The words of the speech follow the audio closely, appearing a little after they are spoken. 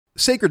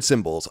Sacred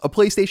Symbols, a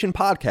PlayStation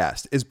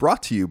podcast, is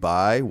brought to you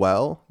by,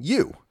 well,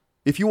 you.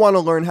 If you want to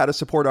learn how to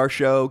support our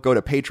show, go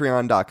to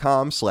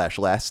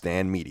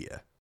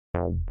patreon.com/laststandmedia.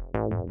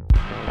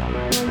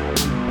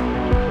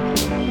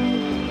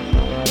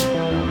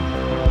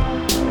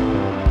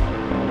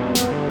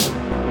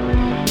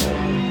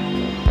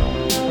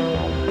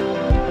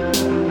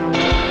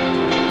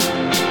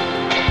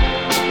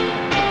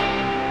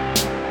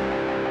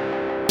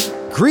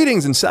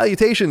 Greetings and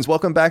salutations.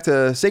 Welcome back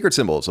to Sacred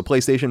Symbols, a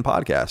PlayStation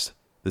podcast.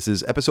 This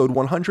is episode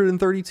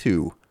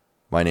 132.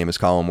 My name is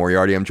Colin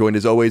Moriarty. I'm joined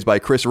as always by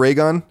Chris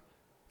Raygun.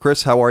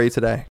 Chris, how are you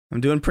today?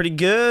 I'm doing pretty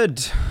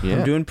good. Yeah.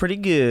 I'm doing pretty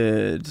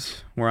good.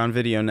 We're on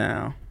video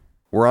now.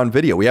 We're on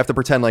video. We have to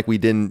pretend like we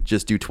didn't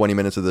just do 20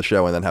 minit's of the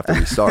show and then have to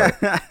restart.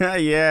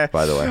 Yeah.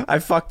 By the way. I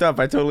fucked up.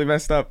 I totally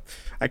messed up.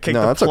 I kicked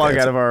the plug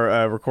out of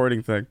our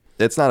recording thing.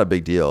 It's not a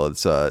big deal.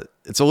 It's a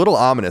little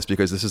ominous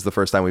because this is the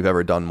first time we've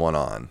ever done one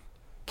on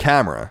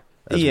camera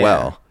as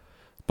well.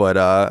 But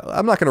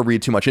I'm not going to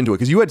read too much into it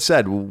because you had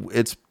said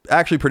it's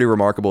actually pretty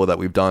remarkable that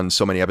we've done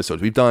so many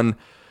episodes. We've done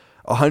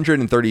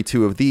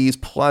 132 of these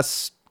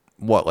plus,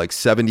 like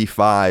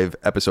 75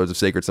 episodes of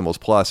Sacred Symbols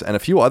plus and a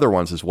few other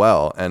ones as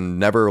well and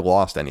never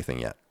lost anything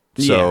yet.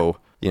 So,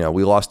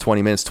 we lost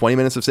 20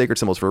 minutes of Sacred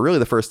Symbols for really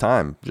the first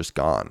time. Just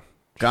gone.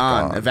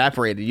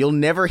 Evaporated. You'll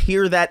never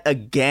hear that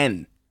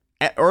again.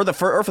 Or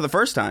for the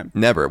first time.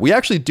 Never. We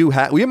actually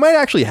we might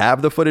actually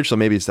have the footage, so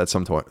maybe it's at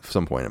some point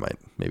it might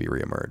maybe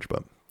reemerge,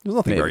 but there's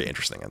nothing very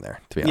interesting in there,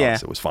 to be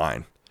honest. It was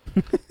fine.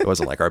 It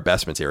wasn't like our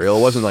best material.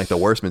 It wasn't like the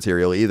worst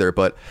material either,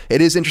 but it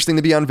is interesting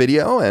to be on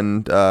video,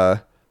 and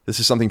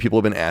this is something people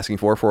have been asking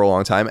for a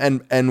long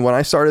time. And when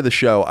I started the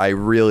show, I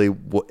really,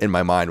 in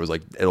my mind, was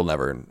like,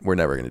 we're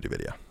never going to do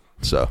video.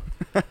 So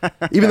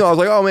even though I was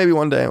like, oh, maybe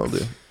one day we'll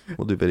do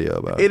video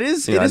about it.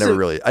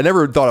 I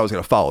never thought I was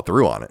going to follow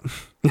through on it.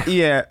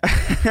 Yeah.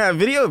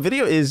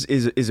 Video is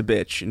a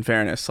bitch, in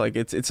fairness. Like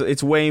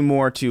it's way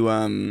more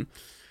to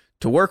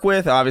work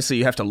with. Obviously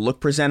you have to look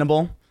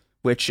presentable,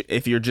 which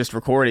if you're just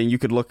recording, you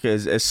could look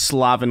as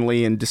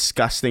slovenly and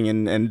disgusting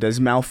and as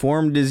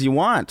malformed as you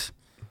want.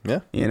 Yeah.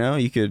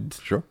 You could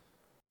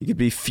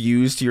be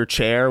fused to your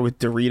chair with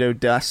Dorito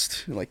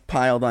dust like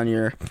piled on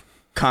your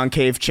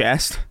concave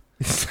chest.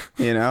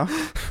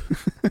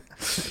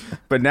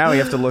 But now we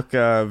have to look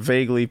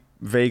vaguely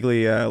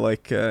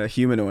like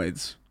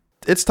humanoids.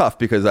 It's tough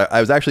because I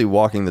was actually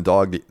walking the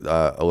dog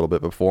a little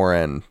bit before,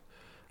 and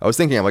I was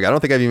thinking, I don't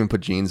think I've even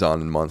put jeans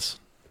on in months.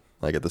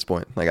 Like at this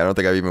point, I don't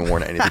think I've even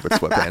worn anything but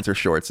sweatpants or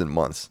shorts in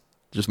months.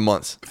 Just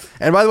months.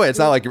 And by the way, it's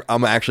not like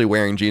I'm actually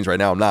wearing jeans right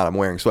now. I'm not. I'm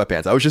wearing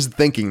sweatpants. I was just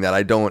thinking that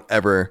I don't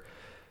ever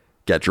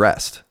get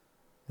dressed,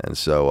 and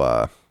so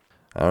I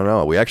don't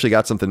know. We actually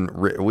got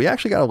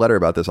a letter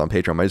about this on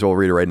Patreon. Might as well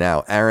read it right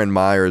now. Aaron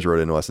Myers wrote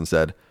into us and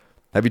said,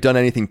 "Have you done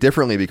anything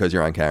differently because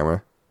you're on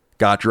camera?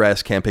 Got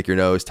dressed, can't pick your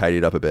nose,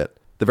 tidied up a bit.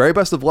 The very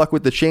best of luck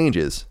with the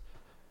changes."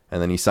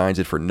 And then he signs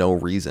it for no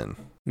reason.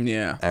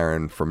 Yeah.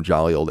 Aaron from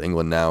jolly old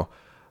England now.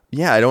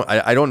 Yeah,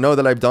 I don't know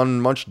that I've done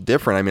much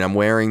different. I mean, I'm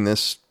wearing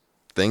this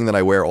thing that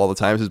I wear all the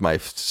time. This is my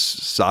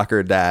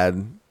soccer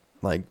dad,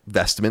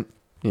 vestment,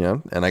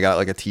 and I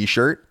got a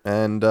t-shirt,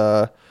 and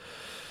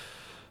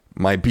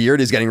my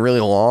beard is getting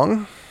really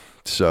long.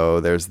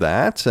 So there's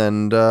that.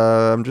 And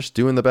I'm just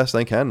doing the best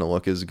I can to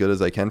look as good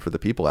as I can for the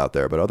people out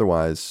there. But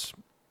otherwise,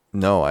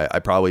 no, I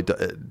probably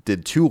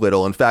did too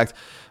little. In fact,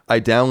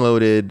 I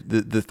downloaded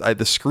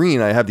the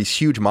screen. I have these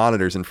huge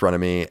monitors in front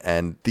of me,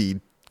 and the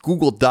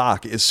Google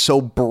Doc is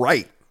so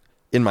bright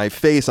in my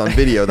face on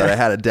video that I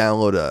had to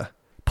download a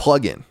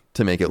plugin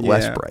to make it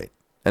less bright.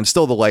 And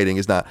still the lighting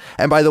is not.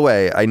 And by the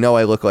way, I know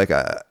I look like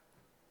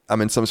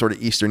I'm in some sort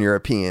of Eastern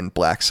European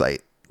black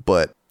site,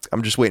 but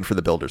I'm just waiting for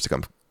the builders to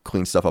come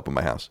clean stuff up in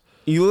my house.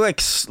 You look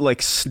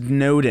like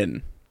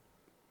Snowden.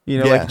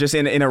 Just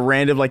in a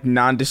random,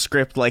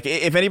 nondescript,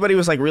 if anybody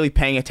was really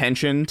paying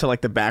attention to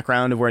the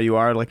background of where you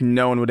are,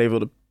 no one would be able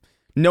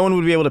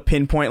to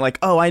pinpoint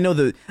I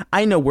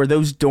know where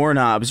those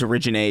doorknobs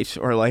originate,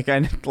 or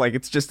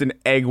it's just an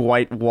egg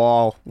white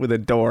wall with a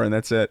door and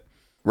that's it.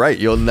 Right.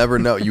 You'll never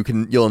know.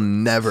 You'll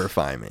never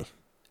find me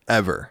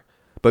ever.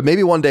 But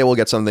maybe one day we'll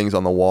get some things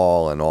on the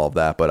wall and all of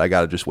that. But I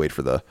got to just wait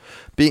for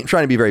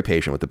trying to be very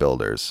patient with the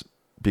builders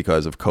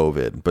because of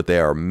COVID, but they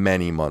are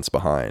many months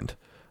behind.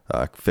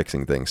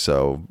 Fixing things.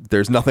 So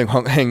there's nothing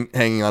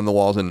hanging on the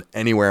walls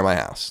anywhere in my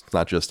house. It's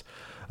not just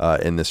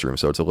in this room.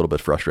 So it's a little bit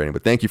frustrating,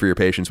 but thank you for your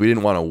patience. We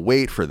didn't want to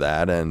wait for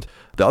that. And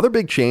the other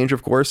big change,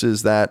 of course,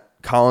 is that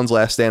Colin's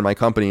Last Stand, my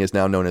company, is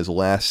now known as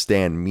Last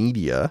Stand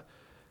Media.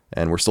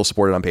 And we're still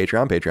supported on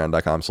Patreon,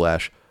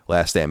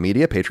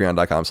 patreon.com/laststandmedia,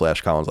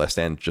 patreon.com/Colin's Last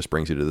Stand just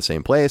brings you to the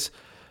same place.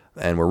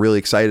 And we're really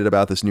excited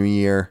about this new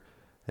year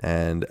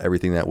and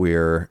everything that we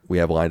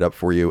have lined up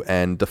for you.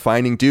 And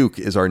Defining Duke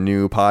is our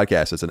new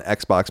podcast. It's an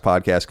Xbox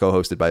podcast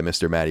co-hosted by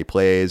Mr. Matty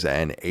Plays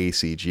and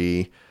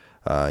ACG,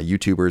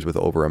 YouTubers with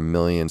over 1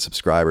 million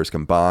subscribers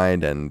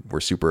combined. And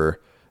we're super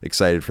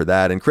excited for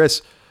that. And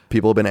Chris,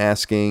 people have been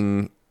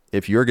asking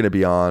if you're going to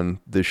be on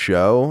the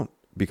show.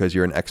 because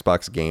you're an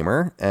Xbox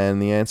gamer?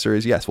 And the answer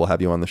is yes. We'll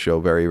have you on the show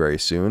very, very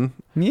soon.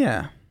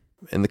 Yeah.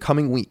 In the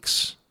coming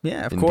weeks.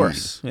 Yeah, of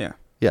course. Yeah.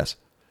 Yes.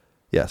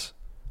 Yes.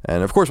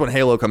 And of course, when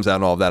Halo comes out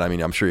and all of that, I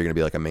mean, I'm sure you're going to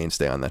be like a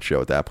mainstay on that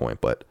show at that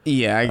point. But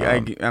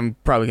yeah, I'm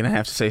probably going to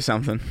have to say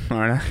something,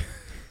 aren't I?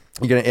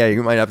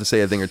 You might have to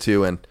say a thing or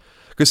two. And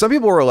because some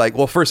people were like,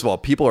 well, first of all,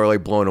 people are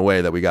like blown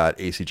away that we got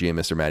ACG and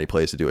Mr. Matty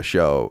Plays to do a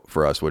show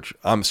for us, which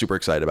I'm super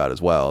excited about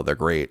as well. They're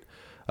great.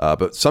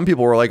 But some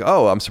people were like,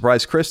 oh, I'm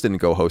surprised Chris didn't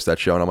go host that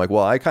show. And I'm like,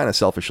 well, I kind of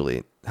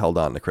selfishly held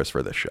on to Chris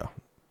for this show.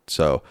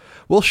 So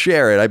we'll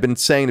share it. I've been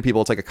saying to people,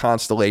 it's like a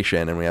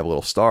constellation and we have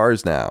little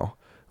stars now.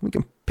 We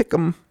can pick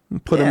them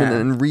and put them in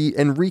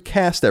and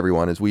recast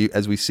everyone as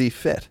we see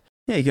fit.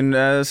 Yeah, you can.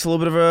 It's a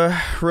little bit of a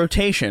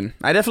rotation.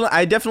 I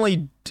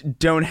definitely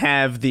don't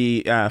have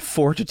the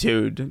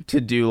fortitude to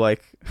do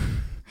like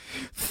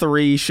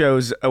 3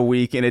 shows a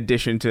week in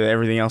addition to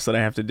everything else that I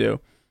have to do.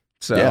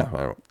 So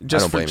yeah,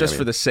 just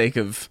for the sake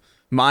of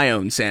my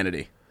own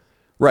sanity,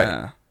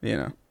 right?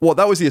 Well,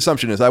 that was the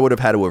assumption, is I would have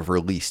had to have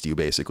released you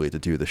basically to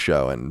do the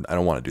show, and I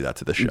don't want to do that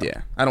to the show.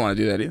 Yeah, I don't want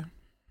to do that either.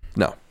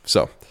 No,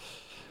 so.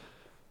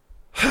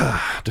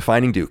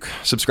 Defining Duke.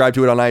 Subscribe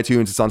to it on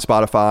iTunes. It's on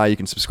Spotify. You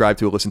can subscribe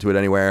to it, listen to it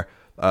anywhere.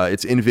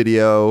 It's in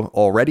video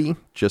already,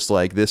 just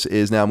like this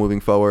is now moving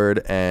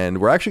forward. And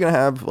we're actually going to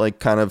have like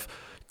kind of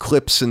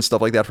clips and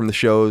stuff like that from the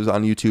shows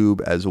on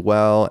YouTube as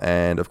well.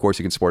 And of course,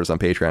 you can support us on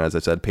Patreon. As I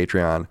said,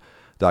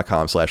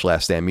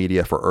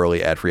 patreon.com/laststandmedia for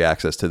early ad-free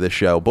access to this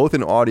show, both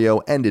in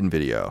audio and in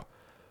video.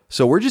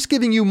 So we're just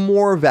giving you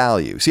more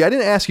value. See, I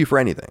didn't ask you for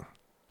anything.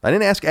 I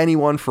didn't ask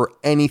anyone for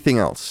anything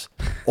else.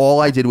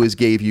 All I did was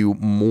gave you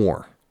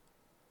more.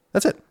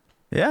 That's it.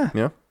 Yeah.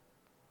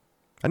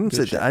 I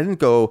didn't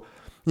go,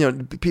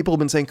 people have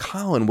been saying,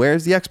 Colin,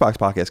 where's the Xbox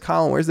podcast?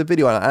 Colin, where's the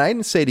video? And I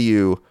didn't say to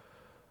you,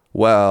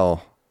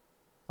 well,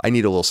 I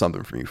need a little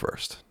something from you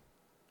first.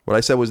 What I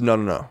said was,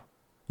 no.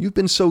 You've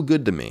been so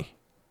good to me.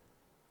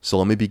 So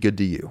let me be good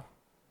to you.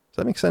 Does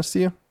that make sense to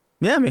you?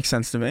 Yeah, it makes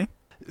sense to me.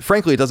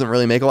 Frankly, it doesn't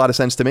really make a lot of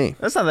sense to me.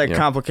 That's not that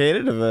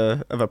complicated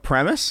of a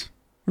premise.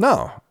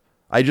 No,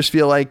 I just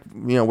feel like,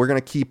 we're going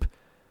to keep,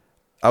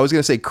 I was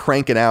going to say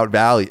cranking out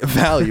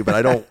value, but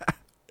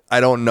I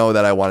don't know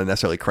that I want to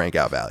necessarily crank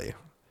out value,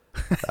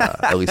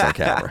 at least on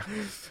camera.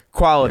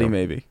 Quality,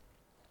 maybe.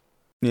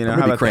 How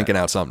about cranking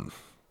out something.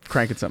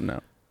 Cranking something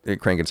out.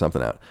 Cranking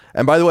something out.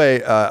 And by the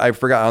way, I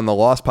forgot on the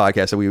Lost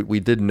podcast that we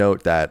did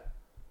note that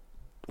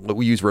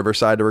we use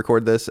Riverside to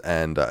record this,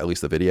 and at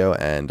least the video.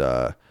 And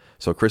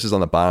so Chris is on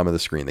the bottom of the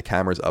screen. The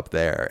camera's up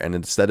there. And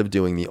instead of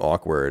doing the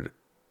awkward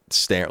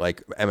stare,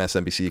 like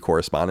MSNBC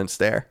correspondent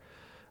stare,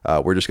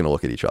 we're just going to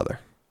look at each other.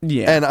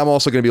 Yeah. And I'm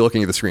also going to be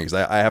looking at the screen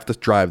because I have to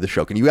drive the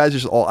show. Can you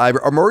guys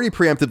I'm already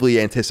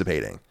preemptively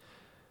anticipating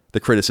the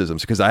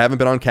criticisms because I haven't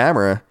been on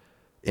camera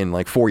in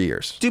like 4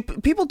 years.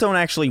 Dude, people don't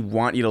actually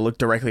want you to look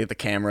directly at the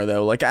camera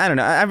though. Like, I don't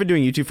know. I've been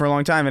doing YouTube for a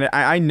long time and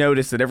I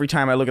noticed that every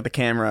time I look at the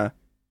camera,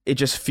 it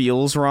just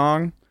feels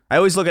wrong. I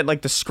always look at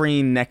like the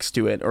screen next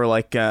to it or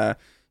like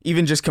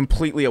even just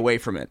completely away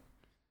from it,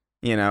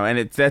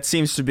 and that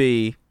seems to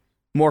be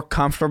more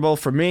comfortable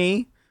for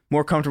me,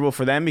 more comfortable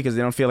for them because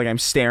they don't feel like I'm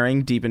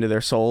staring deep into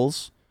their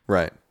souls.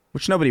 Right.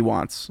 Which nobody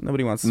wants.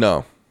 Nobody wants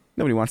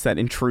that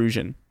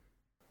intrusion.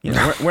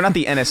 We're not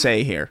the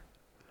NSA here.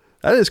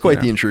 That is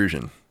quite the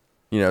intrusion,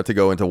 to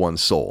go into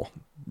one's soul,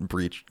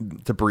 breach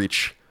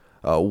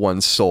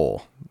one's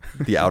soul,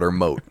 the outer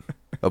moat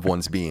of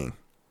one's being.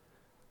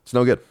 It's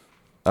no good.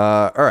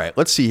 All right,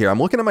 let's see here. I'm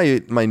looking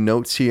at my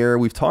notes here.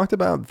 We've talked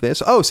about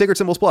this. Oh, Sacred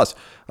Symbols Plus.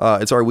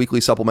 It's our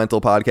weekly supplemental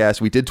podcast.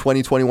 We did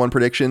 2021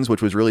 predictions,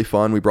 which was really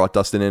fun. We brought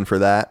Dustin in for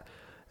that.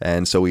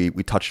 And so we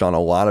touched on a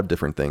lot of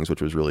different things,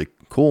 which was really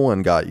cool,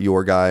 and got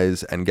your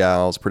guys and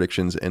gals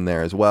predictions in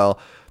there as well.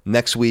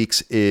 Next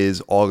week's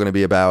is all going to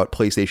be about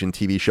PlayStation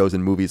TV shows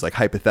and movies, like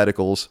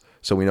hypotheticals.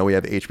 So we know we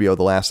have HBO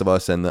The Last of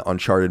Us and the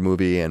Uncharted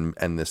movie and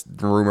this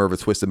rumor of a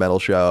Twisted Metal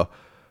show.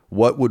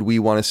 What would we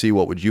want to see?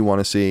 What would you want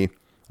to see?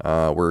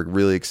 We're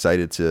really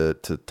excited to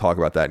talk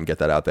about that and get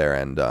that out there.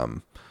 And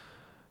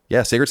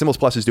Sacred Symbols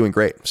Plus is doing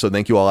great. So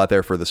thank you all out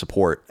there for the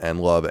support and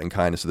love and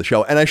kindness of the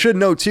show. And I should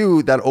note,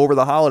 too, that over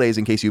the holidays,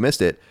 in case you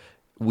missed it,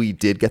 we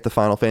did get the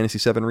Final Fantasy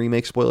VII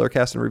Remake spoiler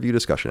cast and review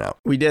discussion out.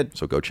 We did.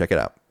 So go check it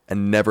out.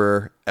 And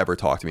never, ever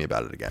talk to me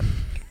about it again,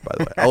 by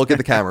the way. I'll look at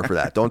the camera for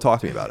that. Don't talk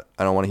to me about it.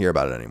 I don't want to hear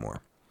about it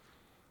anymore.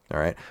 All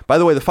right. By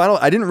the way,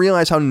 I didn't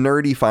realize how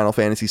nerdy Final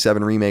Fantasy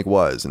VII Remake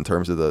was in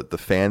terms of the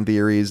fan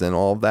theories and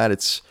all of that.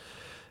 It's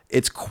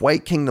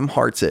quite Kingdom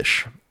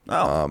Hearts-ish.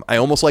 Oh. I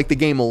almost like the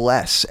game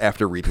less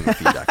after reading the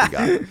feedback we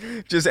got.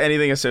 Just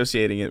anything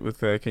associating it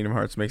with Kingdom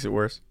Hearts makes it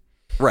worse.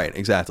 Right,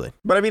 exactly.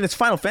 But I mean, it's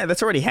Final Fantasy.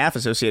 That's already half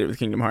associated with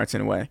Kingdom Hearts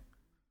in a way.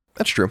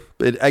 That's true.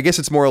 I guess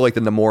it's more like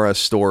the Nomura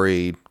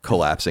story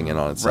collapsing in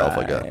on itself,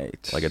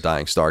 right. like a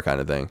dying star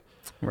kind of thing.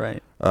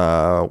 Right.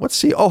 Let's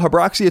see. Oh,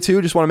 Habroxia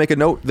 2. Just want to make a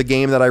note. The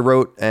game that I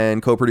wrote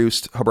and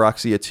co-produced,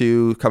 Habroxia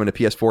 2, coming to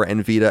PS4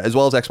 and Vita, as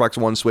well as Xbox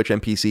One, Switch, and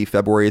PC,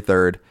 February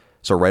 3rd.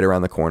 So right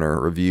around the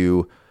corner.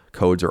 Review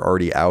Codes are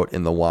already out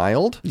in the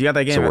wild. You got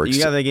that game.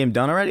 You got that game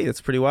done already?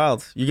 That's pretty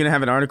wild. You're gonna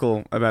have an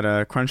article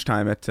about crunch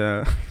time at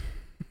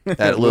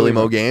at Lily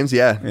Mo Games.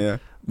 Yeah.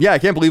 I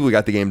can't believe we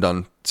got the game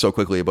done so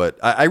quickly. But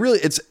I really,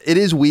 it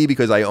is Wii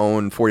because I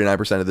own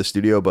 49% of the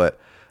studio. But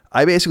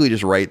I basically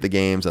just write the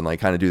games and like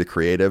kind of do the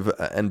creative.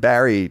 And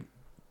Barry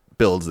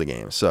builds the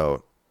game.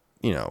 So,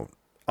 you know,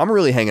 I'm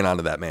really hanging on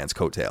to that man's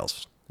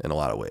coattails in a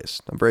lot of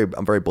ways. I'm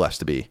very blessed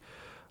to be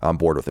on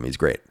board with him. He's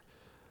great.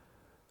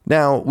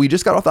 Now, we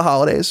just got off the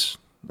holidays.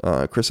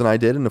 Chris and I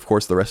did, and of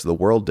course the rest of the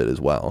world did as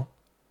well.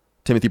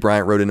 Timothy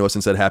Bryant wrote into us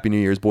and said, Happy New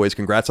Year's, boys.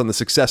 Congrats on the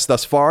success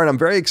thus far, and I'm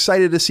very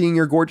excited to seeing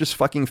your gorgeous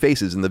fucking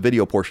faces in the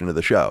video portion of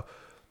the show.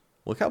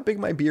 Look how big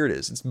my beard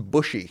is. It's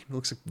bushy. It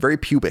looks very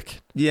pubic.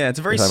 Yeah, it's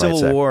a very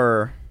Civil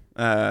War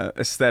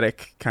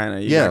aesthetic kind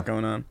of you got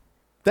going on.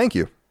 Thank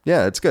you.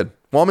 Yeah, it's good.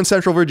 Well, I'm in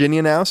Central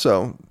Virginia now,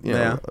 so you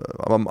know,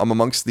 I'm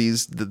amongst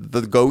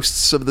the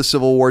ghosts of the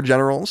Civil War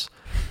generals.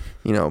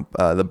 You know,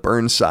 the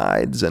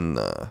Burnsides and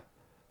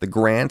the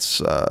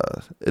Grants,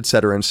 et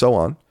cetera, and so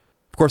on.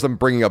 Of course, I'm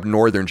bringing up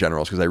Northern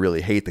generals because I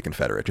really hate the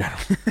Confederate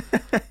generals.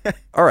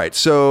 All right,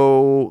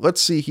 so let's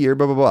see here.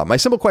 Blah, blah, blah. My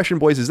simple question,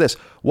 boys, is this.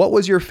 What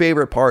was your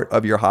favorite part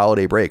of your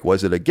holiday break?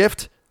 Was it a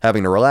gift,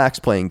 having to relax,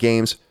 playing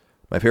games?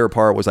 My favorite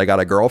part was I got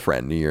a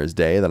girlfriend New Year's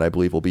Day that I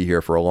believe will be here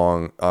for the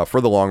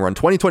long run.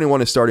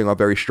 2021 is starting off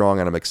very strong,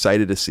 and I'm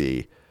excited to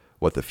see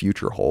what the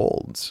future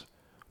holds.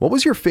 What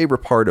was your favorite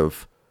part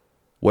of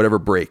whatever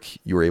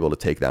break you were able to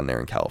take over there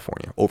in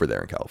California?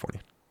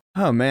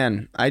 Oh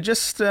man, I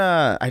just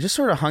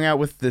sort of hung out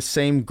with the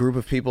same group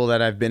of people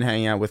that I've been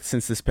hanging out with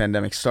since this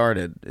pandemic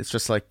started. It's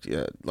just like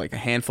a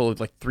handful of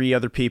like 3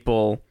 other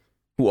people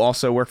who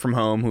also work from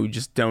home who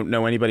just don't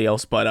know anybody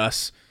else but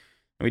us.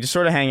 And we just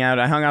sort of hang out.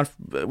 I hung out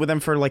with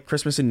them for like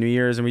Christmas and New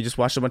Year's, and we just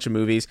watched a bunch of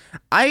movies.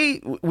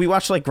 We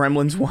watched like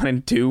Gremlins 1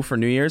 and 2 for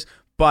New Year's,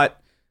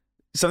 but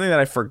something that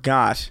I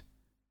forgot.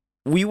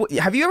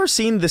 Have you ever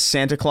seen The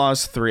Santa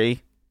Claus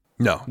 3?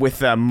 No.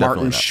 With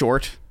Martin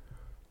Short?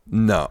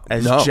 No.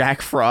 As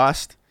Jack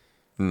Frost?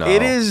 No.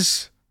 It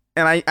is,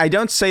 and I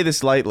don't say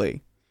this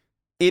lightly,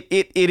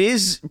 it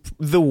is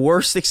the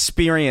worst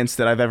experience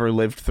that I've ever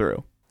lived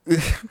through.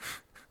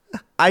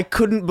 I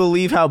couldn't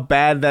believe how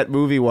bad that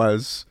movie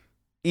was,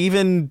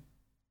 even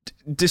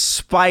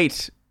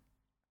despite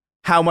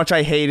how much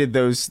I hated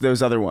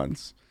those other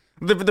ones.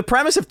 The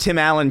premise of Tim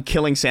Allen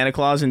killing Santa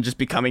Claus and just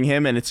becoming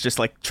him, and it's just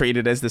like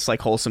treated as this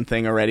like wholesome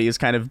thing already, is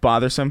kind of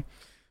bothersome.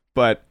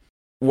 But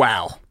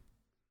wow,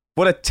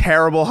 what a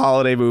terrible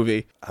holiday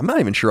movie. I'm not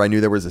even sure I knew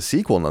there was a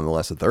sequel,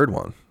 nonetheless, a third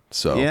one.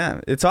 So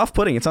yeah, it's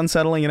off-putting. It's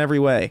unsettling in every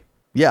way.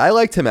 Yeah, I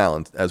like Tim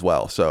Allen as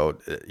well. So,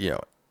 you know,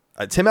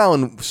 Tim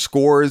Allen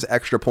scores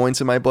extra points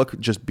in my book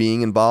just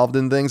being involved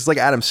in things. It's like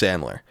Adam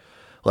Sandler.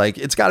 Like,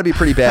 it's got to be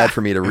pretty bad for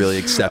me to really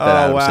accept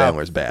that Adam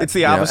Sandler's bad. It's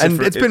the opposite.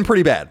 And it's been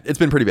pretty bad. It's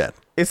been pretty bad.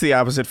 It's the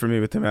opposite for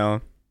me with Tim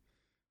Allen.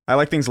 I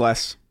like things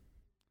less.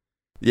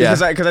 Yeah,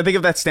 because I think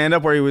of that stand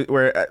up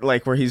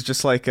where he's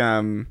just like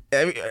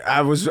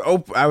I was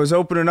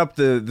opening up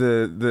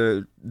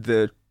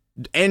the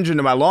engine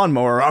of my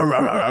lawnmower. And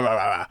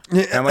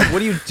I'm like,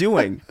 what are you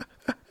doing?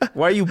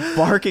 Why are you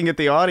barking at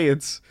the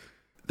audience?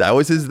 That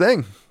was his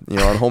thing, you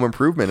know, on Home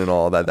Improvement and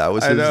all that. That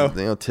was his,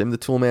 you know, Tim the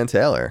Toolman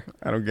Taylor.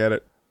 I don't get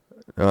it.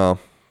 Well,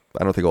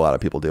 I don't think a lot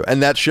of people do.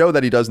 And that show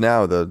that he does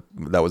now, that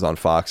was on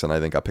Fox, and I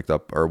think got picked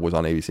up or was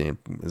on ABC and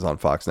is on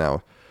Fox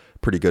now,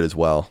 pretty good as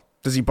well.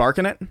 Does he bark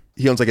in it?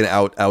 He owns like an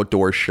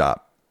outdoor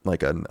shop,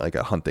 like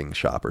a hunting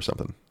shop or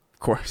something. Of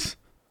course.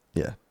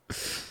 Yeah.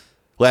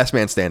 Last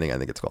Man Standing, I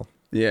think it's called.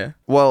 Yeah.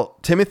 Well,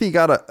 Timothy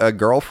got a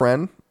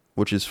girlfriend,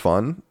 which is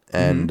fun,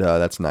 and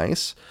that's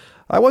nice.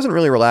 I wasn't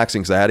really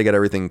relaxing because I had to get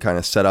everything kind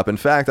of set up. In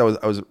fact, I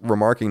was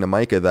remarking to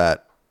Micah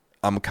that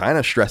I'm kind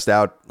of stressed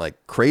out, like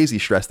crazy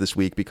stressed this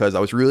week, because I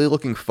was really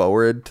looking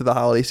forward to the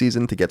holiday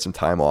season to get some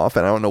time off.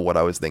 And I don't know what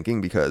I was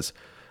thinking, because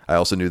I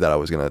also knew that I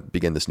was going to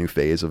begin this new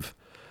phase of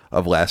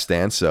Last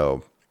Dance.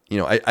 So, you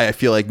know, I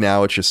feel like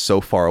now it's just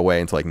so far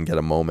away until I can get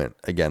a moment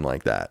again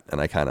like that.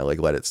 And I kind of like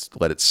let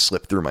it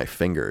slip through my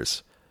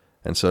fingers.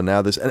 And so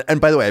now this,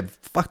 and by the way, I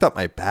fucked up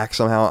my back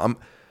somehow.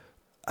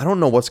 I don't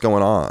know what's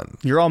going on.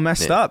 You're all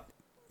messed up.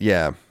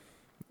 Yeah.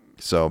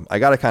 So I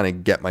got to kind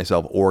of get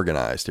myself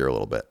organized here a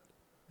little bit.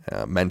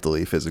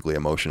 Mentally, physically,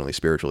 emotionally,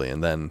 spiritually,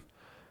 and then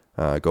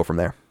go from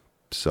there.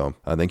 So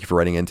thank you for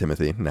writing in,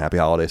 Timothy, and happy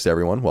holidays to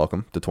everyone.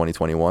 Welcome to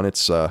 2021.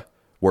 It's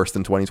worse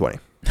than 2020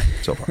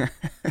 so far.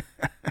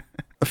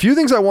 A few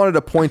things I wanted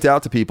to point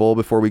out to people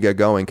before we get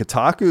going.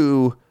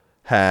 Kotaku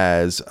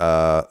has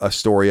a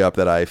story up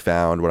that I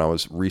found when I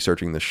was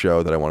researching the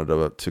show that I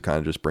wanted to kind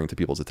of just bring to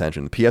people's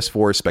attention.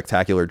 PS4's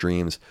Spectacular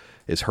Dreams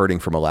is hurting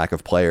from a lack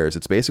of players.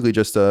 It's basically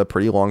just a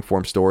pretty long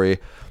form story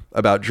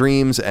about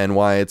Dreams and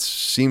why it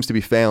seems to be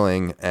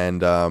failing,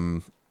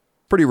 and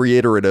pretty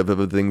reiterative of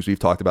the things we've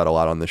talked about a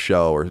lot on the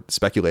show or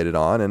speculated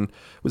on, and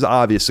it was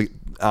obvious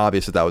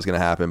that was going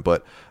to happen.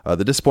 But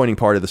the disappointing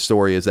part of the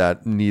story is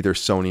that neither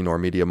Sony nor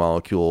Media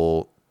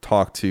Molecule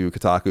talked to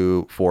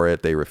Kotaku for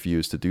it. They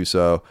refused to do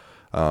so.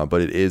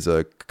 but it is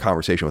a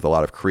conversation with a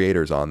lot of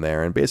creators on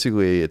there, and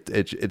basically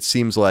it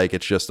seems like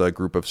it's just a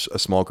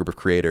small group of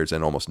creators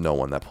and almost no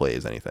one that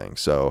plays anything.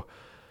 So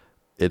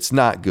it's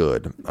not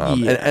good.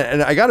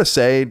 And I gotta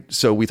say,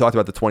 so we talked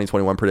about the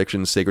 2021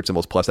 predictions, Sacred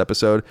Symbols Plus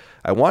episode.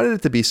 I wanted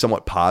it to be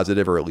somewhat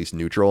positive or at least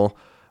neutral.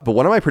 But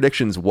one of my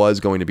predictions was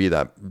going to be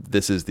that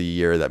this is the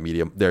year that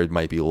there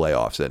might be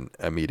layoffs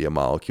at Media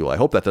Molecule. I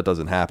hope that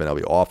doesn't happen. That'll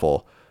be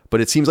awful. But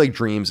it seems like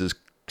Dreams is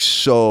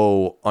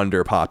so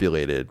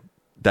underpopulated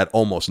that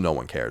almost no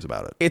one cares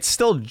about it. It's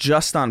still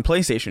just on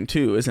PlayStation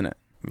 2, isn't it?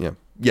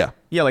 Yeah.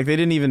 Yeah, like they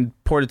didn't even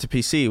port it to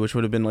PC, which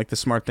would have been like the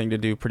smart thing to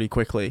do pretty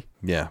quickly.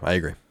 Yeah, I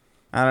agree.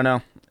 I don't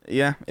know.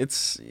 Yeah,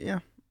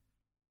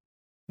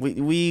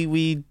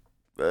 We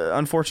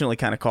unfortunately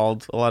kind of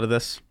called a lot of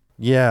this.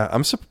 Yeah,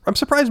 I'm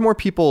surprised more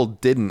people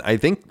didn't. I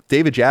think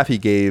David Jaffe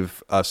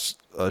gave us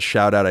a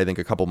shout out, I think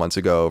a couple months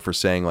ago, for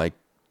saying like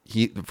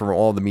from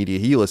all the media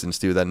he listens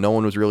to, that no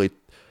one was really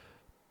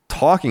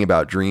talking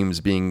about Dreams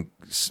being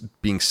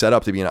set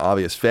up to be an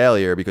obvious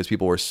failure because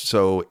people were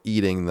so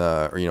drinking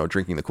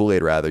the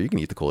Kool-Aid rather. You can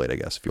eat the Kool-Aid, I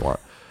guess, if you want.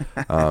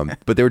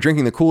 But they were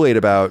drinking the Kool-Aid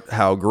about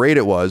how great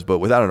it was, but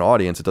without an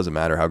audience, it doesn't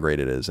matter how great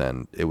it is.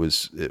 And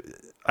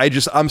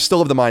I'm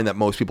still of the mind that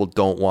most people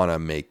don't want to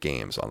make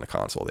games on the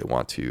console. They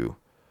want to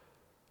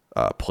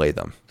play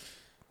them.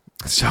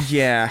 So.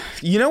 Yeah,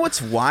 you know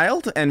what's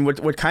wild, and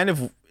what kind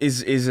of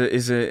is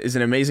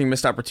an amazing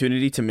missed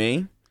opportunity to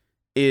me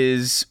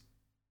is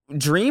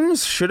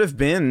Dreams should have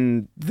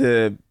been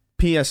the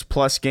PS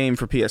Plus game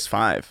for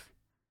PS5.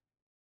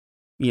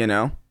 You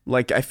know,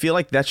 like I feel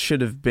like that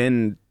should have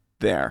been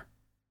there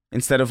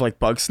instead of like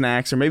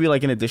Bugsnax, or maybe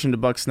like in addition to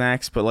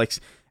Bugsnax, but like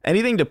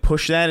anything to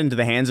push that into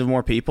the hands of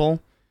more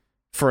people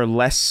for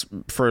very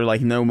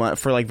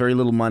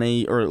little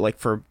money, or like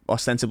for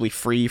ostensibly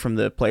free from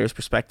the player's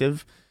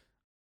perspective.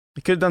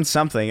 It could have done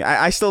something.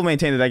 I still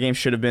maintain that game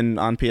should have been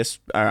on not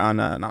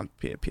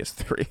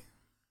PS3,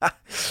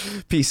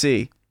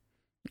 PC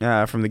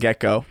from the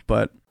get-go.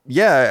 But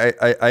yeah,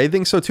 I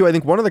think so too. I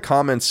think one of the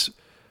comments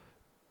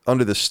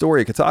under the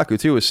story, Kotaku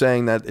too, is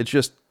saying that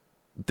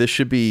this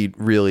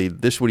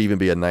would even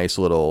be a nice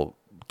little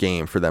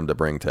game for them to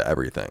bring to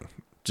everything,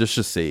 just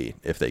to see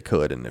if they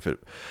could and if it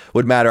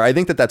would matter. I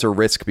think that that's a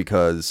risk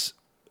because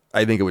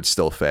I think it would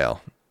still fail.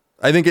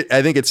 I think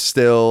it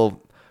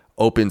still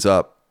opens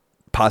up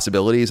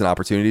possibilities and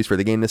opportunities for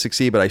the game to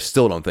succeed, but I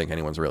still don't think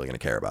anyone's really going to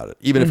care about it,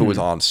 even if it was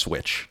on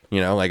Switch.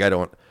 Like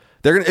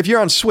if you're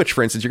on Switch,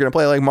 for instance, you're going to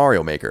play like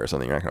Mario Maker or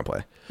something. You're not going to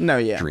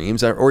play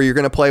Dreams, or you're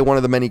going to play one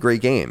of the many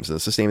great games. And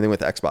it's the same thing with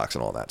Xbox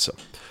and all that. So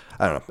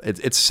I don't know.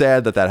 It's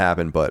sad that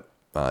happened, but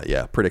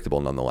yeah, predictable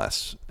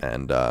nonetheless.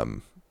 And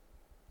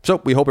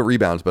so we hope it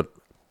rebounds, but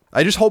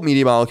I just hope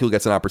Media Molecule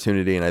gets an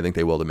opportunity, and I think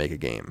they will, to make a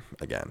game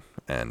again.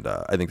 And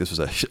I think this was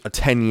a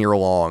 10-year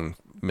long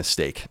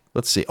mistake.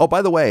 Let's see. Oh,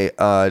 by the way,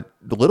 the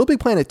Little Big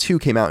Planet 2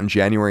 came out in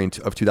January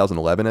of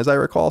 2011, as I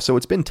recall. So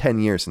it's been 10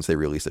 years since they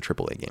released a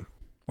AAA game.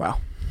 Wow.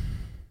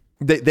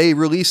 They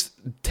released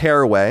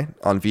Tearaway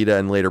on Vita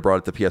and later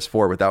brought it to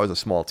PS4, but that was a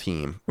small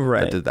team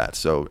that did that.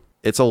 So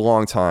it's a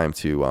long time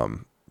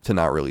to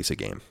not release a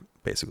game,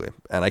 basically.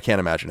 And I can't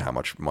imagine how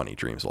much money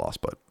Dreams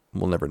lost, but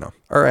we'll never know.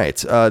 All right.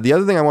 The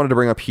other thing I wanted to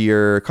bring up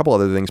here, a couple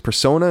other things.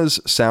 Persona's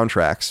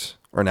soundtracks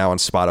are now on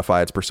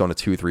Spotify. It's Persona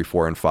 2, 3,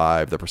 4, and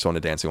 5, the Persona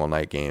Dancing All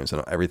Night games,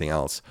 and everything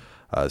else.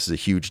 This is a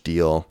huge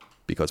deal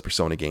because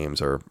Persona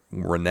games are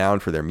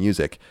renowned for their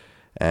music.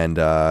 And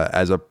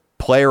as a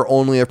player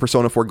only of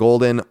Persona 4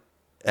 Golden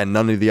and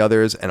none of the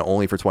others, and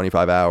only for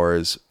 25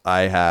 hours,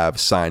 I have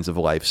Signs of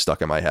Life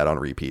stuck in my head on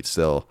repeat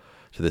still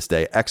to this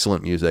day.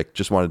 Excellent music.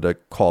 Just wanted to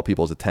call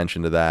people's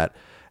attention to that.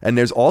 And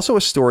there's also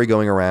a story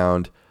going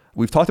around.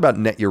 We've talked about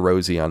Net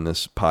Yaroze on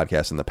this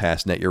podcast in the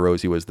past. Net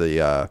Yaroze was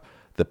the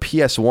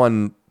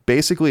PS1,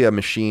 basically a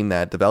machine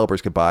that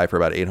developers could buy for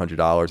about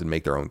 $800 and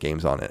make their own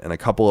games on it. And a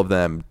couple of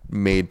them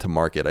made to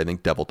market. I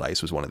think Devil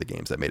Dice was one of the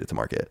games that made it to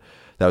market.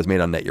 That was made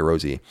on Net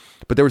Yaroze.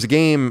 But there was a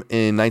game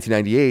in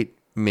 1998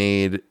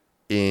 made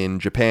in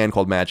Japan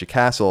called Magic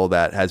Castle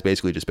that has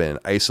basically just been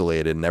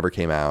isolated, never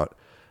came out.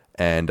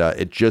 And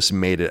it just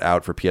made it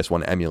out for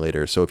PS1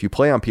 emulators. So if you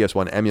play on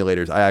PS1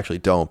 emulators, I actually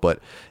don't,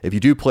 but if you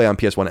do play on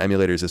PS1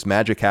 emulators, this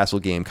Magic Castle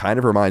game kind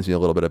of reminds me a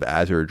little bit of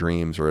Azure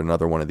Dreams or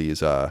another one of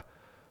these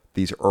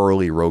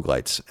early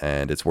roguelites,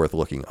 and it's worth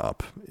looking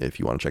up if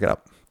you want to check it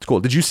out. It's cool.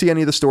 Did you see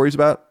any of the stories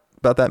about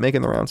that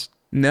making the rounds?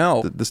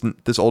 No.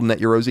 This old Net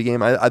Yaroze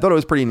game? I thought it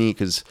was pretty neat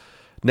because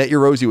Net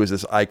Yaroze was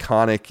this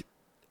iconic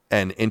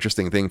and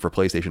interesting thing for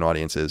PlayStation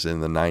audiences in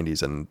the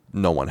 90s, and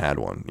no one had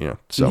one,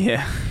 So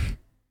yeah.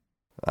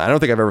 I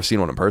don't think I've ever seen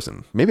one in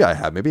person. Maybe I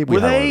have. Maybe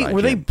were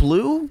they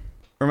blue?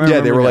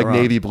 Yeah, they were like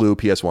navy blue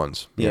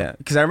PS1s. Yeah,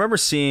 because I remember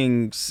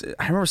seeing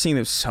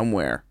them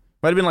somewhere.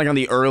 Might have been like on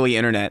the early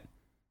internet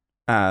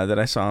that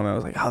I saw them. I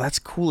was like, oh, that's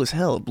cool as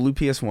hell. Blue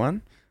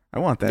PS1. I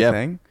want that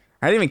thing.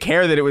 I didn't even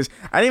care that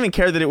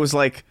it was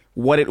like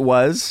what it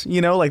was.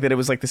 Like that it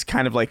was like this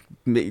kind of like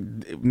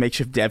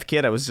makeshift dev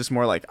kit. I was just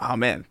more like, oh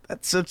man,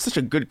 that's such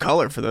a good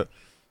color for the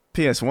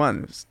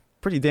PS1.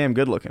 pretty damn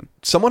good looking.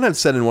 Someone had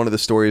said in one of the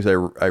stories I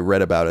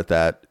read about it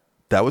that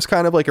was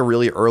kind of like a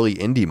really early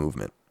indie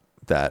movement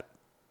that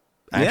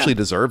actually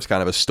deserves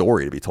kind of a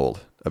story to be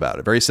told about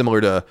it. Very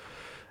similar to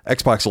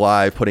Xbox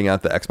Live putting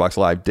out the Xbox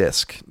Live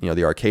disc,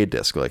 the arcade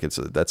disc. Like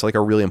that's like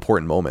a really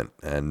important moment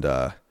and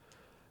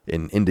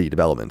in indie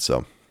development.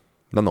 So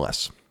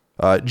nonetheless,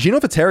 Gino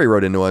Viteri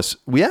wrote into us.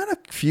 We had a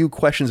few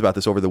questions about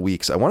this over the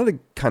weeks. I wanted to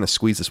kind of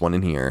squeeze this one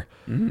in here.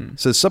 It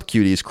says, "Sup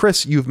cuties,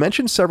 Chris, you've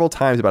mentioned several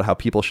times about how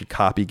people should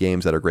copy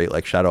games that are great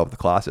like Shadow of the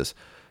Colossus.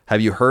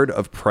 Have you heard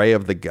of Pray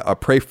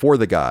for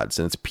the Gods?"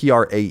 And it's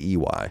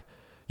Praey.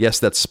 Yes,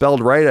 that's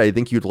spelled right. I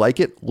think you'd like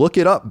it. Look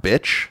it up,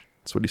 bitch.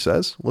 That's what he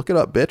says. Look it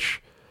up, bitch.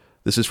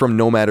 This is from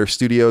No Matter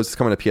Studios. It's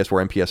coming to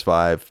PS4 and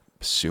PS5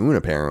 soon,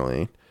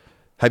 apparently.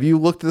 Have you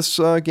looked this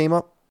game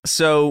up?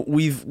 So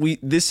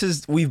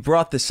we've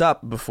brought this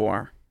up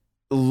before,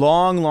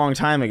 long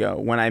time ago,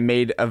 when I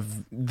made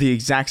the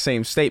exact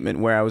same statement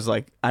where I was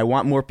like, I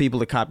want more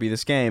people to copy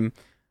this game,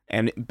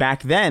 and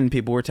back then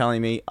people were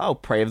telling me, "Oh,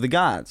 Prey of the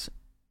Gods,"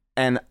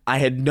 and I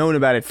had known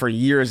about it for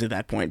years at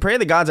that point. Prey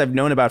of the Gods I've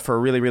known about for a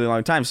really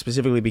long time,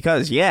 specifically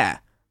because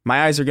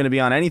my eyes are going to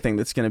be on anything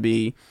that's going to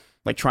be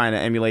like trying to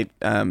emulate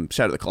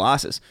Shadow of the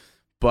Colossus,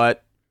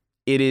 but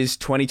it is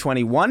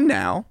 2021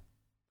 now.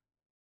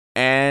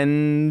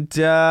 And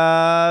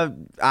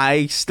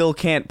I still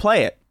can't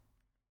play it,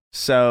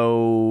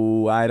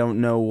 so I don't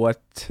know what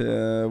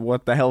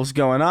the hell's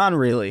going on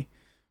really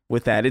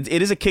with that. It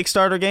is a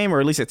Kickstarter game,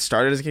 or at least it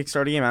started as a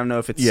Kickstarter game. I don't know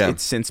if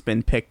it's since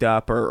been picked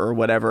up or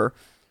whatever.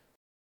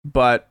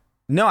 But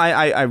no,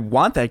 I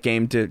want that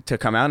game to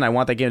come out, and I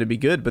want that game to be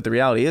good. But the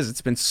reality is,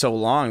 it's been so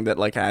long that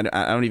like I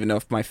don't even know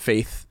if I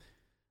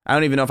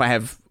don't even know if I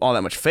have all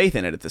that much faith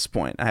in it at this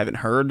point. I haven't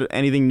heard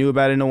anything new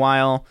about it in a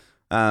while.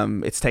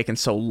 It's taken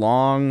so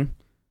long,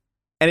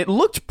 and it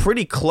looked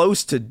pretty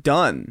close to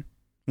done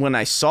when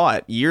I saw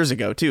it years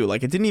ago too.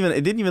 Like it didn't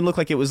even look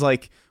like it was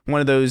like one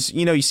of those,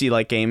 you see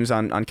like games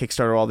on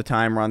Kickstarter all the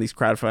time or on these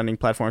crowdfunding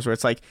platforms where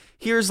it's like,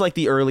 here's like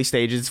the early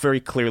stages. It's very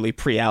clearly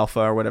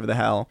pre-alpha or whatever the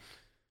hell.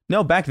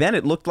 No, back then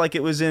it looked like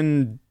it was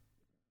in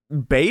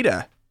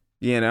beta,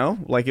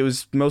 like it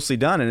was mostly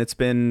done, and it's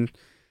been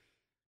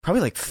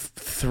probably like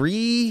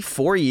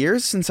 3-4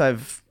 years since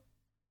I've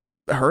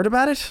heard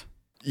about it.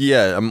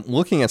 Yeah, I'm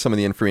looking at some of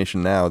the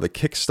information now. The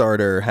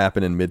Kickstarter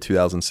happened in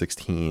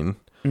mid-2016.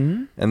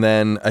 And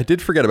then I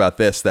did forget about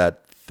this,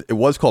 that it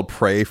was called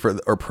Prey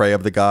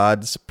of the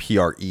Gods, Prey,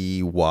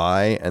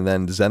 and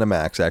then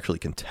ZeniMax actually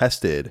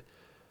contested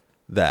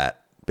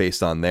that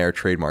based on their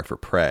trademark for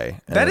Prey.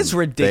 That is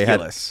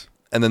ridiculous.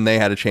 And then they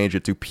had to change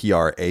it to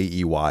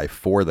Praey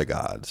for the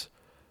Gods.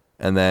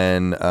 And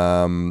then,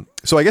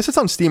 so I guess it's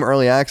on Steam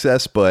Early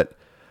Access, but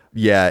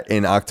yeah,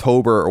 in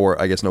October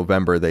or I guess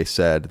November, they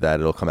said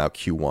that it'll come out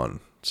Q1.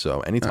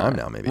 So anytime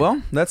now, maybe.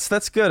 Well, that's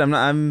good.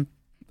 I'm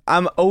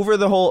over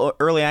the whole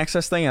early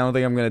access thing. I don't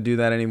think I'm going to do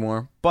that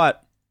anymore.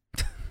 But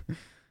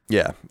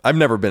yeah, I've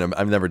never done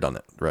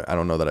it. Right? I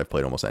don't know that I've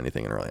played almost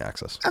anything in early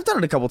access. I've done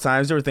it a couple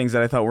times. There were things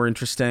that I thought were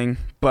interesting,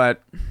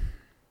 but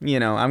I'm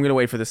going to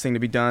wait for this thing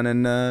to be done.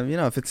 And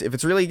if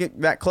it's really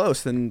that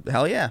close, then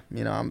hell yeah,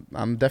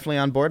 I'm definitely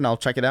on board, and I'll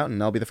check it out,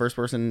 and I'll be the first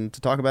person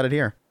to talk about it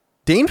here.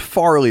 Dane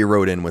Farley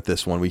wrote in with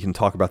this one. We can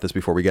talk about this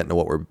before we get into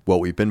what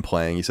we've been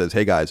playing. He says,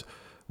 "Hey guys,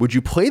 would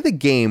you play the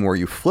game where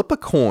you flip a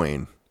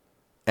coin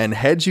and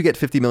heads you get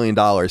 $50 million,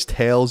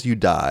 tails you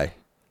die?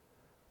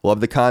 Love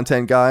the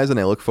content, guys, and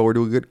I look forward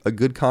to a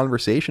good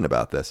conversation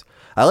about this."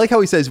 I like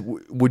how he says,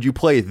 "Would you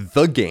play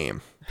the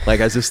game?" Like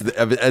as if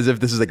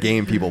this is a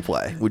game people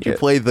play. Would you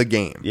play the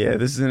game? Yeah,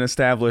 this is an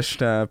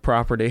established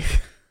property.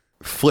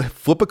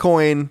 Flip a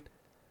coin,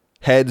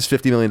 heads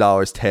 $50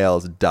 million,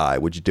 tails die.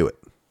 Would you do it?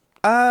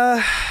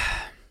 I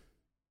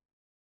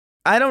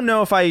don't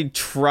know if I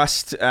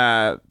trust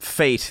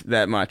fate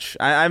that much.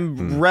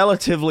 I'm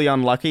relatively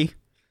unlucky.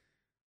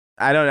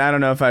 I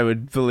don't know if I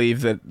would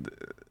believe that.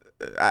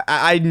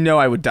 I know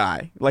I would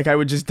die. Like I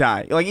would just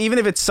die. Like even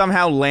if it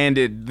somehow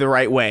landed the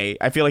right way,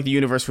 I feel like the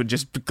universe would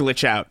just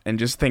glitch out and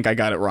just think I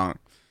got it wrong.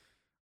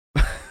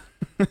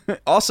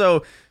 Also,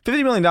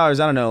 $50 million. I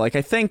don't know. Like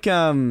I think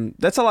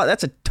that's a lot.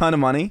 That's a ton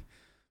of money.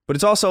 But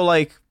it's also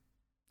like,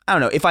 I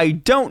don't know. If I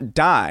don't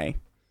die,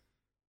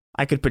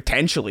 I could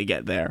potentially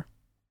get there,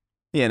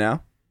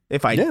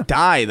 If I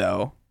die,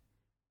 though,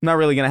 I'm not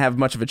really going to have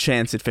much of a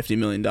chance at $50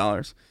 million.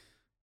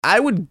 I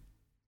would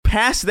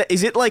pass that.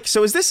 Is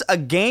is this a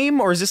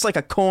game, or is this like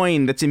a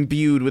coin that's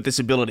imbued with this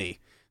ability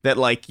that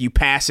like you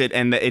pass it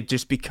and it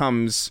just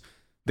becomes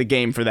the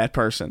game for that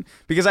person?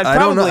 Because I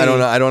don't know.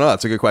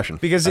 That's a good question.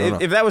 Because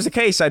if that was the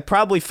case, I'd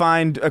probably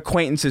find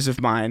acquaintances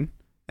of mine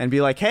and be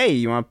like, "Hey,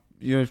 you want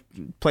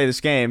play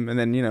this game?" And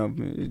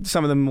then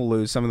some of them will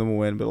lose, some of them will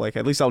win, but like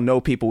at least I'll know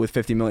people with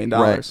 $50 million.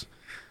 Right.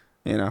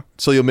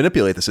 So you'll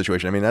manipulate the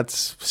situation. I mean, that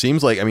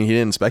seems like, he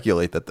didn't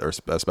speculate that, or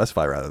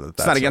specify rather that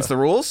it's not against the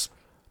rules.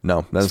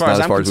 No, that's not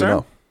as far as we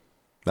know.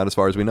 Not as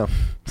far as we know.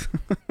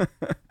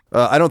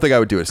 I don't think I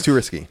would do it. It's too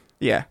risky.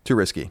 Yeah, too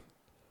risky.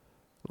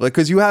 Like,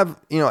 because you have,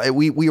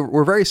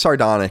 we're very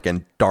sardonic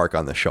and dark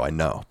on this show, I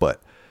know,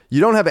 but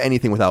you don't have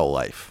anything without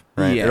life,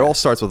 right? Yeah. It all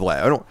starts with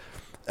life.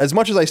 As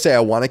much as I say I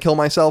want to kill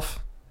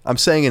myself, I'm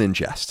saying it in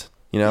jest.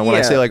 You know, when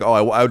I say like, oh,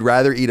 I would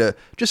rather eat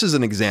just as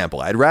an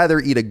example, I'd rather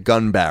eat a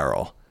gun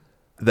barrel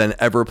than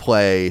ever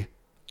play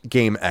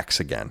game X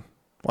again.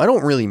 Well, I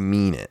don't really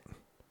mean it.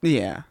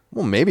 Yeah.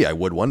 Well, maybe I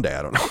would one day.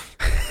 I don't know.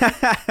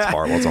 It's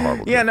horrible. It's a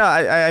horrible game. Yeah, no,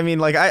 I mean,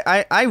 like,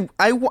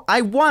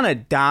 I want to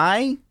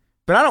die,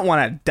 but I don't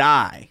want to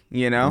die,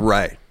 you know?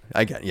 Right.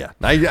 I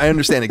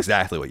understand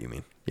exactly what you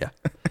mean. Yeah.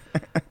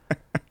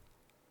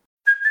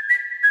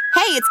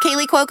 Hey, it's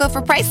Kaylee Cuoco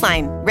for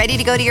Priceline. Ready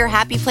to go to your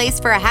happy place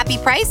for a happy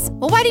price?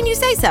 Well, why didn't you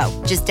say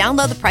so? Just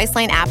download the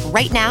Priceline app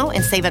right now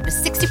and save up to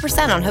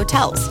 60% on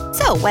hotels.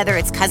 So whether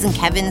it's Cousin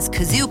Kevin's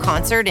Kazoo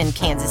Concert in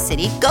Kansas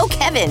City, go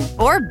Kevin,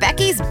 or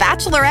Becky's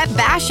Bachelorette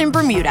Bash in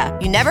Bermuda,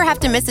 you never have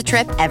to miss a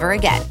trip ever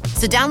again.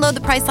 So download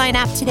the Priceline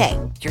app today.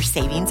 Your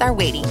savings are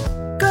waiting.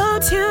 Go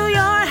to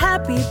your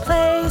happy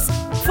place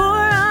for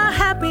a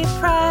happy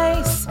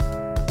price.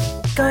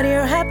 Go to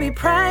your happy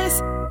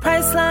price,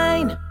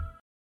 Priceline.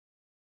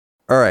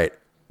 All right,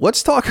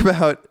 let's talk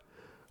about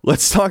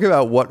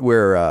what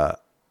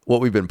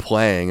we've been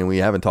playing, and we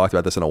haven't talked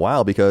about this in a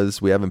while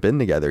because we haven't been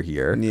together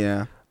here.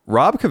 Yeah.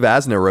 Rob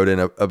Kavazna wrote in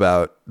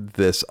about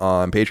this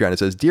on Patreon. It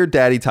says, "Dear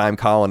Daddy Time,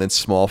 Colin, and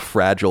small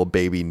fragile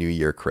baby New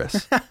Year,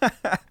 Chris.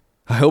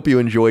 I hope you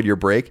enjoyed your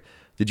break.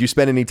 Did you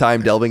spend any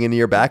time delving into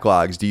your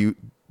backlogs? Do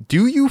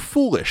you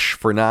foolish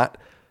for not?"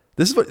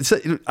 This is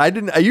what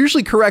I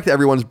usually correct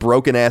everyone's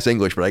broken ass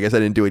English, but I guess I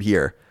didn't do it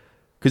here.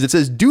 Because it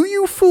says, "Do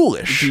you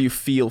foolish?" Do you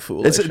feel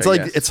foolish?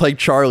 It's like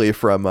Charlie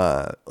from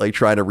like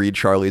trying to read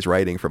Charlie's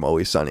writing from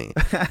Always Sunny.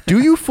 Do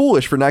you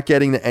foolish for not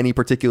getting to any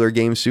particular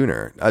game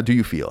sooner? Do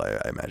you feel?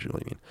 I imagine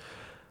what you mean.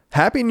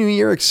 Happy New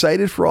Year!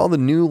 Excited for all the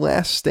new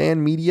Last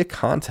Stand media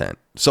content.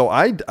 So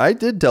I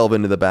did delve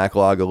into the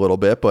backlog a little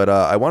bit, but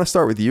I want to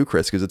start with you,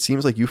 Chris, because it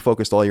seems like you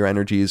focused all your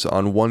energies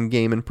on one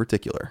game in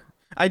particular.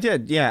 I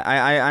did, yeah.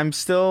 I'm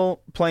still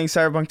playing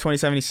Cyberpunk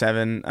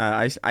 2077.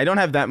 I don't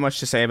have that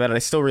much to say about it. I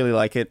still really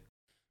like it.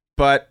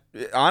 But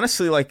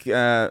honestly, like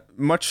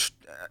much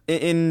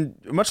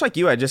like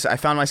you, I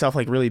found myself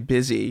like really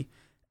busy,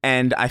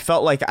 and I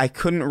felt like I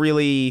couldn't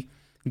really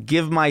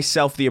give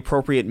myself the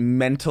appropriate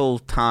mental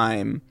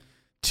time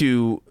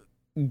to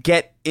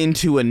get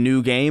into a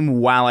new game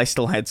while I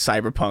still had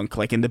Cyberpunk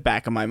like in the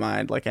back of my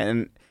mind. Like,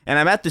 and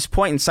I'm at this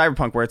point in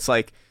Cyberpunk where it's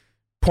like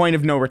point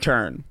of no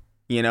return.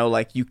 You know,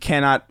 like you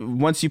cannot,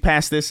 once you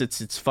pass this,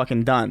 it's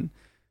fucking done.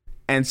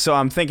 And so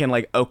I'm thinking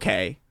like,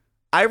 okay,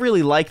 I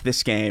really like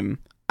this game.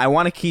 I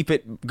want to keep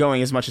it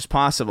going as much as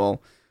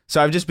possible.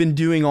 So I've just been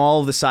doing all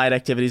of the side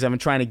activities. I've been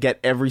trying to get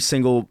every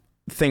single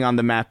thing on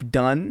the map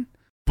done.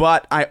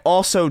 But I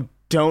also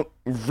don't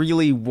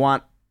really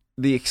want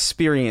the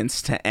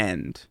experience to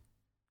end.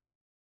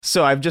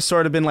 So I've just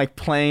sort of been like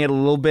playing it a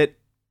little bit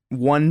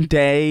one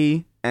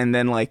day and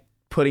then like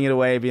putting it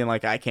away, being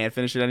like, I can't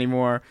finish it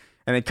anymore.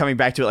 And then coming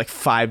back to it like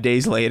 5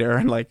 days later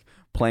and like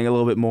playing a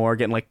little bit more,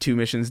 getting like 2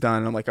 missions done.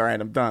 And I'm like, all right,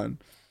 I'm done.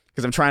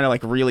 Because I'm trying to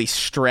like really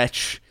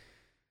stretch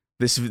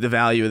the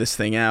value of this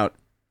thing out.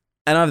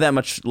 I don't have that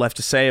much left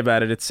to say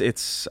about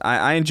it.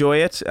 I enjoy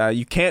it.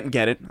 You can't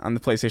get it on the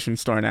PlayStation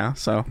Store now,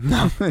 so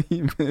no,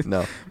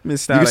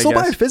 missed out. You can still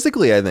buy it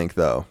physically, I think,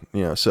 though.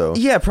 You know, so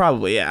yeah,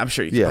 probably. Yeah, I'm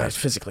sure you can buy it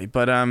physically,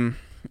 but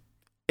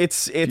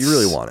it's you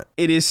really want it.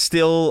 It is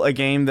still a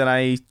game that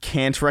I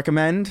can't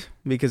recommend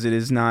because it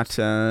is not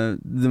the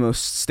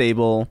most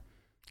stable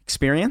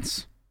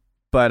experience.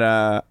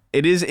 But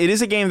it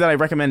is a game that I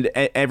recommend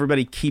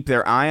everybody keep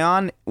their eye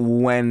on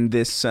when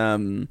this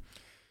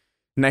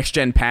next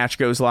gen patch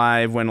goes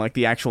live, when like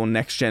the actual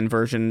next gen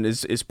version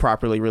is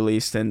properly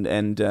released,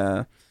 and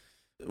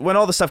when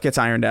all the stuff gets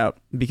ironed out,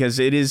 because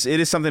it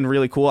is something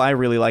really cool. I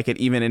really like it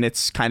even in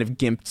its kind of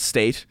gimped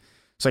state.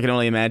 So I can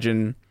only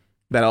imagine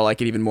that I'll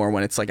like it even more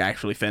when it's like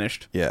actually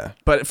finished. Yeah.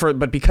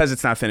 But because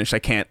it's not finished, I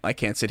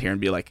can't sit here and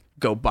be like,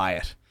 go buy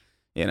it.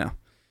 You know.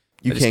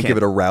 You can't give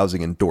it a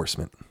rousing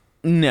endorsement.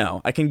 No,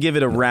 I can give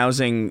it a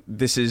rousing,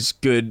 this is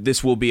good,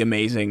 this will be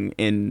amazing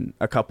in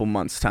a couple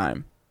months'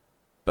 time.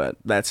 But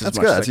that's much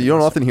good. as I So you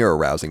don't often hear a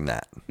rousing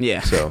that.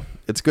 Yeah. So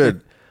it's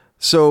good.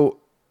 So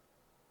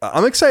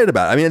I'm excited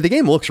about it. I mean, the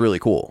game looks really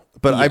cool,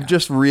 but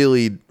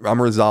yeah.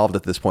 I'm resolved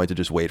at this point to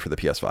just wait for the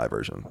PS5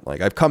 version.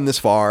 Like, I've come this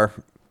far.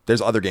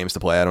 There's other games to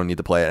play. I don't need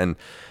to play it. And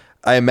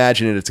I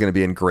imagine it's going to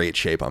be in great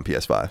shape on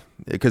PS5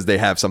 because they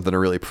have something to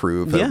really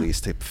prove, at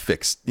least to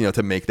fix,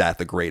 to make that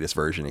the greatest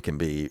version it can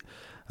be.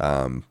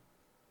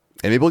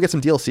 And maybe we'll get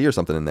some DLC or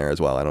something in there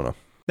as well. I don't know.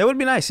 That would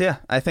be nice. Yeah.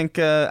 I think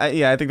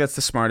that's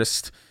the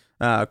smartest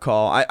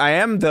call. I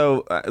am,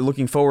 though,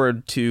 looking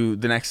forward to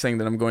the next thing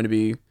that I'm going to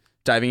be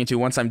diving into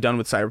once I'm done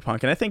with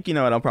Cyberpunk. And I think,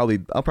 I'll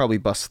probably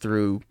bust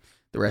through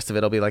the rest of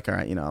it. I'll be like, all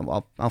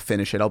right, I'll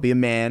finish it. I'll be a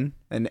man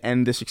and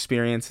end this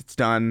experience. It's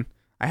done.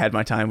 I had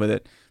my time with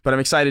it. But I'm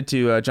excited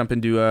to jump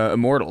into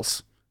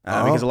Immortals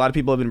because a lot of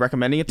people have been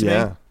recommending it to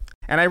me.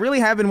 And I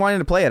really have been wanting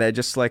to play it. I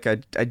just I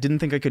didn't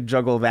think I could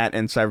juggle that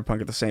and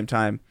Cyberpunk at the same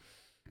time.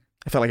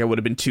 I felt like I would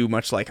have been too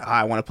much like,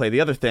 I want to play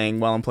the other thing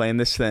while I'm playing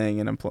this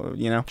thing, and I'm,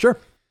 Sure.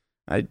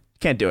 I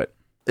can't do it.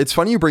 It's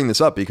funny you bring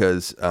this up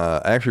because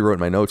I actually wrote in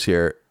my notes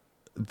here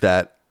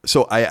that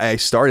so I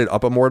started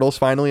Up Immortals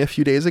finally a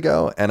few days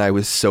ago, and I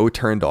was so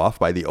turned off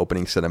by the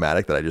opening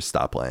cinematic that I just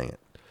stopped playing it.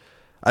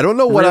 I don't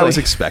know what I was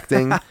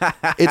expecting.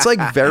 It's like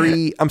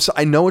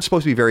I know it's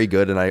supposed to be very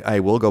good, and I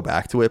will go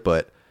back to it,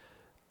 but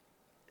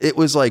it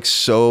was like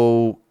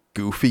so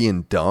goofy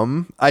and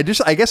dumb. I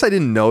guess I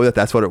didn't know that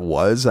that's what it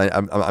was.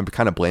 I'm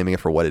kind of blaming it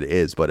for what it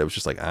is, but it was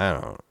just like, I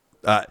don't know.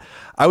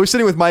 I was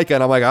sitting with Micah,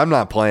 and I'm like, I'm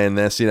not playing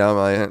this, you know.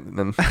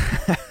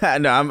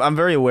 No, I'm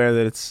very aware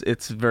that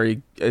it's a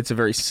very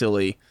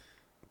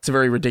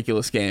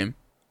ridiculous game.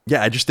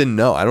 Yeah, I just didn't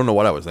know. I don't know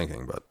what I was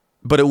thinking,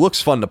 but it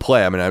looks fun to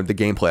play. I mean, the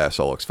gameplay I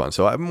saw looks fun.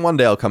 So one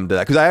day I'll come to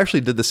that, because I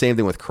actually did the same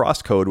thing with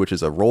Crosscode, which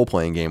is a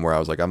role-playing game where I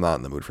was like, I'm not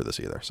in the mood for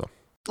this either. So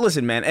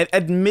listen, man,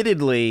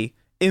 admittedly,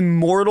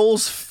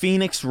 Immortals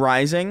Phoenix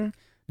Rising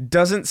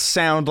doesn't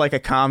sound like a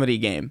comedy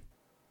game.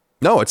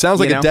 No, it sounds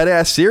like a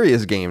dead-ass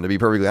serious game, to be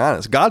perfectly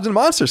honest. Gods and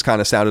Monsters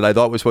kind of sounded, I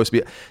thought was supposed to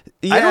be...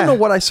 Yeah. I don't know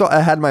what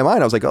I had in my mind.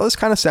 I was like, oh, this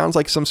kind of sounds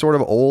like some sort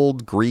of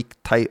old Greek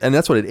type... And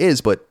that's what it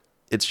is, but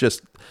it's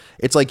just...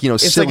 It's like,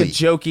 it's silly. Like a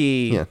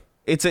jokey... Yeah.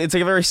 It's like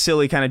a very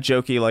silly, kind of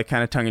jokey, like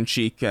kind of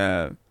tongue-in-cheek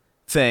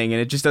thing, and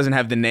it just doesn't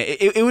have the name.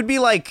 It would be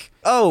like...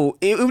 Oh,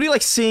 it would be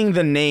like seeing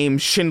the name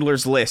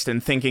Schindler's List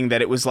and thinking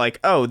that it was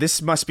like, oh,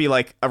 this must be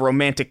like a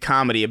romantic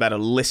comedy about a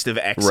list of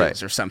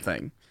exes or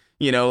something.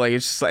 You know, like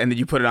it's just, and then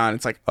you put it on.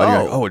 It's like,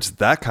 oh, it's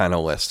that kind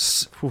of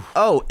list.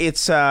 Oh,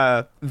 it's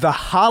the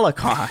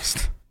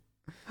Holocaust.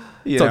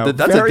 That's a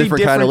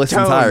different kind of list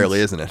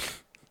entirely, isn't it?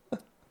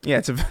 Yeah,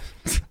 it's a.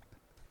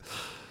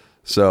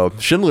 So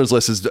Schindler's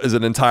List is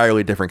an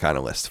entirely different kind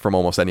of list from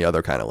almost any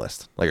other kind of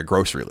list, like a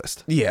grocery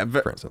list. Yeah,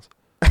 for instance.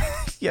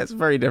 Yeah, it's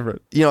very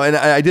different. You know, and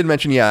I did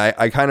mention,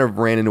 I kind of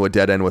ran into a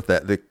dead end with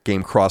the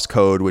game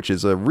Crosscode, which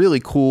is a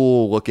really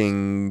cool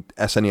looking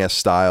SNES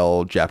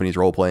style Japanese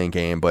role playing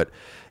game, but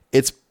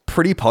it's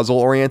pretty puzzle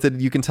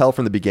oriented, you can tell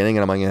from the beginning,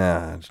 and I'm like,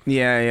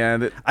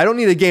 yeah. I don't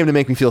need a game to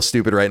make me feel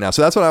stupid right now.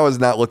 So that's what I was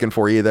not looking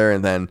for either.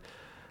 And then,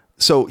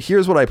 so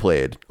here's what I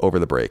played over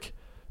the break.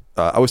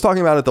 I was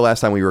talking about it the last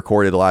time we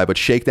recorded live, but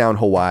Shakedown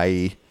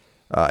Hawaii,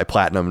 I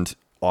platinumed.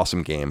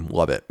 Awesome game,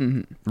 love it.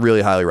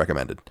 Really highly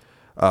recommended.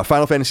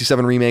 Final Fantasy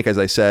VII Remake, as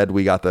I said,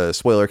 we got the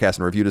spoiler cast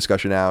and review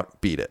discussion out.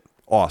 Beat it.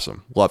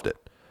 Awesome. Loved it.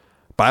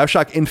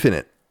 BioShock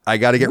Infinite. I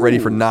got to get ready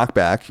for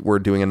Knockback. We're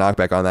doing a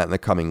Knockback on that in the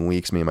coming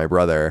weeks, me and my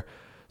brother.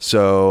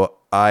 So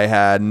I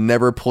had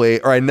never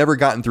played, or I never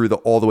gotten through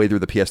all the way through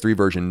the PS3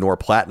 version, nor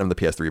platinum the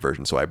PS3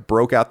 version. So I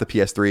broke out the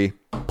PS3,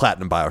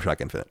 platinum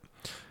BioShock Infinite.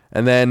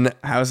 And then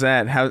how's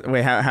that?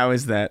 How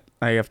is that?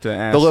 I have to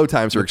ask. The load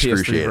times are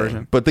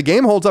excruciating, but the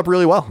game holds up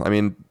really well. I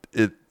mean,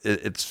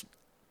 it's.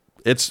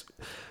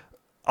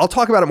 I'll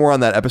talk about it more on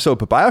that episode,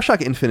 but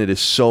BioShock Infinite is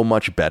so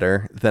much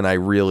better than I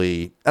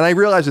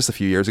realized this a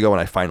few years ago when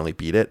I finally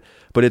beat it,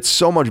 but it's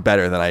so much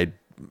better than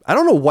I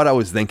don't know what I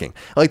was thinking.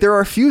 Like, there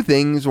are a few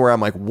things where I'm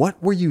like,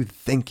 what were you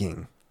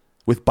thinking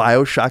with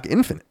BioShock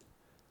Infinite?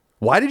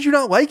 Why did you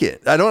not like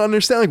it? I don't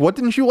understand. Like, what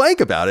didn't you like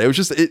about it? It was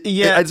just,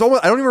 it's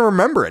almost, I don't even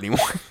remember anymore.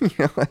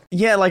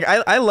 Yeah, like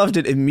I loved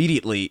it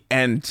immediately,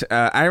 and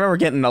I remember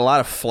getting a lot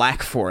of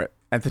flack for it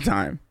at the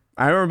time.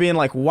 I remember being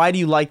like, why do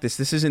you like this?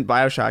 This isn't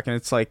BioShock. And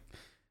it's like,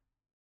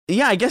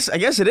 yeah, I guess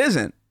it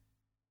isn't,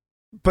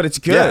 but it's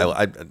good.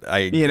 Yeah, I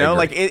you know,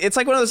 like it's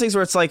like one of those things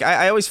where it's like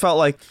I always felt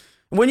like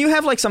when you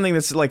have like something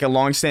that's like a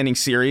long-standing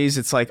series,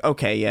 it's like,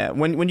 okay, yeah.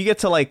 When you get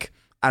to like,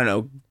 I don't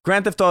know,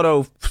 Grand Theft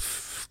Auto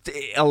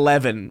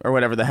 11 or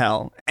whatever the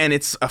hell, and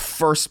it's a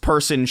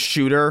first-person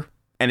shooter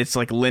and it's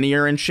like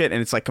linear and shit,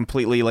 and it's like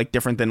completely like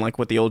different than like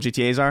what the old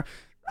GTAs are.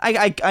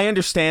 I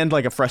understand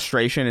like a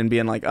frustration and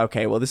being like,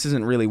 okay, well, this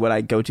isn't really what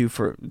I go to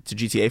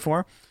GTA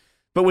for.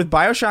 But with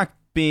BioShock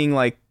being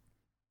like,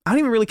 I don't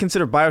even really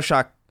consider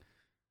BioShock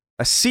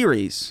a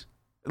series.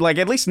 Like,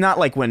 at least not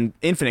like when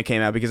Infinite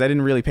came out, because I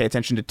didn't really pay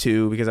attention to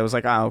 2 because I was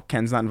like, oh,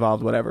 Ken's not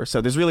involved, whatever.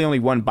 So there's really only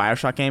one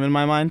BioShock game in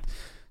my mind.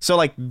 So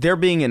like there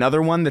being another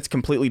one that's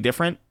completely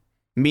different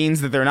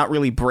means that they're not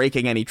really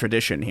breaking any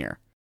tradition here,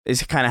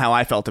 is kind of how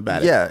I felt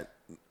about it.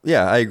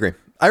 Yeah, I agree.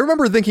 I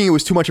remember thinking it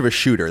was too much of a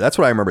shooter. That's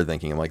what I remember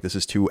thinking. I'm like, this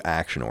is too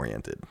action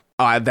oriented.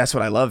 Oh, that's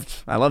what I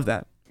loved. I love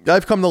that.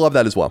 I've come to love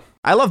that as well.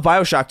 I love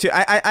BioShock too.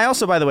 I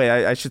also, by the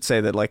way, I should say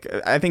that like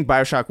I think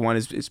BioShock 1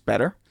 is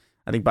better.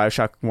 I think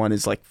BioShock 1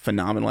 is like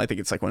phenomenal. I think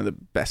it's like one of the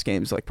best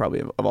games like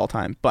probably of all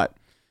time. But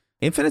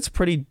Infinite's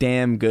pretty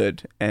damn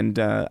good. And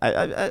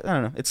I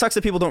don't know. It sucks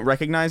that people don't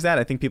recognize that.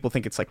 I think people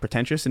think it's like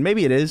pretentious, and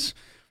maybe it is,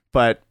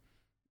 but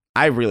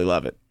I really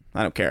love it.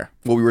 I don't care.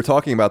 Well, we were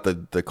talking about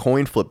the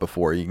coin flip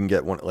before. You can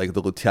get one like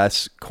the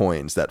Lutece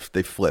coins that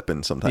they flip,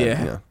 and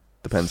sometimes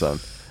depends on,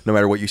 no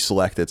matter what you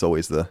select, it's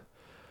always the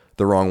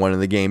wrong one in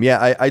the game.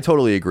 Yeah, I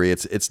totally agree.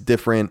 It's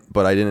different,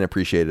 but I didn't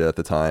appreciate it at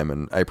the time,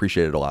 and I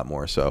appreciate it a lot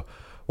more. So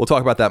we'll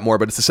talk about that more.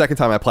 But it's the second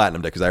time I platinumed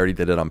it, because I already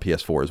did it on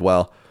PS4 as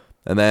well.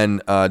 And then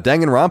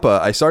Danganronpa,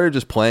 I started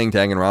just playing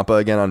Danganronpa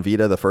again on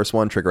Vita, the first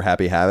one, Trigger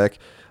Happy Havoc.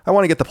 I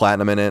want to get the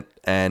platinum in it.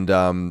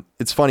 And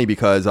it's funny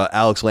because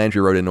Alex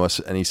Landry wrote into us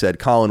and he said,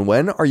 Colin,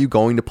 when are you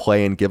going to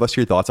play and give us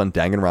your thoughts on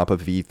Danganronpa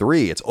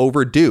V3? It's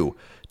overdue.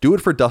 Do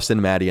it for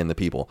Dustin, Maddie, and the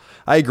people.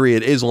 I agree.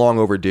 It is long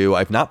overdue.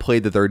 I've not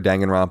played the third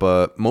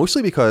Danganronpa,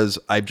 mostly because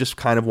I've just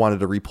kind of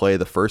wanted to replay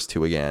the first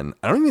two again.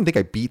 I don't even think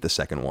I beat the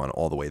second one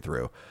all the way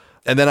through.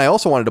 And then I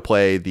also wanted to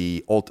play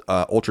the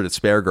Ultra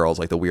Despair Girls,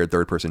 like the weird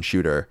third-person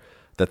shooter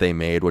that they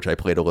made, which I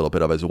played a little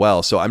bit of as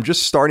well. So I'm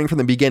just starting from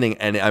the beginning,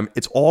 and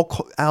it's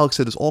all, Alex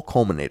said, it's all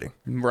culminating.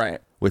 Right.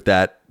 With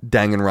that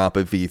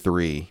Danganronpa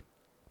V3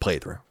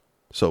 playthrough.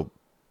 So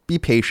be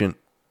patient.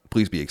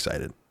 Please be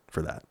excited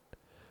for that.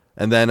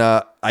 And then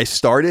I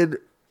started,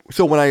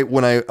 so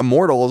when I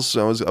Immortals,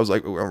 I was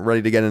like, I'm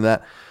ready to get into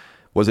that.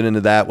 Wasn't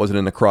into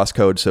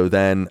Crosscode. So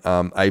then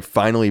I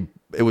finally,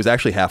 it was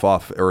actually half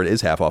off, or it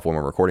is half off when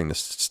we're recording this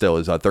still,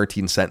 is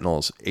 13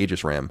 Sentinels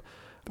Aegis Rim,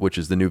 which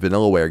is the new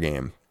Vanillaware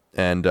game.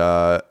 And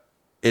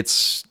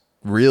it's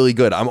really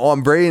good.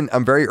 I'm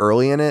very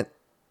early in it.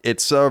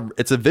 It's a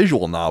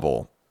visual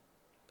novel,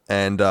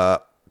 and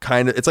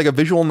it's like a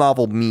visual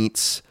novel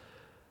meets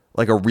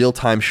like a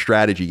real-time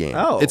strategy game.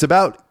 Oh. It's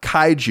about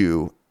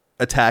kaiju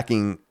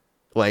attacking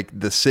like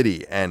the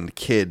city and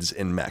kids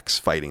in mechs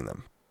fighting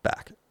them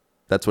back.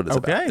 That's what it's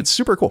about. It's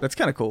super cool. That's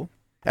kind of cool.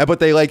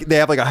 But they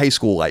have like a high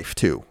school life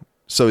too.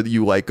 So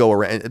you like go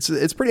around.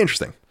 It's pretty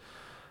interesting.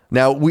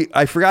 Now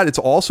I forgot it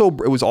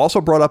was also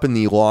brought up in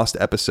the Lost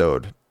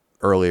episode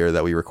earlier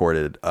that we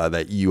recorded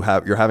that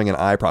you're having an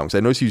eye problem. Because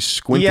I noticed you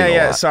squinting a lot.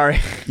 Yeah, sorry.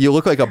 You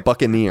look like a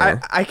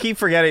buccaneer. I keep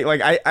forgetting.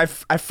 Like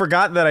I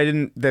forgot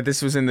that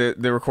this was in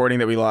the recording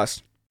that we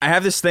lost. I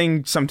have this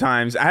thing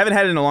sometimes. I haven't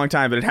had it in a long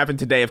time, but it happened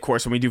today, of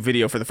course, when we do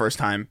video for the first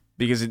time,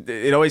 because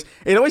it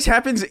always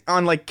happens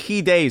on like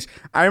key days.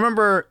 I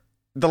remember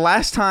the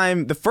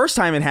first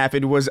time it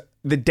happened was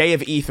the day of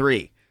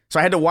E3. So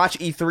I had to watch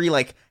E3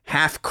 like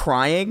half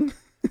crying.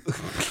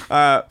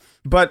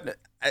 But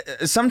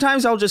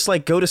sometimes I'll just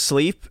like go to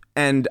sleep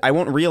and I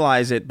won't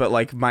realize it, but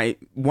like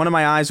one of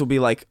my eyes will be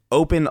like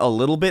open a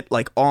little bit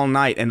like all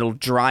night and it'll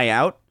dry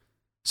out.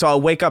 So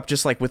I'll wake up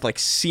just like with like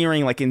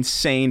searing like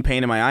insane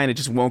pain in my eye and it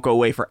just won't go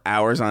away for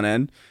hours on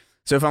end.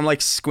 So if I'm like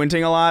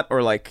squinting a lot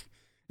or like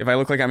if I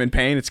look like I'm in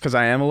pain, it's because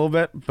I am a little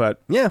bit.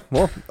 But yeah,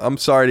 well, I'm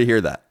sorry to hear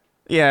that.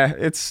 Yeah,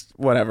 it's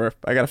whatever.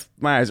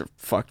 My eyes are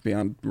fucked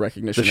beyond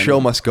recognition. The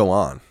show must go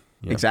on.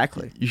 You know?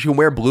 Exactly. You should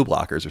wear blue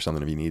blockers or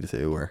something if you need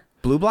to. Or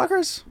blue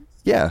blockers?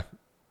 Yeah.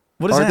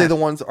 What is aren't that? They the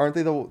ones? Aren't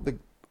they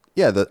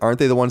aren't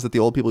they the ones that the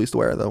old people used to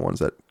wear? The ones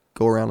that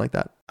go around like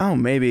that? Oh,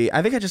 maybe.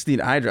 I think I just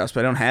need eye drops, but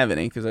I don't have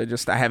any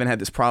because I haven't had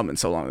this problem in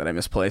so long that I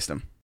misplaced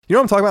them. You know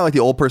what I'm talking about? Like the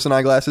old person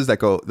eyeglasses that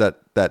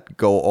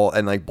go all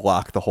and like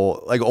block the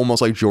whole, like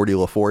almost like Geordie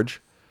LaForge.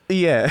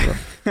 Yeah.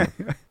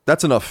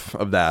 That's enough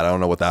of that. I don't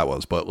know what that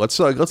was, but let's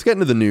get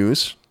into the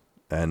news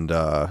and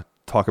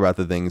talk about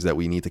the things that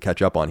we need to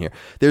catch up on here.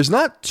 There's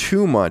not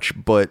too much,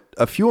 but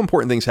a few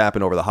important things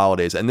happened over the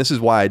holidays, and this is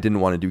why I didn't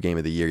want to do Game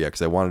of the Year yet,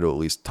 because I wanted to at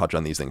least touch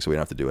on these things so we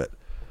don't have to do it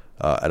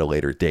at a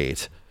later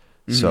date.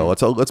 Mm-hmm.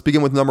 So let's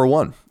begin with number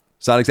one.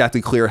 It's not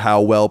exactly clear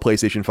how well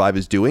PlayStation 5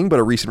 is doing, but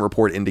a recent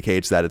report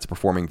indicates that it's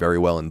performing very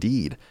well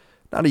indeed.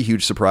 Not a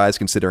huge surprise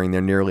considering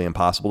they're nearly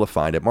impossible to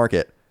find at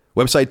market.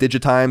 Website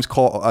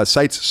Digitimes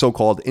cites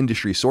so-called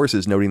industry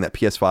sources noting that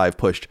PS5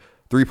 pushed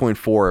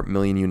 3.4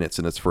 million units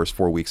in its first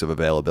 4 weeks of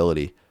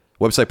availability.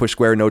 Website Push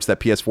Square notes that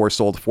PS4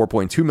 sold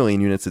 4.2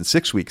 million units in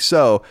 6 weeks,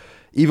 so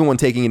even when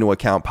taking into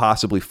account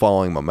possibly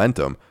falling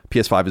momentum,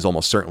 PS5 is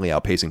almost certainly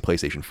outpacing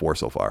PlayStation 4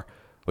 so far.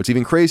 What's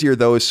even crazier,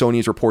 though, is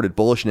Sony's reported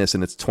bullishness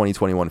in its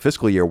 2021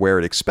 fiscal year, where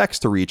it expects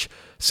to reach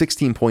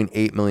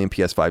 16.8 million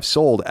PS5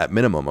 sold at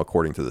minimum,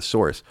 according to the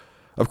source.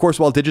 Of course,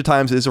 while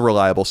Digitimes is a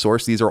reliable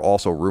source, these are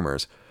also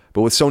rumors.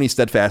 But with Sony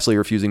steadfastly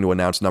refusing to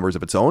announce numbers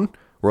of its own,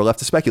 we're left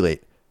to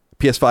speculate.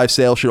 PS5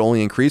 sales should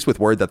only increase with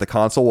word that the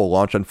console will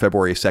launch on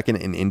February 2nd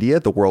in India,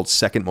 the world's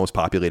second most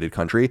populated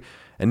country.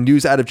 And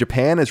news out of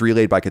Japan, as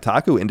relayed by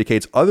Kotaku,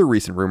 indicates other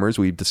recent rumors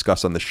we've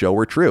discussed on the show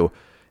were true.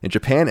 In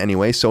Japan,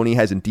 anyway, Sony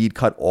has indeed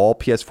cut all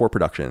PS4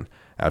 production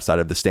outside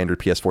of the standard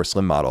PS4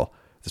 Slim model.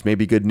 This may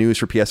be good news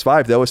for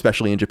PS5, though,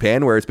 especially in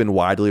Japan, where it's been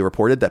widely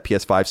reported that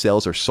PS5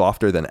 sales are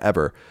softer than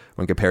ever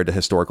when compared to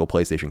historical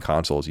PlayStation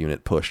consoles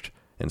unit pushed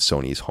in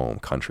Sony's home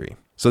country.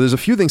 So there's a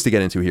few things to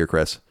get into here,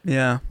 Chris.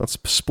 Yeah. Let's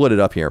split it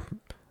up here.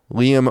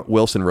 Liam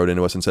Wilson wrote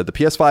into us and said, the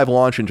PS5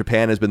 launch in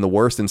Japan has been the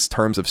worst in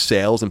terms of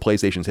sales in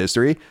PlayStation's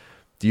history.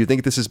 Do you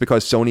think this is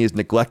because Sony is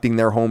neglecting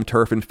their home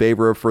turf in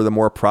favor for the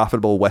more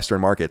profitable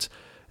Western markets?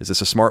 Is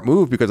this a smart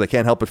move? Because I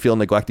can't help but feel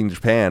neglecting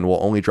Japan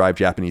will only drive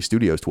Japanese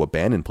studios to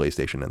abandon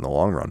PlayStation in the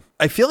long run.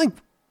 I feel like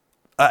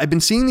I've been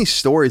seeing these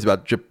stories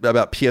about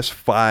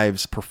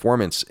PS5's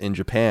performance in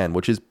Japan,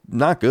 which is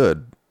not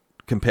good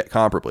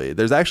comparably.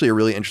 There's actually a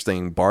really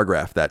interesting bar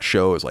graph that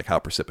shows like how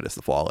precipitous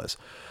the fall is.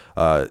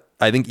 I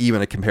think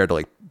even compared to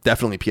like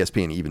definitely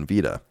PSP and even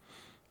Vita.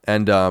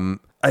 And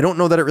I don't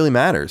know that it really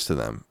matters to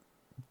them.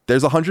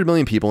 there's 100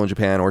 million people in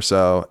Japan or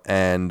so,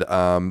 and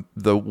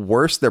the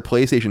worse their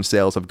PlayStation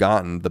sales have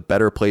gotten, the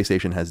better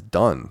PlayStation has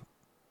done.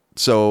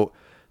 So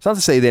it's not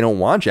to say they don't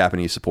want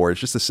Japanese support. It's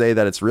just to say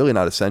that it's really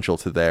not essential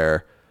to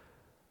their,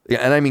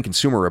 and I mean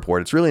Consumer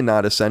Report, it's really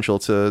not essential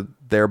to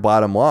their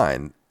bottom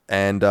line.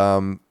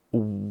 And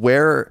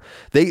where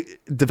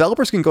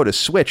developers can go to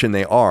Switch, and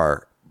they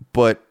are,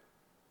 but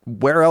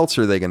where else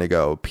are they going to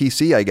go?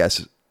 PC, I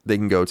guess they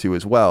can go to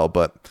as well,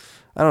 but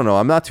I don't know.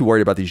 I'm not too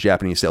worried about these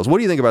Japanese sales. What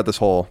do you think about this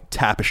whole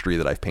tapestry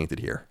that I've painted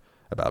here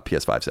about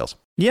PS5 sales?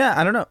 Yeah,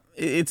 I don't know.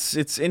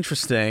 It's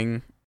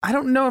interesting. I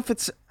don't know if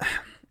it's...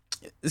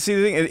 See,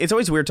 the thing, it's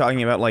always weird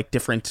talking about like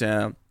different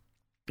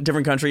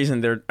countries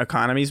and their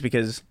economies,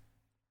 because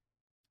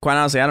quite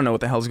honestly, I don't know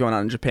what the hell's going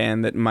on in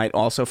Japan that might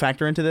also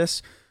factor into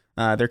this.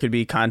 There could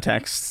be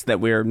contexts that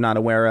we're not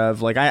aware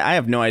of. Like, I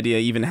have no idea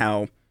even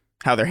how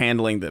they're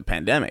handling the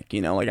pandemic.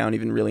 You know, like I don't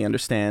even really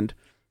understand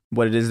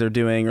what it is they're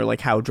doing, or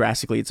like how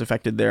drastically it's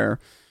affected their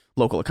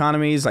local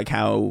economies, like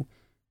how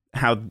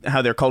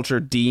their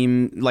culture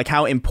like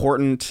how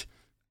important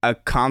a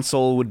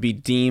console would be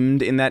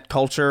deemed in that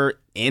culture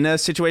in a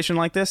situation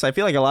like this. I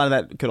feel like a lot of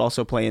that could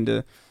also play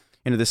into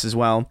this as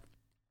well.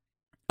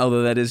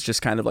 Although that is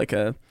just kind of like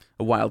a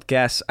wild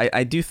guess.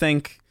 I do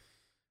think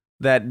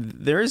that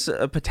there is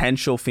a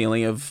potential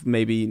feeling of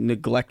maybe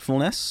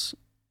neglectfulness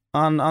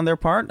on their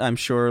part. I'm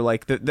sure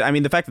like the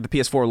fact that the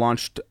PS4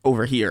 launched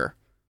over here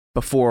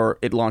before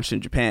it launched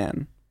in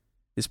Japan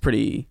is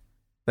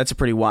that's a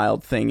pretty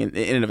wild thing in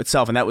and of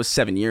itself, and that was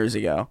 7 years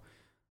ago.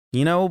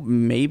 You know,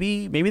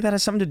 maybe that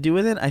has something to do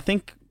with it. I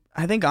think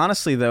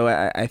honestly though,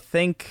 I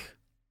think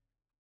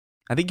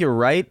you're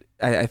right.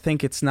 I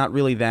think it's not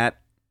really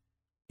that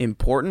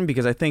important,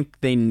 because I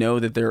think they know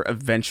that they're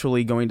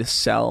eventually going to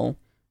sell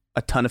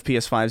a ton of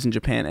PS5s in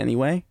Japan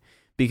anyway,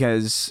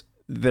 because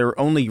their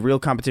only real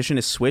competition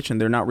is Switch,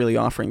 and they're not really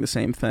offering the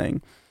same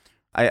thing.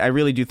 I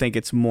really do think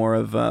it's more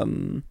of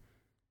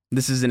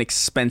this is an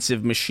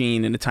expensive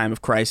machine in a time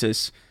of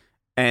crisis,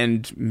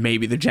 and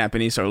maybe the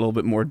Japanese are a little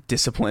bit more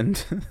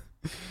disciplined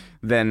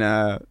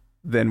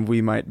than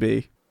we might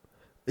be.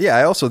 Yeah,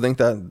 I also think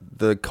that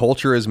the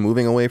culture is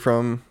moving away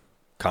from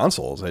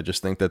consoles. I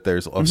just think that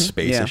there's a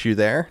space issue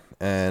there,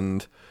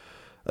 and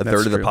a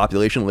third of the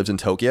population lives in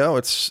Tokyo.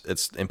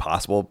 It's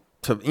impossible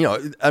to, you know,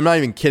 I'm not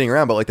even kidding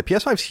around, but like the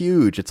PS5's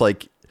huge. It's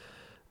like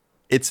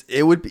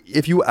it would be,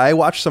 if you, I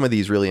watch some of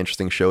these really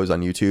interesting shows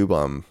on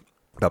YouTube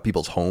about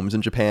people's homes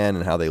in Japan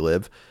and how they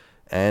live,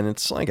 and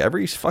it's like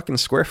every fucking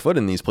square foot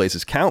in these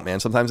places count, man.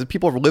 Sometimes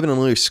people are living in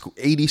only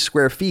 80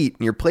 square feet,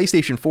 and your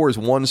PlayStation 4 is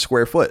 1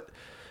 square foot.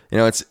 You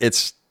know,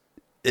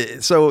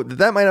 so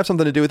that might have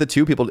something to do with it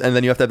too. People, and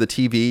then you have to have the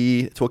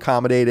TV to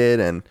accommodate it,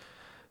 and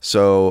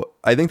so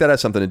I think that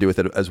has something to do with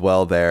it as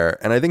well there.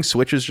 And I think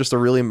Switch is just a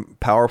really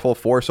powerful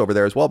force over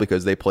there as well,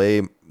 because they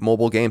play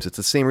mobile games. It's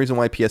the same reason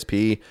why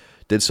PSP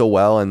did so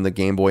well in the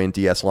Game Boy and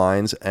DS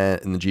lines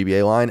and in the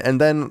GBA line, and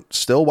then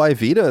still why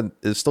Vita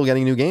is still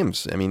getting new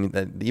games. I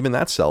mean, even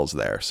that sells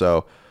there.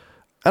 So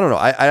I don't know.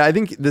 I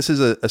think this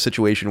is a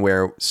situation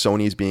where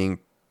Sony's being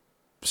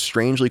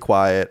strangely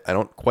quiet. I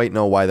don't quite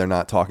know why they're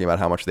not talking about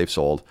how much they've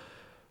sold.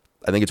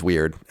 I think it's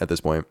weird at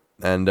this point.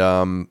 And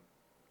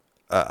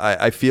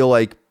I feel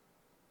like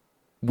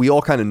we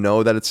all kind of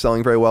know that it's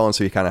selling very well, and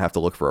so you kind of have to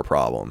look for a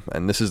problem.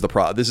 And this is the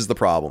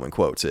problem in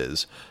quotes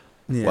is,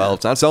 well,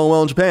 it's not selling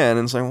well in Japan,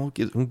 and it's like, well,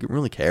 who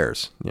really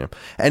cares? You know?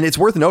 And it's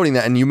worth noting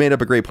that, and you made a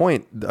great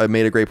point that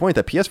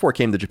PS4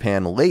 came to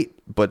Japan late,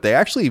 but they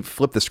actually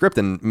flipped the script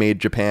and made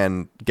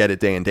Japan get it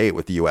day and date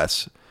with the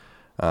US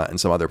and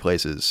some other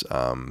places,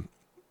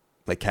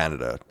 like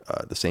Canada,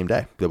 the same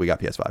day that we got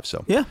PS5.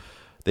 So yeah,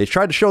 they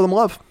tried to show them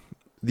love.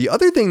 The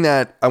other thing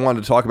that I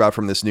wanted to talk about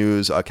from this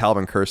news,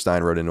 Calvin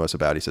Kirstein wrote into us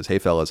about. He says, "Hey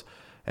fellas,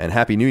 and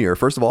Happy New Year.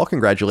 First of all,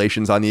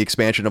 congratulations on the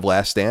expansion of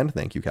Last Stand."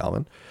 Thank you,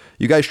 Calvin.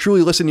 "You guys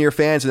truly listen to your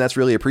fans, and that's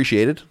really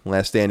appreciated.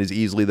 Last Stand is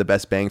easily the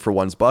best bang for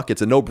one's buck.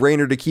 It's a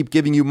no-brainer to keep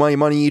giving you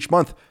money each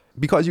month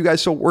because you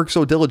guys work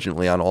so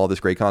diligently on all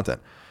this great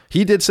content."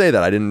 He did say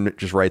that. I didn't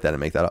just write that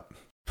and make that up.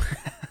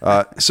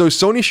 So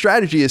Sony's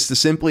strategy is to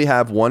simply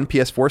have one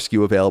PS4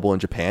 SKU available in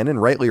Japan,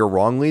 and rightly or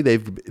wrongly,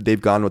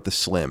 they've gone with the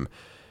Slim.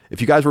 If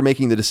you guys were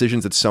making the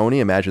decisions at Sony,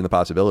 imagine the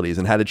possibilities,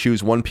 and had to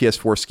choose one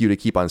PS4 SKU to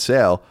keep on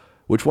sale,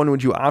 which one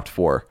would you opt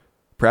for?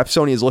 Perhaps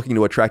Sony is looking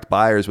to attract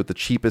buyers with the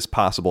cheapest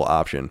possible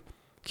option.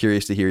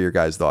 Curious to hear your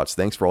guys' thoughts.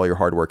 Thanks for all your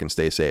hard work and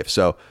stay safe.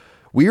 So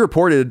we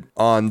reported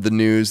on the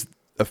news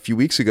a few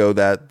weeks ago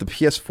that the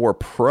PS4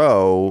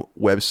 Pro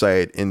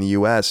website in the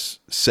US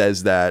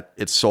says that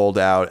it's sold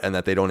out and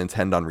that they don't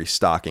intend on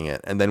restocking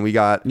it. And then we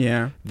got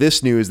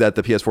this news that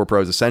the PS4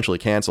 Pro is essentially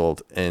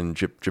canceled in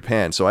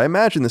Japan. So I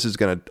imagine this is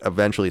going to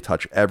eventually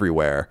touch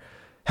everywhere.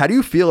 How do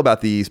you feel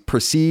about the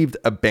perceived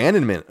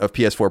abandonment of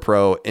PS4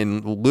 Pro in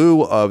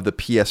lieu of the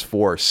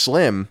PS4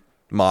 Slim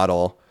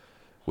model,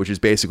 which is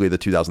basically the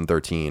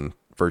 2013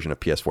 version of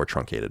PS4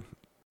 truncated?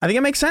 I think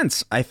it makes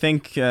sense. I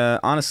think,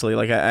 honestly,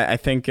 like I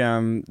think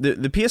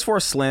the PS4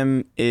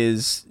 Slim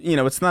is, you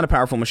know, it's not a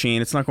powerful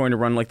machine. It's not going to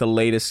run like the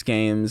latest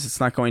games.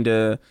 It's not going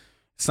to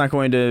It's not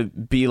going to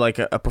be like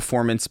a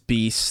performance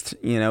beast.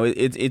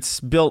 It's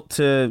built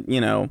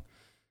to,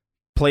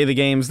 play the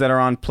games that are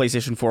on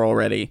PlayStation 4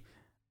 already.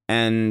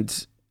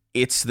 And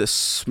it's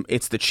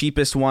the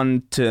cheapest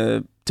one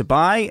to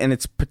buy, and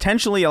it's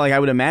potentially, like I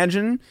would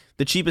imagine,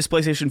 the cheapest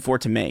PlayStation 4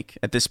 to make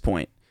at this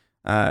point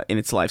in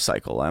its life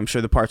cycle. I'm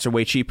sure the parts are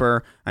way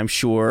cheaper. I'm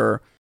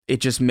sure it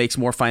just makes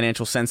more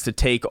financial sense to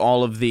take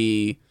all of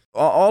the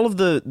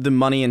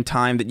money and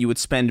time that you would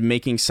spend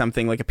making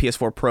something like a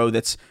PS4 Pro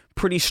that's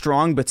pretty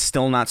strong, but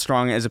still not as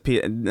strong as a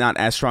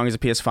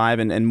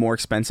PS5 and more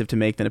expensive to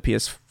make than a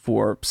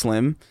PS4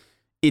 Slim.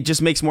 It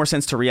just makes more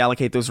sense to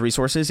reallocate those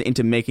resources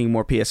into making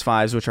more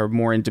PS5s, which are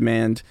more in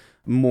demand,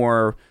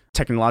 more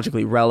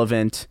technologically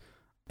relevant,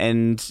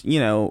 and,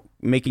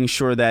 making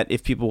sure that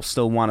if people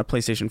still want a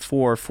PlayStation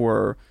 4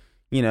 for,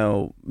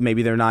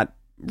 maybe they're not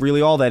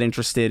really all that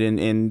interested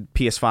in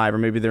PS5, or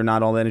maybe they're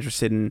not all that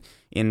interested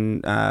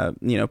in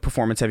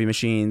performance heavy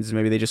machines.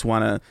 Maybe they just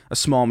want a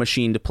small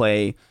machine to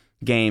play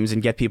games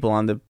and get people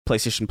on the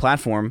PlayStation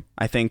platform.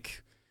 I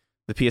think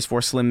the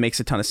PS4 Slim makes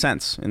a ton of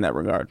sense in that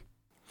regard.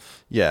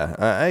 Yeah,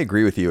 I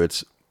agree with you.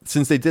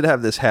 Since they did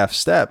have this half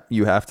step,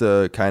 you have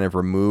to kind of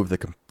remove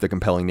the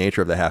compelling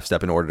nature of the half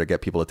step in order to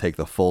get people to take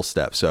the full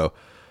step. So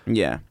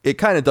yeah, it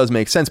kind of does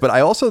make sense. But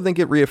I also think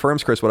it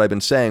reaffirms, Chris, what I've been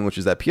saying, which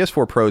is that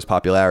PS4 Pro's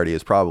popularity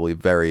is probably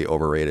very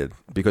overrated.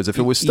 Because if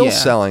it was still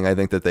selling, I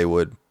think that they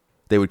would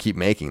keep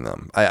making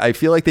them. I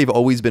feel like they've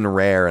always been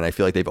rare, and I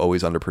feel like they've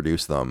always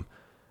underproduced them.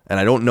 And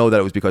I don't know that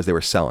it was because they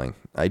were selling.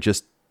 I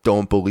just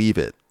don't believe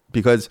it.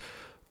 Because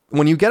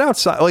when you get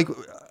outside, like,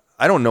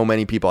 I don't know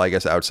many people, I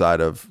guess,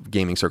 outside of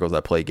gaming circles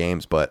that play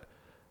games, but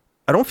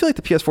I don't feel like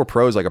the PS4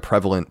 Pro is like a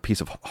prevalent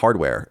piece of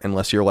hardware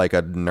unless you're like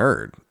a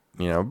nerd.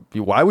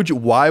 Why would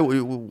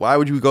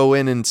you go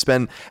in and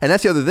spend? And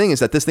that's the other thing, is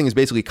that this thing is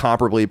basically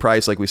comparably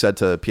priced, like we said,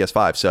 to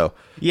PS5. So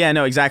yeah,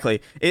 no,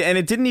 exactly. And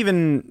it didn't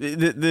even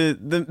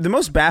the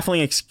most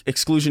baffling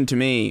exclusion to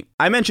me.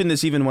 I mentioned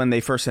this even when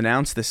they first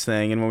announced this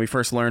thing, and when we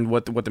first learned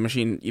what the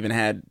machine even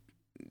had,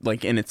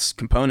 like, in its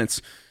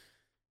components.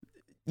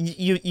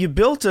 You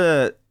built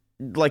a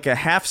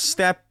half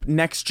step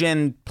next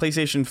gen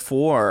PlayStation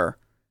 4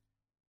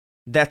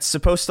 that's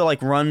supposed to like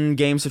run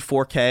games at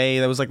 4K.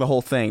 That was like the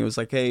whole thing. It was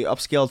like, hey,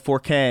 upscaled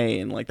 4K,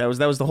 and like that was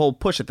the whole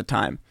push at the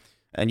time.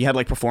 And you had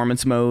like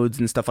performance modes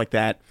and stuff like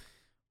that.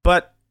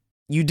 But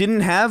you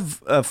didn't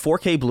have a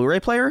 4K Blu-ray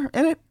player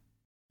in it?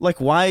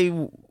 Like,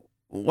 why?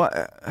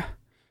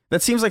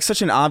 That seems like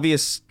such an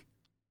obvious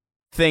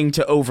thing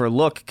to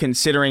overlook,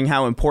 considering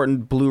how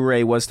important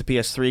Blu-ray was to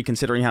PS3,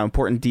 considering how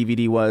important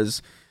DVD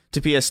was to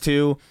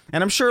PS2.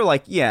 And I'm sure,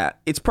 like, yeah,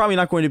 it's probably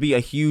not going to be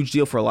a huge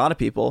deal for a lot of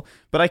people,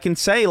 but I can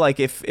say, like,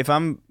 if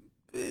I'm,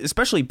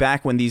 especially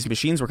back when these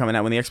machines were coming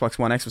out, when the Xbox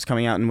One X was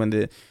coming out and when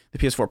the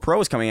PS4 Pro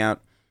was coming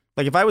out,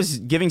 like, if I was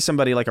giving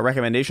somebody like a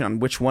recommendation on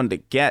which one to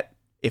get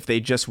if they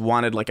just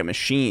wanted like a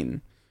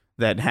machine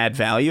that had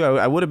value,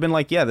 I would have been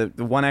like, yeah,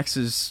 the One X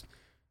is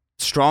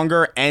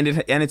stronger, and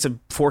it's a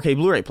 4K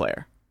Blu-ray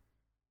player.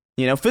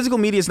 Physical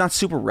media is not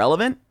super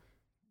relevant,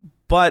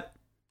 but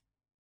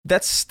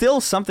that's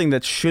still something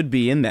that should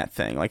be in that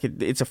thing. Like,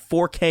 it's a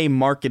 4K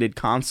marketed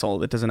console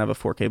that doesn't have a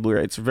 4K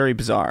Blu-ray. It's very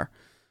bizarre.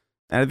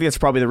 And I think that's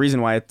probably the reason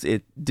why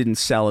it didn't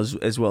sell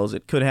as well as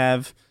it could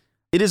have.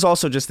 It is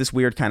also just this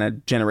weird kind of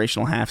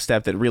generational half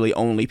step that really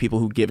only people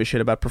who give a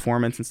shit about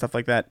performance and stuff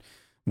like that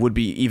would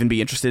be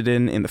interested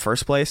in the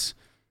first place.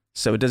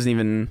 So it doesn't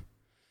even,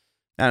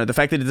 I don't know, the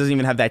fact that it doesn't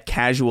even have that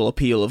casual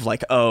appeal of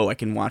like, oh, I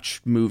can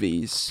watch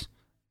movies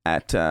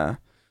at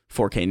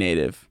 4K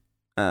native.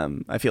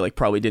 I feel like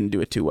probably didn't do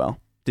it too well.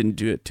 Didn't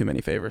do it too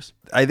many favors.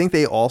 I think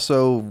they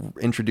also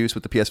introduced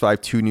with the PS5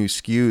 2 new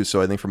SKUs.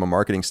 So I think from a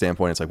marketing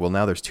standpoint, it's like, well,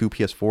 now there's 2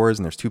 PS4s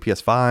and there's 2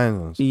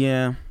 PS5s.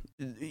 Yeah.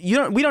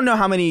 We don't know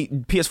how many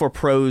PS4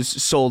 Pros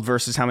sold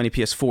versus how many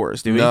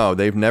PS4s, do we? No,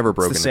 they've never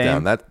broken it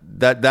down.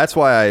 That's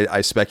why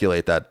I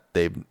speculate that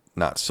they've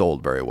not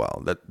sold very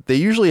well. That they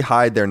usually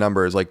hide their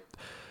numbers. Like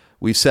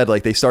we said,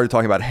 like they started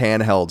talking about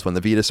handhelds when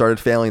the Vita started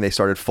failing. They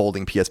started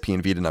folding PSP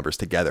and Vita numbers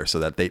together so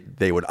that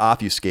they would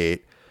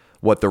obfuscate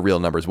what the real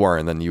numbers were,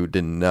 and then you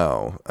didn't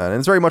know. And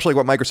it's very much like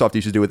what Microsoft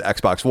used to do with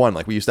Xbox One.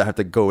 Like we used to have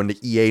to go into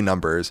EA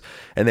numbers,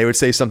 and they would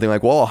say something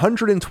like, well,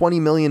 120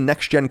 million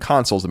next-gen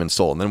consoles have been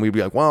sold. And then we'd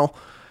be like, well,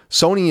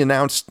 Sony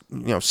announced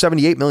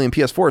 78 million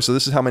PS4, so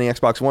this is how many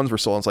Xbox Ones were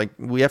sold. It's like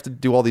we have to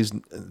do all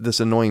this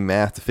annoying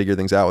math to figure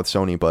things out with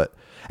Sony.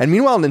 And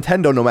meanwhile,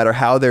 Nintendo, no matter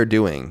how they're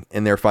doing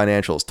in their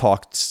financials,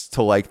 talks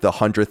to like the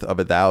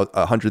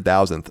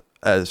 100,000th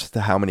as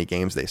to how many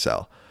games they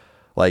sell.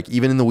 Like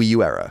even in the Wii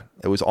U era,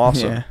 it was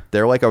awesome. Yeah.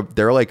 They're like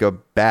a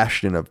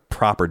bastion of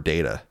proper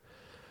data,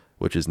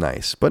 which is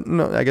nice. But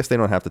no, I guess they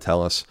don't have to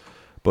tell us.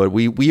 But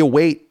we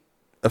await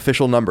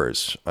official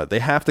numbers. They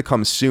have to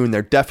come soon.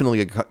 They're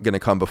definitely going to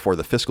come before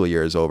the fiscal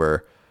year is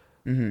over,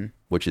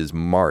 which is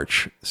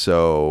March.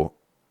 So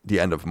the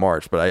end of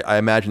March. But I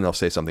imagine they'll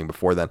say something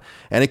before then.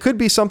 And it could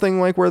be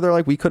something like where they're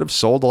like, we could have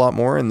sold a lot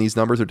more and these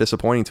numbers are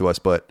disappointing to us.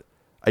 But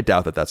I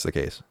doubt that that's the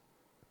case.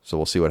 So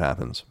we'll see what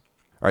happens.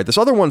 All right, this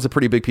other one's a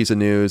pretty big piece of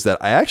news that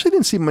I actually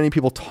didn't see many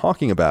people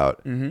talking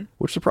about,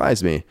 which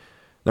surprised me.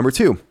 Number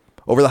 2,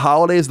 over the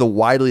holidays, the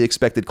widely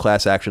expected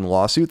class action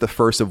lawsuit, the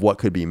first of what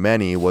could be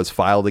many, was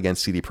filed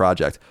against CD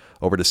Projekt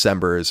over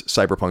December's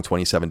Cyberpunk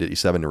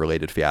 2077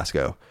 related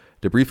fiasco.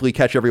 To briefly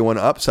catch everyone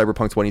up,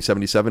 Cyberpunk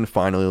 2077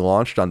 finally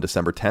launched on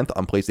December 10th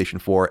on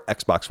PlayStation 4,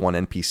 Xbox One,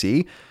 and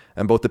PC,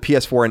 and both the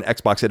PS4 and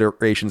Xbox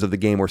iterations of the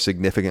game were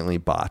significantly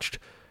botched.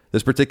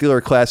 This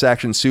particular class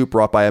action suit,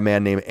 brought by a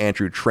man named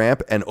Andrew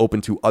Tramp and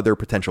open to other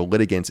potential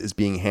litigants, is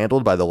being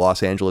handled by the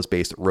Los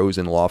Angeles-based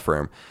Rosen law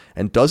firm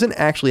and doesn't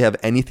actually have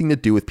anything to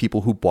do with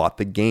people who bought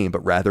the game,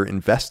 but rather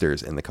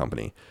investors in the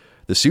company.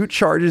 The suit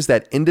charges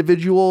that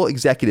individual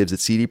executives at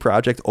CD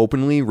Projekt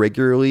openly,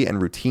 regularly,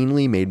 and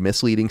routinely made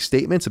misleading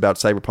statements about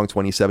Cyberpunk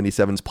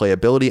 2077's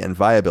playability and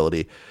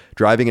viability,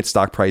 driving its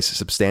stock price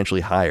substantially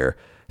higher.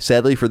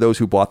 Sadly, for those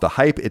who bought the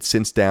hype, it's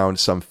since down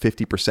some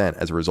 50%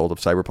 as a result of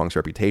Cyberpunk's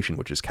reputation,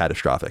 which is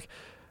catastrophic.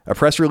 A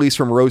press release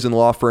from Rosen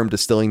law firm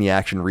distilling the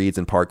action reads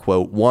in part,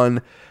 quote,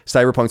 1,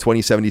 Cyberpunk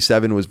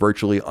 2077 was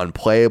virtually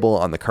unplayable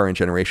on the current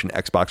generation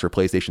Xbox or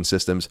PlayStation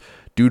systems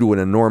due to an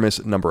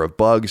enormous number of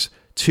bugs.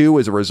 2,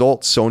 as a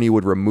result, Sony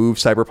would remove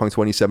Cyberpunk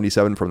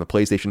 2077 from the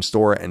PlayStation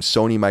Store, and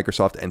Sony,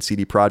 Microsoft, and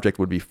CD Projekt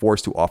would be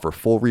forced to offer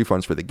full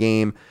refunds for the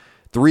game.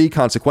 3,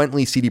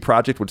 consequently, CD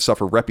Projekt would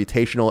suffer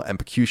reputational and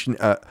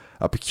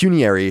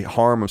pecuniary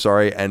harm.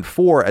 And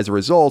 4, as a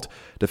result,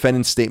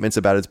 defendant's statements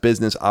about its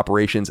business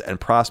operations and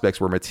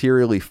prospects were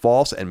materially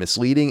false and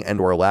misleading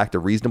and/or lacked a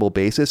reasonable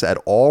basis at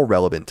all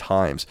relevant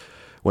times.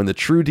 When the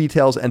true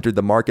details entered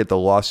the market, the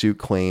lawsuit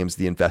claims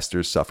the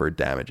investors suffered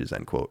damages,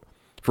 end quote.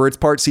 For its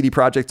part, CD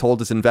Projekt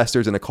told its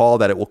investors in a call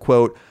that it will,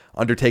 quote,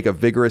 undertake a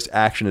vigorous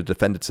action to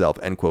defend itself,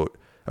 end quote,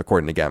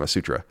 according to Gamma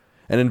Sutra.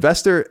 An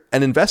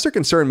investor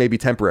concern may be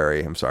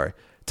temporary.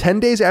 10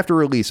 days after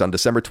release on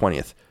December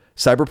 20th,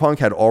 Cyberpunk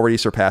had already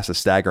surpassed a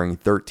staggering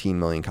 13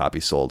 million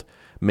copies sold,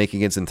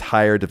 making its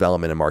entire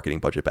development and marketing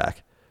budget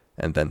back,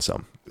 and then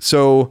some.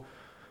 So,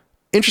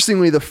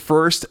 interestingly, the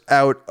first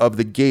out of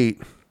the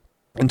gate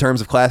in terms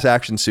of class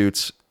action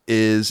suits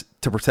is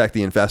to protect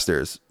the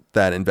investors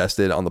that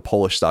invested on the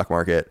Polish stock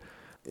market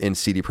in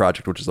CD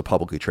Projekt, which is a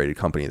publicly traded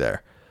company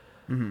there.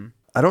 Mm-hmm.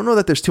 I don't know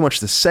that there's too much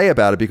to say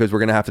about it because we're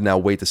going to have to now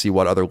wait to see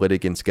what other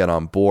litigants get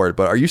on board.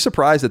 But are you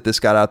surprised that this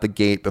got out the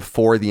gate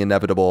before the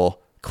inevitable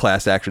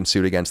class action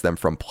suit against them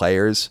from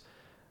players?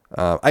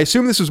 I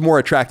assume this was more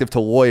attractive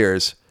to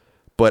lawyers,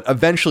 but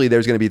eventually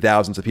there's going to be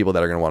thousands of people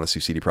that are going to want to sue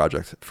CD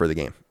Projekt for the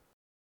game.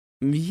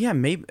 Yeah,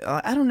 maybe.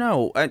 I don't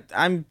know.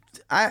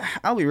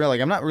 I'll be real. Like,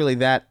 I'm not really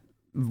that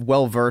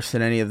well versed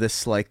in any of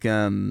this, like,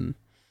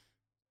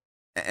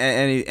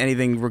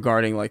 anything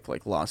regarding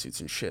like lawsuits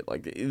and shit.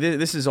 Like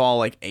this is all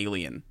like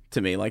alien to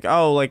me. Like,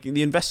 oh, like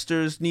the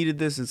investors needed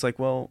this. It's like,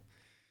 well,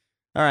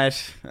 all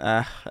right.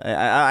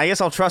 I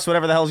guess I'll trust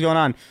whatever the hell's going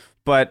on.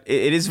 But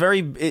it is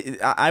very.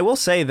 I will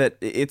say that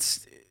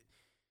it's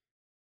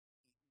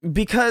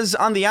because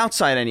on the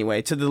outside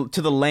anyway, to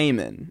the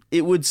layman,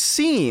 it would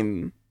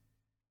seem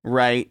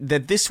right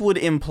that this would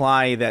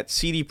imply that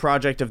CD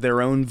Projekt of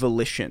their own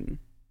volition.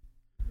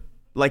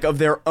 Like, of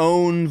their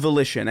own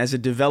volition as a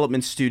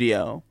development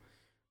studio,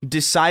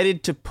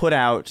 decided to put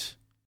out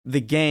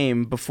the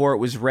game before it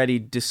was ready,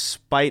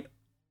 despite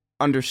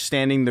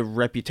understanding the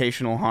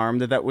reputational harm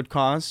that would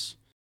cause.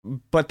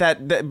 But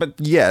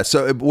yeah.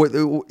 So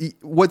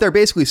what they're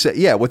basically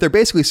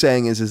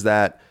saying is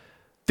that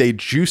they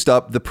juiced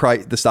up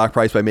the stock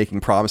price by making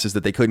promises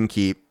that they couldn't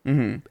keep,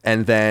 and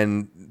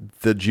then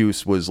the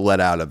juice was let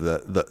out of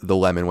the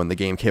lemon when the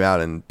game came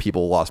out and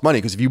people lost money.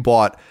 Because if you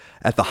bought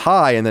at the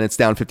high and then it's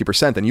down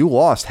 50%, then you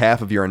lost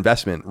half of your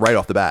investment right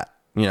off the bat,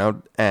 you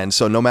know? And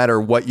so no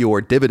matter what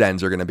your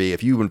dividends are going to be,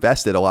 if you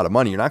invested a lot of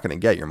money, you're not going to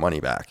get your money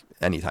back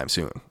anytime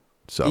soon.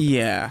 So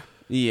yeah.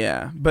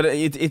 But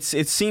it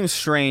seems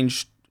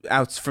strange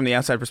from the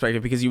outside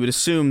perspective, because you would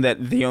assume that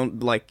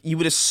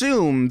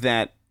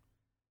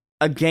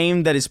a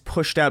game that is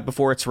pushed out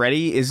before it's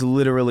ready is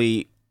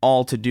literally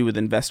all to do with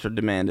investor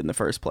demand in the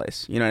first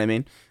place. You know what I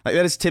mean? Like,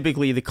 that is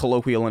typically the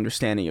colloquial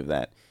understanding of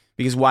that.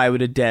 Because why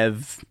would a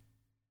dev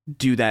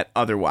do that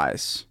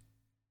otherwise?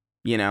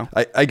 You know?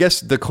 I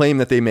guess the claim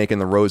that they make in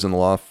the Rosen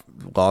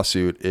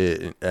lawsuit,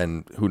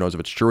 and who knows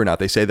if it's true or not,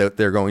 they say that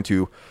they're going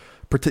to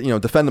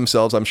defend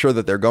themselves. I'm sure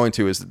that they're going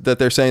to, is that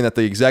they're saying that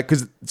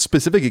because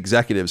specific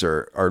executives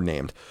are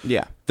named.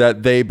 Yeah.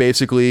 That they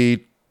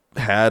basically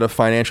had a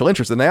financial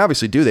interest, and they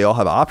obviously do. They all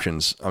have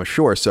options, I'm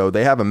sure. So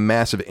they have a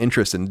massive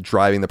interest in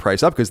driving the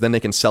price up, because then they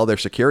can sell their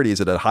securities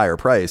at a higher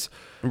price,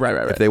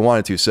 right, if they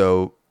wanted to.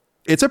 So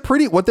it's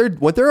what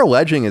they're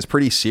alleging is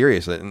pretty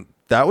serious, and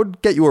that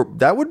would be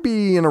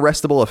an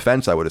arrestable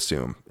offense, I would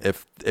assume,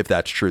 if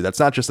that's true. That's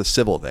not just a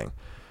civil thing.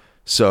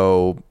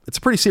 So it's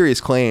a pretty serious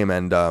claim,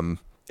 and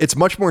it's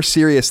much more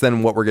serious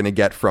than what we're going to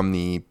get from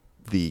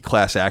the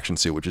class action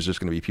suit, which is just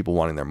going to be people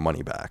wanting their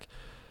money back.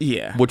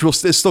 Yeah. Which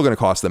is still going to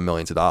cost them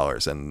millions of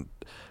dollars. And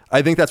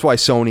I think that's why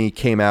Sony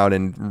came out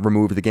and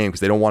removed the game, because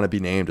they don't want to be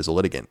named as a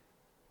litigant.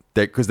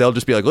 Because they'll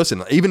just be like,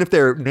 listen, even if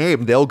they're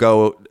named, they'll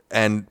go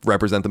and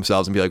represent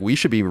themselves and be like, we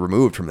should be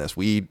removed from this.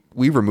 We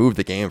removed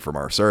the game from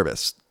our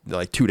service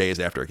like 2 days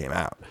after it came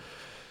out.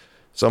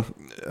 So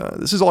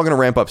this is all going to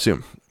ramp up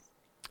soon.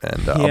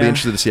 And I'll be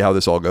interested to see how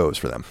this all goes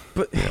for them.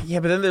 But but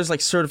then there's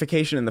like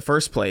certification in the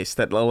first place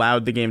that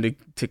allowed the game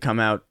to come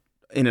out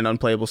in an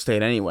unplayable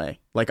state anyway,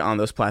 like on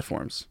those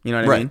platforms. You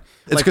know what I mean?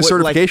 It's because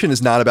certification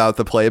is not about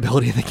the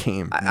playability of the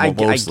game,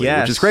 mostly, I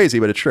guess. Which is crazy,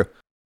 but it's true.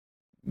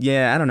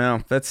 Yeah, I don't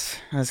know. That's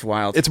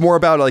wild. It's more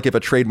about like if a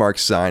trademark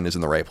sign is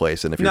in the right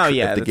place, and if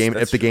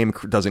the game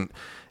doesn't,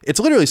 it's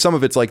literally some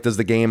of it's like, does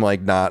the game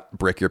like not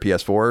brick your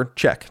PS4?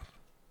 Check.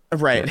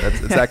 Right. Yeah,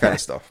 it's that kind of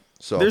stuff.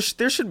 So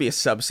there should be a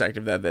subsect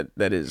of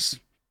that is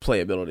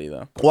playability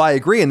though. Well, I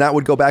agree, and that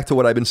would go back to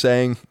what I've been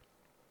saying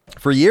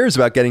for years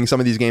about getting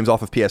some of these games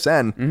off of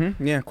PSN.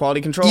 Mm-hmm. Yeah,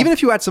 quality control. Even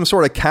if you had some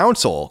sort of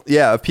council,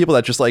 of people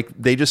that just like,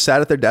 they just sat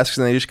at their desks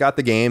and they just got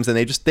the games and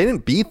they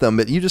didn't beat them,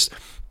 but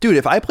dude,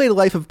 if I played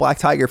Life of Black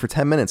Tiger for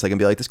 10 minutes, I can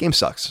be like, this game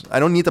sucks.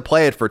 I don't need to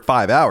play it for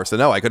 5 hours. So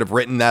no, I could have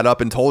written that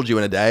up and told you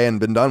in a day and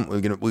been done.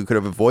 We could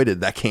have avoided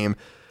that game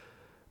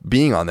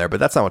being on there, but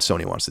that's not what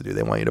Sony wants to do.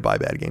 They want you to buy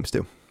bad games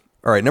too.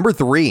 All right, number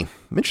 3.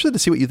 I'm interested to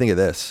see what you think of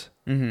this.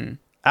 Mm-hmm.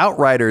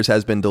 Outriders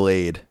has been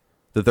delayed.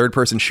 The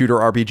third-person shooter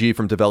RPG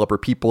from developer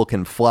People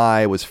Can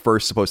Fly was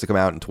first supposed to come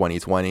out in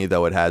 2020,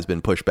 though it has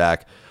been pushed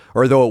back,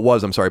 pushed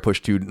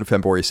to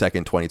February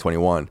 2nd,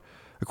 2021.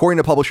 According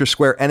to publisher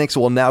Square Enix, it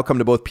will now come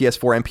to both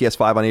PS4 and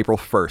PS5 on April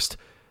 1st.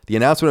 The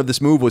announcement of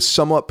this move was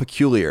somewhat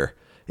peculiar.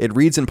 It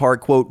reads in part,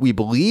 quote, "We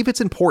believe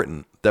it's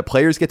important that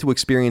players get to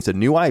experience a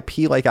new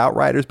IP like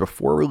Outriders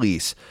before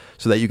release,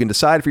 so that you can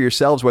decide for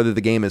yourselves whether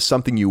the game is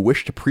something you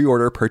wish to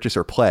pre-order, purchase,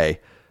 or play.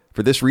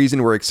 For this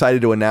reason, we're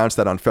excited to announce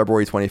that on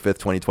February 25th,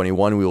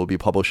 2021, we will be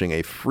publishing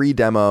a free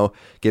demo,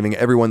 giving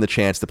everyone the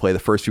chance to play the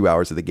first few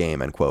hours of the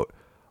game," end quote.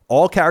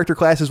 All character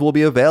classes will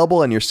be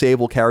available, and your save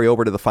will carry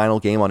over to the final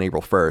game on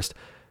April 1st.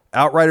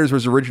 Outriders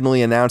was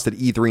originally announced at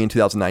E3 in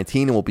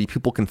 2019 and will be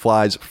People Can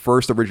Fly's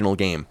first original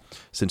game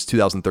since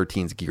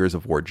 2013's Gears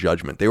of War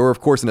Judgment. They were,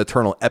 of course, an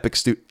internal Epic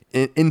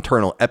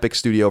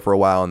studio for a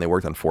while, and they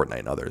worked on Fortnite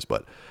and others,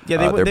 but they're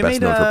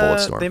best known for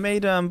Bulletstorm. They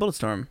made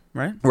Bulletstorm,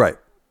 right? Right.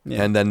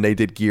 Yeah. And then they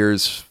did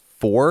Gears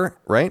 4,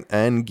 right?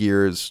 And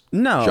Gears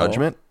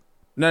Judgment?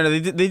 No,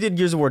 they did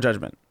Gears of War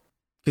Judgment.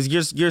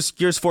 Because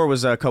Gears 4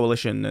 was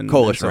Coalition. And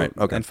right.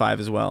 Okay. And 5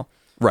 as well.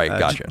 Right,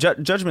 gotcha.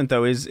 Judgment,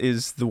 though,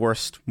 is the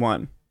worst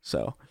one.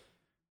 So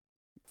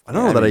I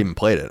don't know that I even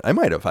played it. I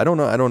might have. I don't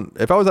know.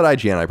 If I was at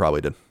IGN, I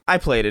probably did. I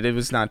played it. It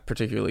was not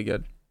particularly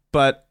good.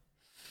 But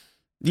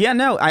yeah,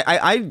 no,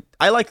 I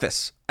like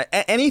this.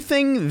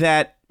 Anything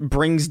that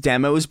brings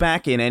demos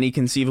back in any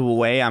conceivable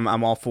way,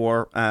 I'm all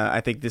for. I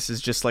think this is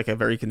just like a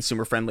very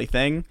consumer friendly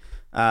thing.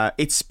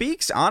 It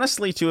speaks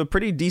honestly to a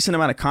pretty decent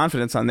amount of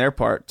confidence on their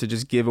part to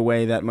just give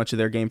away that much of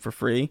their game for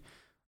free.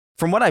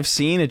 From what I've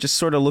seen, it just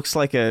sort of looks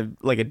like a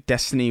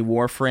Destiny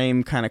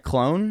Warframe kind of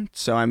clone.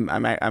 So I'm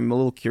a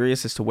little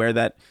curious as to where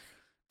that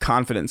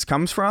confidence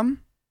comes from,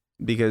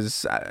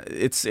 because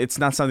it's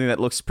not something that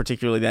looks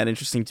particularly that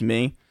interesting to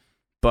me.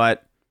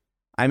 But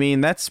I mean,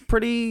 that's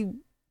pretty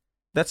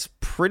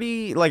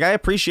like, I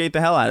appreciate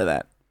the hell out of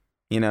that.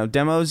 You know,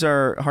 demos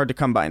are hard to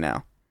come by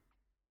now.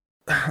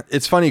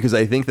 It's funny because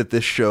I think that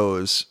this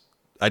shows,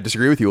 I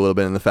disagree with you a little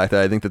bit in the fact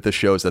that I think that this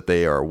shows that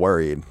they are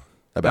worried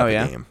about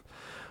the game.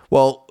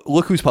 Well,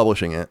 look who's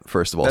publishing it,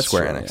 first of all. That's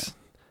Square Enix.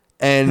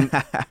 Yeah.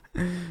 And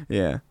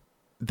yeah,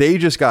 they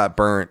just got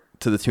burnt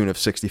to the tune of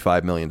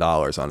 $65 million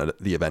on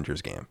the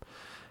Avengers game.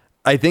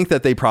 I think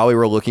that they probably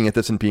were looking at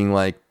this and being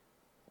like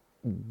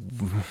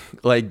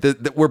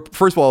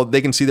first of all,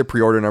 they can see the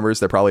pre-order numbers.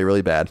 They're probably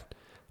really bad.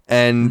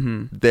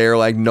 And they're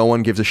like, no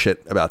one gives a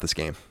shit about this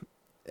game.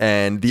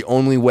 And the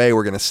only way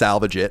we're going to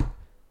salvage it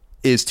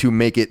is to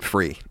make it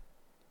free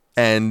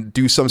and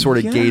do some sort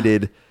of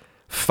gated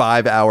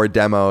 5-hour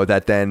demo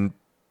that then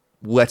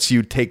lets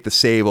you take the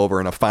save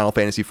over in a Final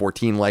Fantasy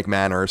 14 like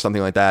manner or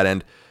something like that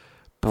and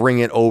bring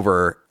it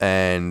over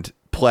and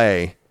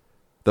play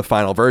the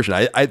final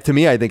version. To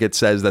me, I think it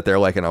says that they're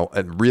like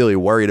really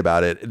worried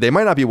about it. They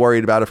might not be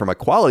worried about it from a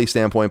quality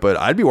standpoint, but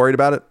I'd be worried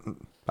about it.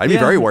 I'd be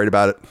very worried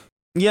about it.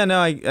 Yeah,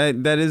 no,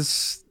 that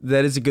is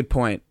a good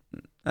point.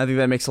 I think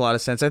that makes a lot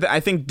of sense. I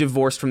think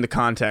divorced from the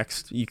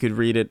context, you could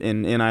read it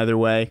in either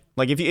way.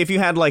 Like if you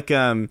had like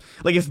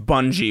if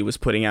Bungie was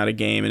putting out a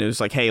game and it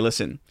was like, hey,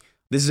 listen,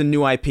 this is a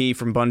new IP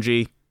from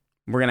Bungie.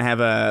 We're gonna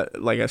have a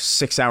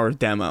 6-hour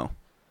demo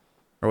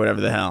or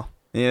whatever the hell.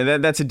 Yeah,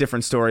 that's a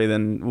different story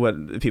than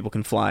what People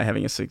Can Fly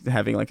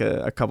having like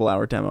a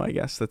couple-hour demo. I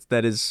guess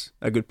that is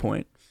a good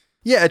point.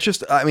 Yeah, it's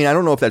just, I mean, I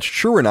don't know if that's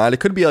true or not.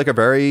 It could be like a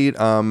very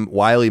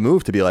wily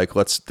move to be like,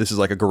 this is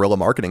like a guerrilla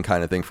marketing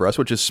kind of thing for us,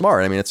 which is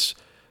smart. I mean,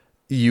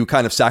 you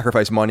kind of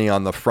sacrifice money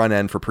on the front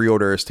end for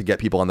pre-orders to get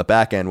people on the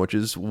back end, which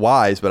is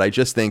wise. But I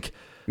just think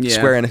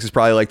Square Enix is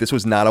probably like, this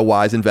was not a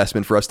wise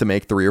investment for us to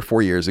make 3 or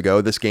 4 years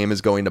ago. This game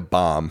is going to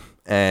bomb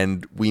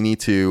and we need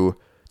to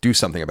do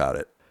something about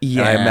it.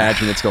 Yeah. And I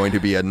imagine it's going to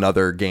be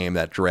another game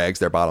that drags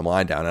their bottom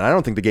line down. And I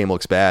don't think the game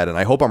looks bad. And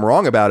I hope I'm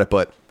wrong about it,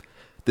 but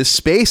This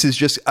space is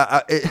just.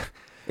 How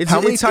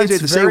many times do you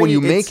have to say when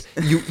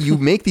you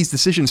make these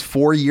decisions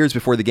 4 years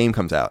before the game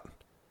comes out?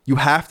 You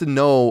have to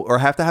know or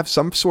have to have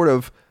some sort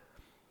of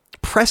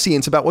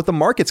prescience about what the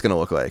market's going to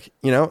look like,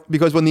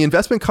 because when the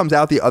investment comes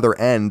out the other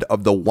end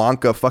of the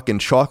Wonka fucking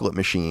chocolate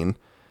machine,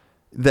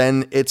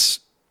 then it's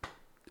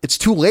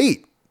too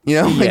late,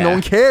 like no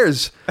one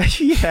cares.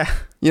 Yeah.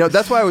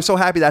 That's why I was so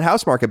happy that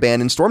House Mark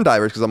abandoned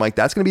Stormdivers, because I'm like,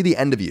 that's going to be the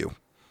end of you.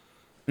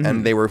 Mm-hmm.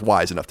 And they were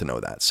wise enough to know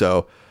that.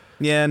 So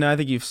yeah, no, I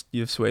think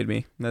you've swayed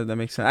me. That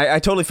makes sense. I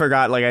totally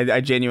forgot. Like I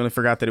genuinely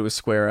forgot that it was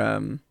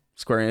Square.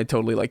 Square, and it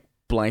totally like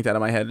blanked out of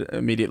my head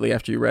immediately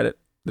after you read it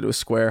that it was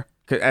Square.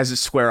 As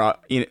Square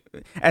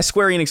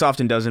Enix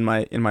often does in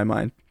my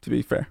mind, to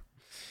be fair.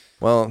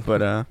 Well,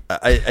 but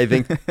I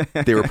think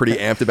they were pretty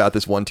amped about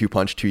this 1-2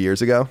 punch 2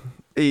 years ago.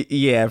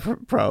 Yeah,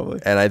 probably.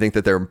 And I think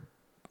that they're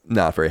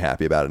not very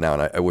happy about it now.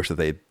 And I wish that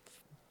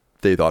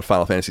they thought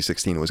Final Fantasy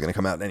 16 was going to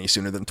come out any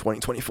sooner than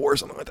 2024 or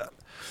something like that.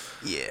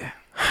 Yeah.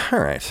 All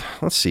right,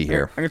 let's see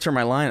here. I'm gonna turn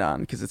my light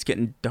on because it's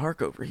getting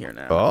dark over here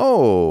now.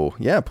 Oh,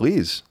 yeah,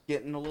 please.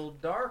 Getting a little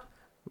dark.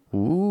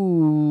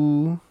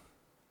 Ooh.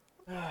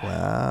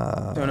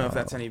 Wow. Don't know if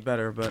that's any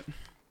better, but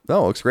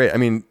no, it looks great. I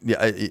mean,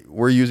 yeah,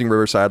 we're using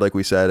Riverside like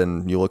we said,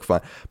 and you look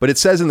fine. But it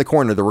says in the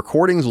corner, the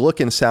recordings look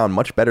and sound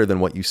much better than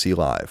what you see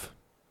live.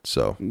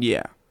 So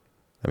yeah.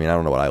 I mean, I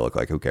don't know what I look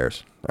like. Who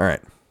cares? All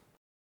right.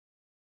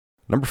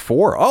 Number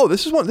 4. Oh,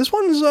 this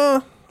one's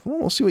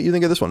we'll see what you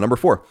think of this one. Number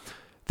 4.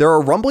 There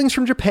are rumblings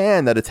from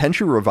Japan that a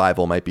Tenchu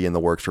revival might be in the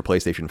works for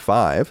PlayStation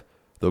 5,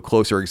 though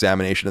closer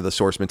examination of the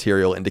source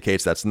material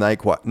indicates that's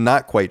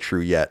not quite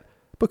true yet,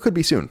 but could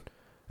be soon.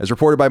 As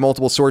reported by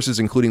multiple sources,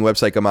 including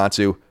website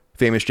Gamatsu,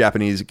 famous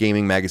Japanese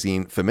gaming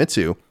magazine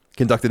Famitsu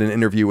conducted an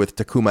interview with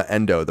Takuma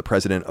Endo, the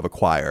president of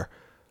Acquire.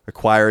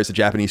 Acquire is a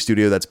Japanese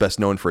studio that's best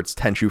known for its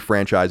Tenchu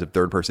franchise of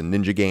third-person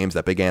ninja games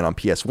that began on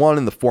PS1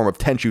 in the form of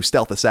Tenchu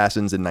Stealth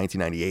Assassins in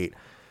 1998.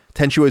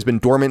 Tenchu has been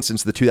dormant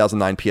since the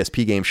 2009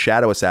 PSP game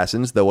Shadow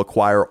Assassins, though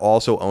Acquire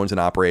also owns and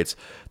operates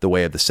the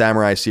Way of the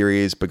Samurai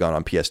series, begun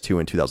on PS2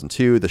 in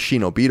 2002, the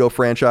Shinobito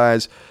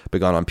franchise,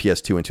 begun on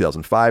PS2 in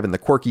 2005, and the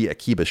quirky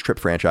Akiba's Trip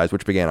franchise,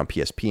 which began on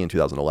PSP in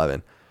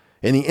 2011.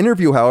 In the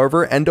interview,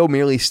 however, Endo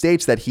merely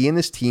states that he and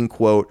his team,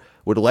 quote,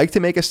 would like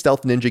to make a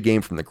stealth ninja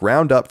game from the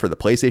ground up for the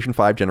PlayStation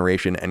 5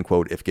 generation, end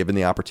quote, if given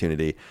the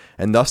opportunity,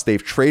 and thus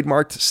they've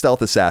trademarked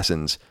Stealth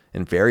Assassins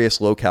in various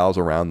locales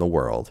around the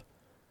world.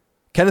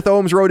 Kenneth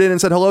Ohms wrote in and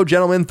said, hello,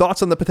 gentlemen.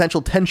 Thoughts on the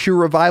potential Tenchu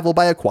revival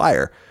by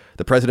Acquire?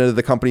 The president of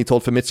the company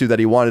told Famitsu that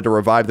he wanted to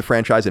revive the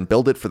franchise and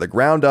build it from the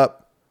ground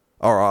up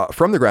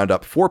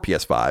for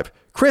PS5.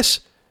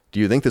 Chris,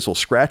 do you think this will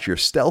scratch your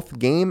stealth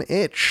game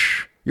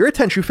itch? You're a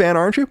Tenchu fan,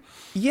 aren't you?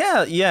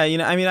 Yeah.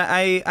 I mean,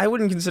 I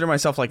wouldn't consider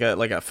myself like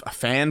a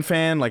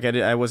fan. Like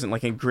I wasn't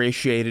like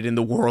ingratiated in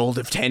the world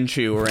of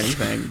Tenchu or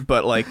anything.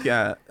 But like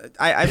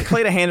I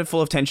played a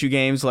handful of Tenchu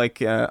games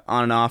like on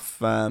and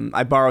off.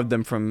 I borrowed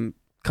them from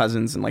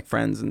cousins and like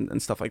friends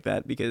and stuff like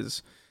that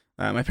because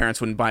my parents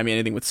wouldn't buy me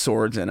anything with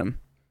swords in them.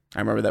 I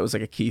remember that was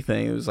like a key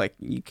thing. It was like,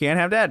 you can't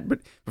have that, but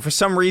for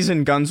some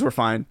reason guns were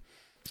fine.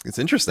 It's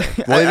interesting.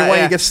 Well,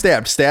 why you get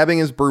stabbed? Stabbing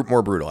is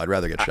more brutal. I'd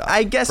rather get shot.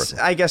 I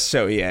guess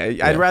so. Yeah.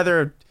 I'd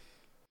rather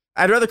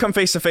come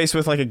face to face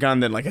with like a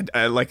gun than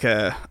like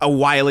a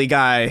wily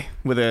guy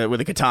with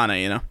a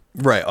katana.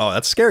 Right. Oh,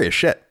 that's scary as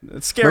shit.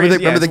 It's scary.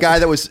 Remember the guy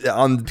that was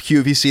on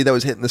QVC that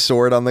was hitting the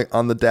sword on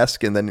the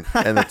desk and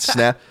it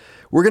snapped.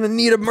 We're going to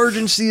need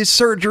emergency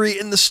surgery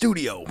in the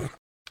studio.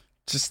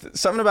 Just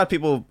something about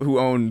people who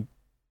own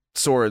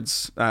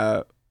swords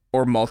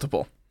or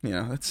multiple,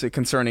 that's a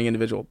concerning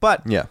individual.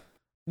 But yeah.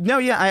 No,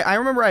 yeah, I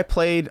remember I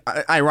played,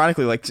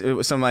 ironically, like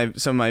some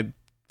of my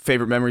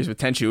favorite memories with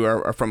Tenchu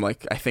are from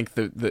like, I think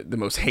the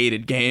most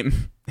hated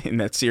game in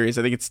that series.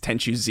 I think it's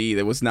Tenchu Z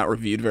that was not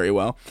reviewed very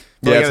well.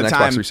 But it's an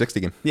Xbox 360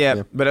 game.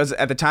 Yeah, but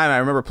at the time I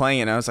remember playing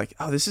it and I was like,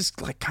 oh, this is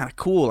like kind of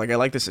cool. Like I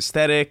like this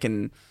aesthetic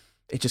and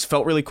it just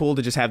felt really cool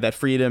to just have that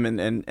freedom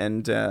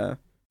and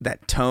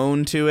that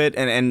tone to it.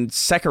 And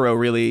Sekiro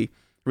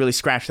really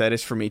scratched that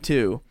itch for me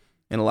too,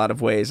 in a lot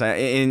of ways.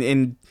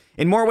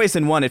 In more ways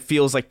than one, it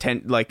feels like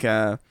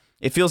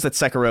it feels that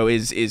Sekiro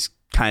is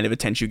kind of a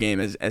Tenchu game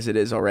as it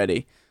is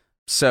already.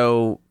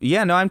 So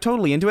yeah, no, I'm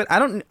totally into it.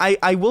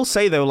 I will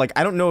say though, like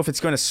I don't know if it's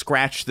going to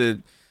scratch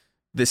the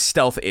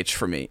stealth itch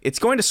for me. It's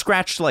going to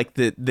scratch like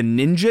the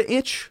ninja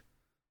itch,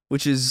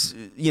 which is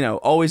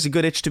always a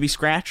good itch to be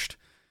scratched.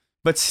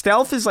 But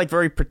stealth is like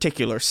very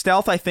particular.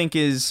 Stealth, I think,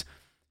 is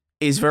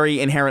very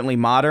inherently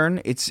modern.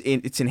 It's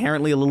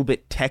inherently a little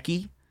bit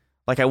techie.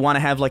 Like I want to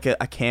have like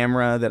a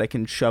camera that I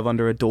can shove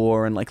under a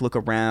door and like look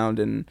around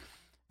and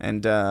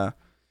I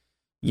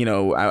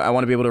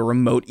want to be able to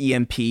remote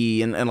EMP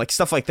and like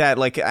stuff like that.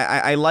 Like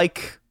I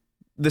like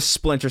the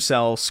Splinter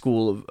Cell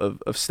school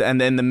of and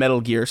then the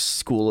Metal Gear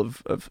school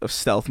of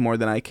stealth more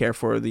than I care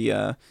for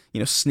the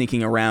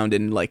sneaking around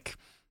in like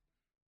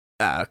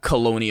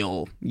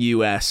colonial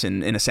US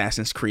in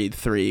Assassin's Creed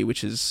 3,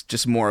 which is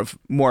just more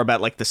about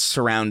like the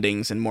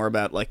surroundings and more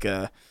about like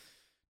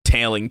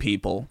tailing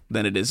people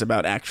than it is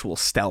about actual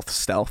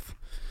stealth.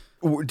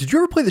 Did you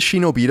ever play the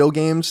Shinobito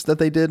games that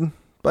they did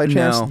by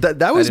chance? No,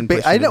 That was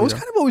I was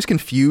kind of always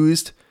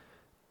confused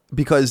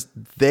because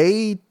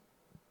I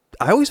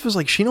always was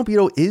like,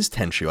 Shinobito is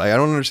Tenchu. I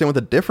don't understand what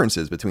the difference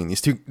is between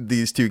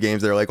these two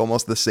games. They're like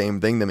almost the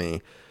same thing to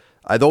me.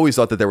 I'd always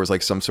thought that there was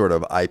like some sort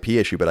of IP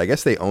issue, but I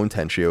guess they own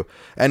Tenchu.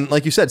 And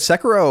like you said,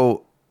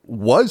 Sekiro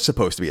was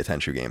supposed to be a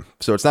Tenchu game,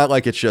 so it's not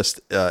like it's just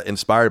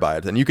inspired by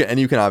it. And you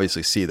can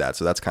obviously see that,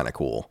 so that's kind of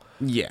cool.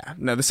 Yeah.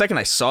 No, the second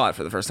I saw it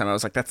for the first time, I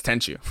was like, that's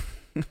Tenchu.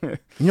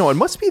 It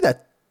must be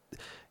that.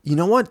 You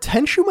know what?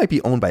 Tenchu might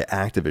be owned by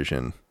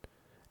Activision,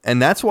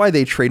 and that's why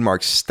they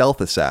trademarked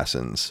Stealth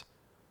Assassins,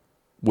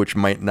 which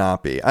might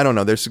not be. I don't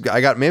know.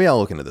 Maybe I'll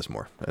look into this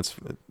more.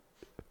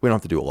 We don't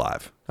have to do it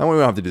live. We don't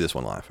have to do this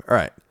one live. All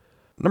right.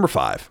 Number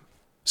 5.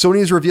 Sony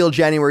has revealed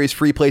January's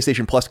free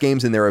PlayStation Plus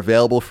games, and they're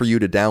available for you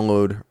to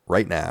download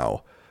right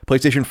now.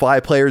 PlayStation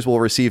 5 players will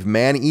receive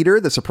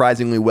Maneater, the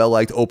surprisingly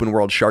well-liked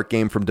open-world shark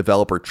game from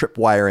developer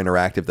Tripwire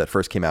Interactive that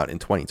first came out in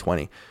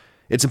 2020.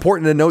 It's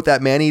important to note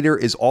that Maneater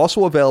is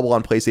also available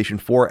on PlayStation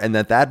 4 and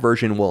that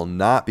version will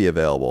not be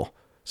available.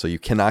 So you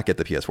cannot get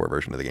the PS4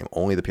 version of the game,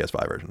 only the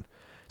PS5 version.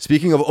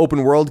 Speaking of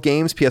open world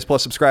games, PS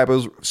Plus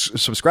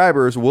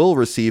subscribers will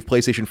receive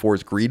PlayStation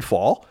 4's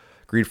Greedfall.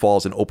 Greedfall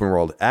is an open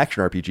world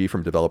action RPG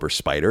from developer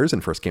Spiders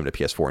and first came to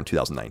PS4 in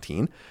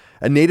 2019.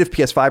 A native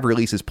PS5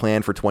 release is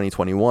planned for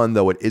 2021,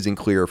 though it isn't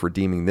clear if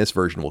redeeming this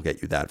version will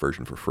get you that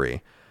version for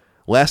free.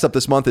 Last up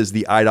this month is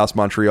the Eidos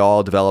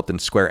Montreal developed and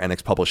Square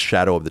Enix published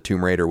Shadow of the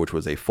Tomb Raider, which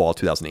was a fall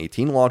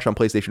 2018 launch on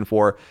PlayStation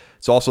 4.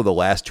 It's also the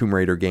last Tomb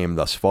Raider game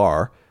thus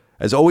far.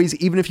 As always,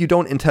 even if you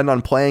don't intend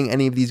on playing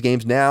any of these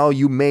games now,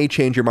 you may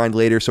change your mind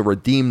later, so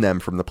redeem them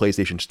from the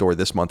PlayStation Store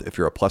this month if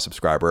you're a Plus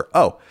subscriber.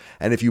 Oh,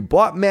 and if you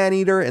bought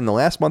Maneater in the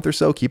last month or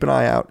so, keep an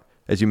eye out,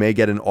 as you may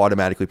get an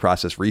automatically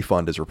processed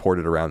refund as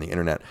reported around the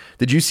internet.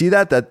 Did you see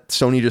that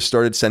Sony just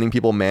started sending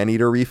people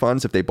Maneater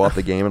refunds if they bought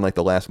the game in like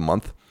the last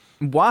month?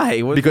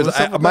 Why? Because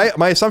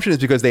my assumption is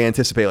because they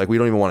anticipate like we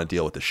don't even want to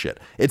deal with this shit.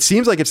 It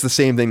seems like it's the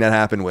same thing that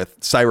happened with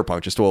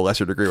Cyberpunk, just to a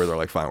lesser degree, where they're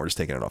like, fine, we're just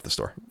taking it off the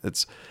store.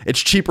 It's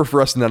cheaper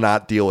for us to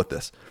not deal with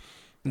this.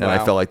 And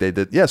I felt like they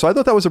did. Yeah, so I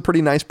thought that was a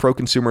pretty nice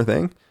pro-consumer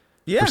thing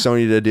for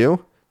Sony to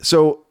do.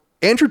 So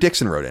Andrew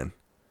Dixon wrote in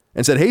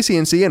and said, hey,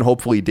 CNC, and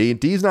hopefully D.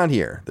 D's not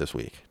here this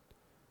week.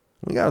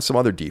 We got some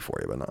other D for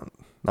you, but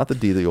not the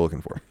D that you're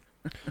looking for.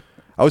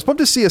 I was pumped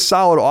to see a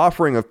solid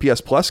offering of PS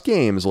Plus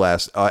games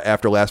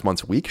after last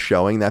month's week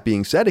showing. That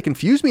being said, it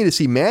confused me to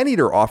see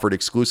Maneater offered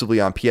exclusively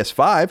on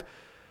PS5.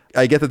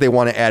 I get that they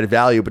want to add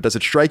value, but does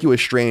it strike you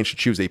as strange to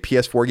choose a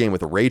PS4 game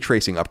with a ray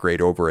tracing upgrade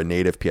over a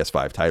native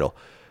PS5 title?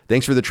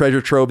 Thanks for the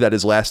treasure trove that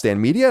is Last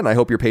Stand Media, and I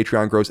hope your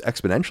Patreon grows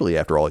exponentially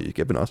after all you've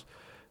given us.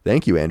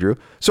 Thank you, Andrew.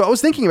 So I was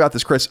thinking about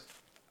this, Chris.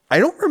 I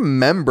don't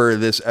remember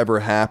this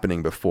ever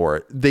happening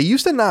before. They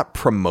used to not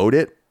promote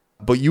it,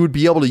 but you would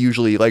be able to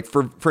usually, like,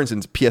 for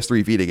instance,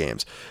 PS3 Vita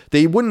games,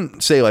 they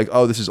wouldn't say, like,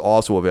 oh, this is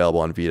also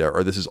available on Vita,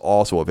 or this is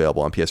also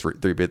available on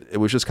PS3, but it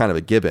was just kind of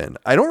a given.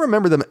 I don't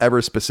remember them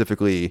ever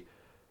specifically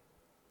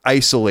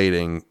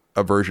isolating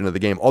a version of the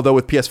game, although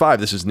with PS5,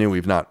 this is new.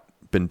 We've not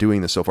been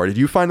doing this so far. Did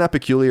you find that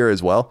peculiar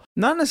as well?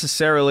 Not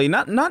necessarily.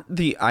 Not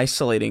the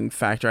isolating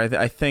factor.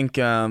 I think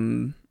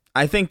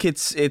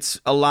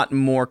it's a lot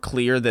more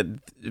clear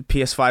that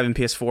PS5 and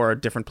PS4 are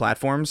different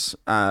platforms,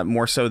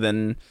 more so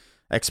than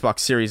Xbox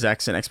Series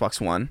X and Xbox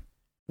One,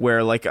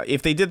 where like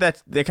if they did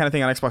that kind of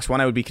thing on Xbox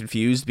One, I would be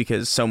confused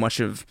because so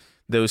much of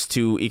those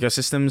two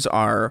ecosystems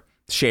are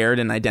shared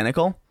and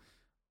identical,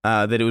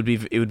 that it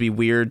would be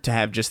weird to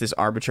have just this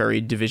arbitrary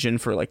division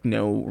for like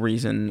no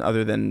reason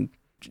other than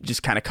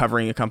just kind of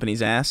covering a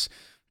company's ass.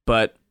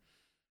 But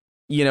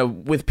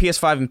with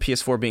PS5 and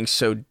PS4 being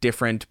so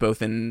different,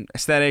 both in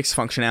aesthetics,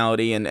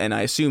 functionality, and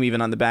I assume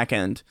even on the back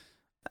end,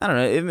 I don't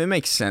know. It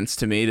makes sense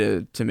to me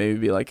to maybe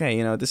be like,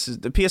 hey, this is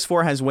the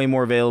PS4 has way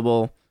more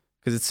available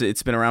because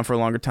it's been around for a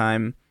longer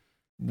time.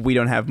 We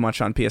don't have much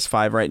on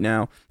PS5 right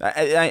now.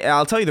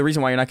 I'll tell you the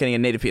reason why you're not getting a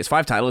native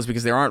PS5 title is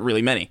because there aren't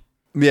really many.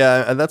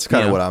 Yeah, that's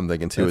kind of what I'm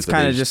thinking too. It's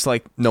kind of just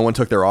like no one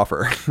took their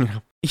offer.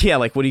 Yeah,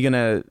 like what are you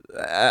gonna?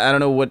 I don't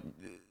know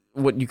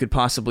what you could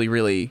possibly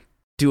really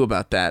do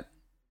about that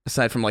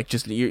aside from like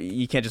just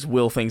you can't just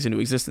will things into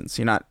existence.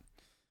 You're not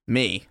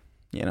me,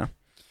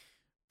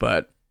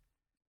 but.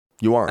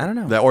 You aren't. I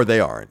don't know. Or they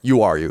aren't.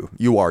 You are you.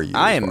 You are you.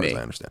 I am me. As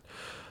I understand.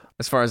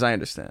 As far as I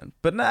understand.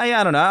 But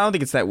I don't know. I don't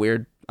think it's that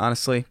weird,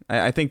 honestly.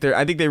 I think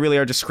they really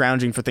are just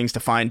scrounging for things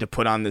to find to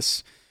put on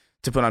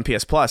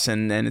PS Plus,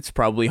 and it's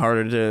probably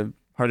harder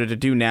to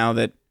do now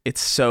that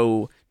it's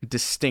so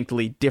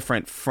distinctly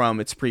different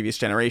from its previous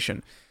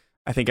generation.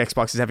 I think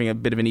Xbox is having a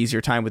bit of an easier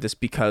time with this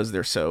because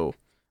they're so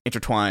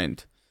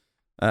intertwined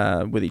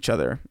with each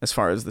other as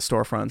far as the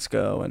storefronts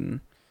go and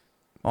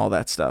all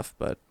that stuff,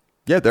 but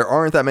yeah, there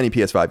aren't that many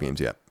PS5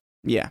 games yet.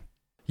 Yeah.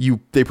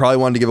 They probably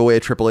wanted to give away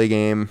a AAA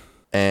game,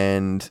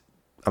 and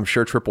I'm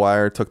sure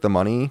Tripwire took the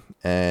money,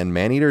 and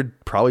Maneater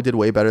probably did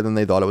way better than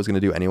they thought it was going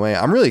to do anyway.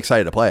 I'm really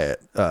excited to play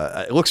it.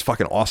 It looks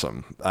fucking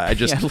awesome. I'm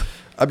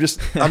just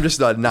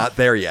not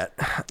there yet.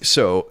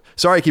 So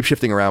sorry, I keep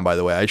shifting around. By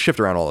the way, I shift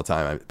around all the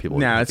time.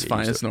 It's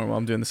fine. It's normal.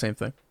 I'm doing the same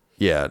thing.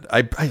 Yeah,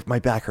 my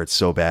back hurts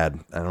so bad.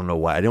 I don't know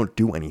why. I don't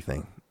do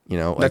anything. You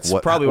know, that's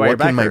probably why your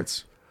back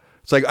hurts.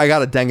 It's like I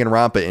got a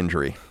Danganronpa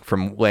injury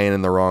from laying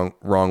in the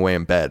wrong way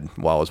in bed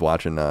while I was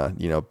watching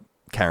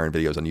Karen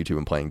videos on YouTube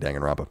and playing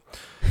Danganronpa.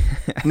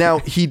 Now,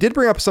 he did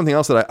bring up something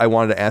else that I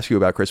wanted to ask you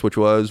about, Chris, which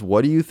was,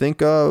 what do you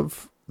think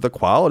of the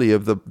quality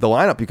of the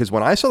lineup? Because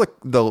when I saw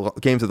the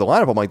games of the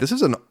lineup, I'm like, this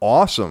is an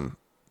awesome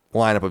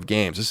lineup of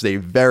games. This is a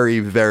very,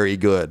 very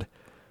good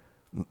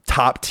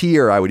top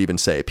tier, I would even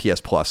say,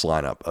 PS Plus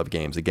lineup of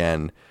games.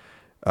 Again,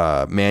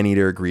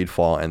 Maneater,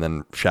 Greedfall, and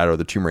then Shadow of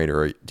the Tomb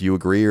Raider. Do you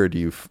agree, or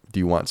do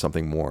you want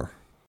something more?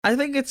 I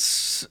think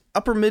it's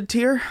upper mid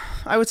tier.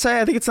 I would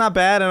say. I think it's not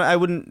bad, and I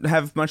wouldn't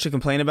have much to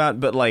complain about.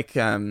 But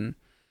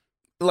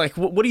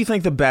what do you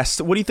think the best?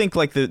 What do you think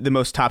the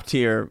most top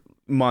tier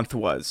month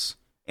was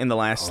in the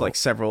last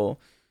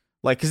several?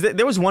 Because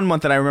there was one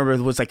month that I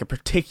remember was like a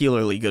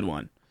particularly good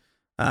one.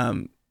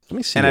 Let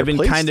me see. And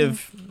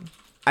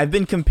I've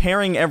been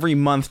comparing every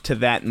month to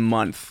that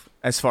month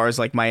as far as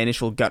like my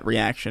initial gut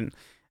reaction,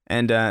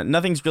 and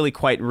nothing's really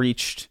quite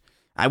reached.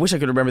 I wish I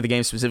could remember the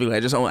game specifically.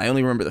 I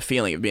only remember the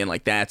feeling of being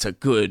like, that's a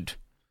good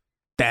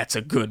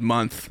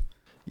month.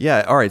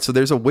 Yeah. All right. So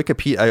there's a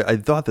Wikipedia. I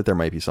thought that there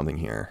might be something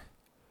here.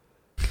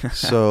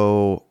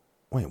 So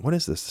wait, what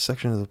is this? The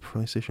section of the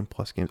PlayStation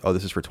Plus games. Oh,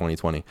 this is for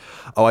 2020.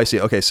 Oh, I see.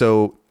 Okay.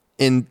 So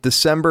in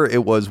December,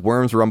 it was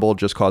Worms Rumble,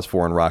 Just Cause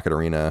 4, and Rocket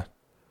Arena.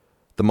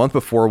 The month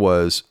before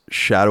was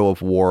Shadow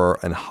of War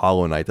and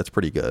Hollow Knight. That's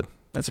pretty good.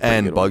 That's a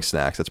pretty good Bug one.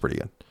 Snacks. That's pretty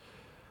good.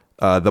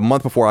 The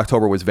month before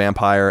October was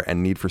Vampire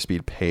and Need for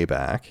Speed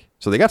Payback.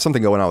 So they got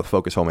something going on with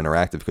Focus Home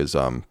Interactive because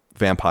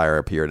Vampire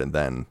appeared and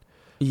then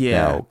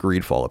now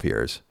Greedfall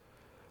appears.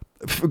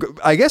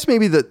 I guess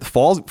maybe the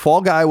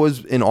Fall Guy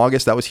was in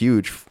August. That was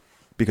huge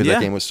because that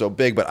game was so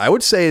big. But I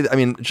would say, I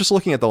mean, just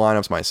looking at the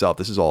lineups myself,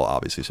 this is all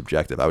obviously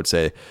subjective. I would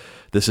say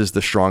this is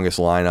the strongest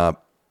lineup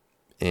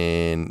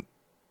in,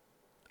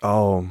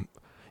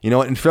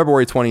 in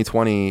February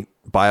 2020,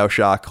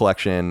 BioShock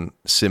Collection,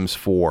 Sims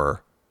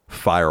 4,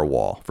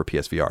 Firewall for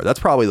PSVR. That's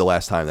probably the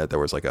last time that there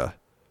was like a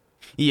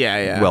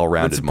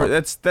well-rounded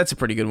month. That's a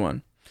pretty good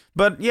one.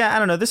 But yeah, I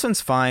don't know. This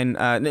one's fine.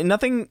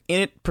 Nothing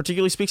in it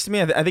particularly speaks to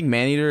me. I think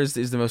Maneater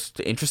is the most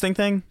interesting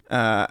thing.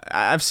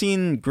 I've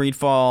seen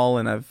Greedfall,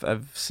 and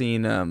I've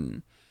seen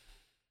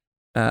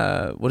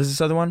what is this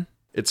other one?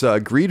 It's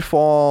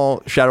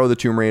Greedfall, Shadow of the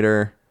Tomb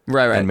Raider,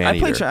 right. And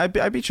Maneater. I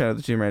beat Shadow of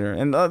the Tomb Raider,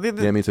 and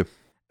yeah, me too.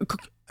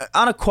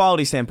 On a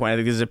quality standpoint, I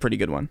think this is a pretty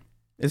good one.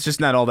 It's just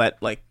not all that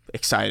like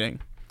exciting.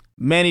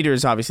 Maneater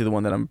is obviously the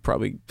one that I'm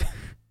probably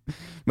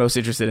most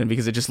interested in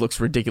because it just looks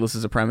ridiculous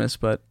as a premise,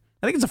 but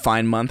I think it's a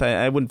fine month.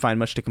 I wouldn't find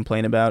much to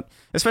complain about,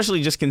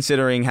 especially just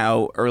considering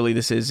how early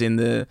this is in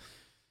the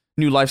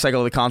new life cycle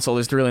of the console.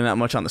 There's really not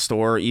much on the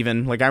store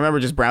even. Like I remember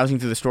just browsing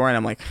through the store and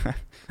I'm like,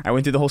 I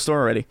went through the whole store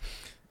already.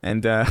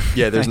 And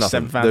there's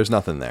nothing. There's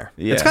nothing there.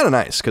 Yeah. It's kind of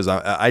nice because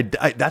I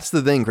that's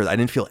the thing, because I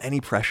didn't feel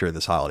any pressure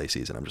this holiday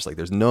season. I'm just like,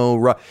 there's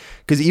no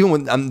because even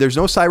when there's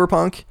no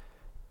Cyberpunk.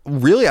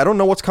 Really, I don't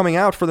know what's coming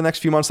out for the next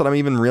few months that I'm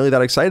even really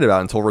that excited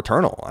about until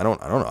Returnal. I don't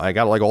know. I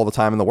got like all the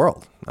time in the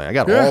world. I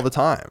got all the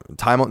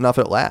time enough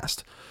at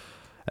last.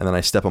 And then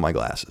I step on my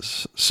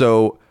glasses.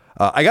 So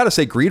I got to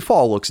say,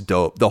 Greedfall looks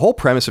dope. The whole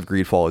premise of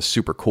Greedfall is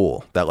super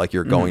cool. That like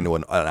you're going to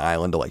an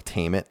island to like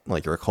tame it,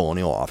 like you're a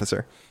colonial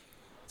officer.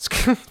 It's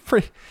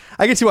pretty.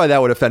 I can see why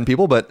that would offend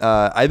people, but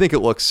I think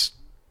it looks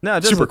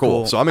super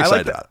cool. So I'm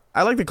excited about it.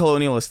 I like the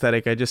colonial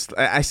aesthetic.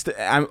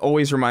 I'm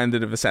always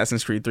reminded of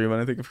Assassin's Creed 3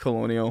 when I think of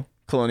colonial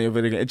video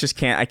game.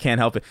 I can't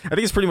help it. I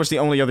think it's pretty much the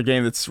only other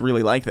game that's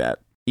really like that,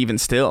 even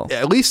still.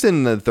 At least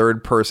in the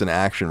third person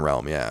action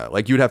realm, yeah.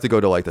 Like you'd have to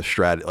go to like the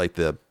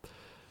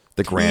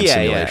grand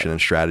simulation and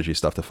strategy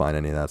stuff to find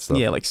any of that stuff.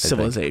 Yeah, like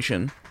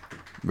Civilization.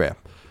 Yeah.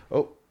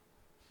 Oh,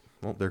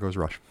 well, there goes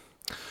Rush.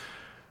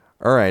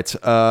 All right,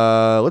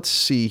 let's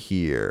see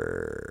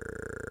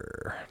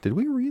here. Did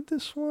we read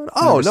this one?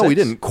 Oh, no, we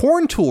didn't.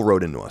 Corn Tool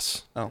wrote into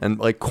us. Oh. And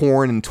like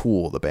Corn and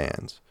Tool, the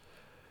bands.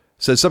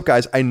 Says, sup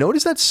guys, I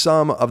noticed that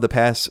some of the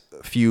past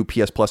few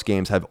PS Plus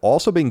games have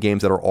also been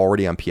games that are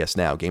already on PS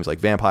Now. Games like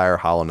Vampire,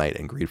 Hollow Knight,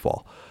 and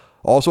Greedfall.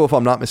 Also, if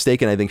I'm not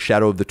mistaken, I think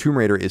Shadow of the Tomb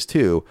Raider is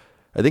too.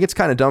 I think it's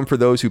kind of dumb for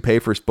those who pay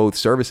for both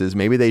services.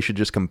 Maybe they should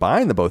just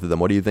combine the both of them.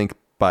 What do you think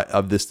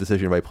of this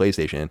decision by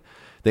PlayStation?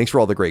 Thanks for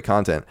all the great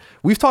content.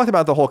 We've talked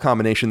about the whole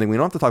combination thing. We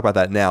don't have to talk about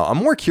that now. I'm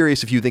more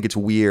curious if you think it's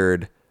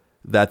weird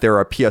that there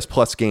are PS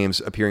Plus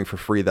games appearing for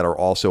free that are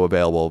also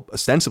available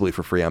ostensibly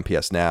for free on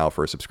PS Now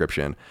for a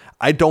subscription.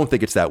 I don't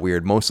think it's that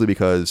weird, mostly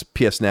because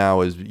PS Now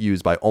is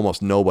used by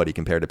almost nobody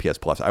compared to PS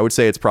Plus. I would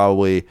say it's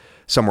probably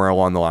somewhere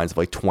along the lines of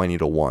like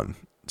 20-1.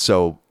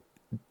 So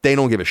they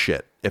don't give a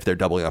shit if they're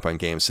doubling up on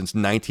games, since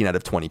 19 out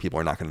of 20 people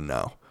are not going to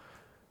know.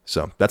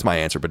 So that's my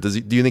answer. But do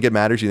you think it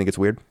matters? Do you think it's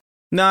weird?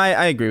 No,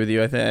 I agree with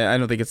you. I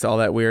don't think it's all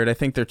that weird. I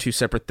think they're two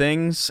separate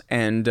things,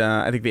 and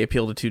I think they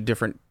appeal to two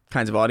different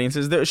kinds of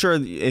audiences. Sure,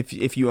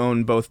 if you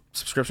own both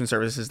subscription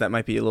services, that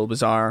might be a little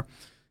bizarre,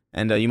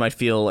 and you might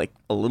feel like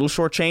a little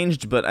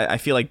shortchanged. But I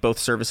feel like both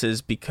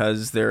services,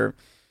 because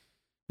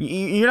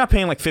you're not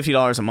paying like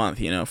 $50 a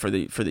month,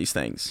 for these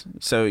things.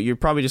 So you're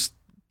probably just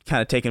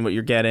kind of taking what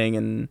you're getting,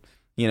 and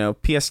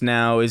PS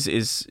Now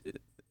is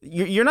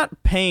you're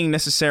not paying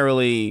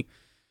necessarily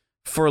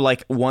for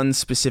like one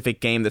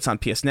specific game that's on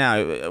PS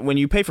Now. When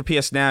you pay for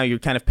PS Now, you're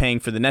kind of paying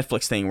for the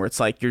Netflix thing, where it's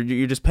like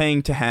you're just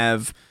paying to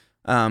have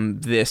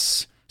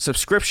this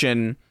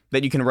subscription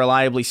that you can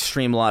reliably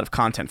stream a lot of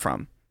content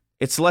from.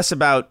 It's less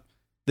about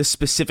the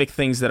specific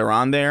things that are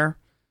on there,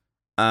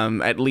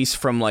 at least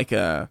from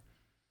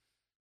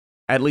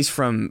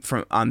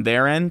on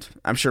their end.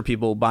 I'm sure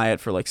people buy it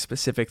for like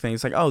specific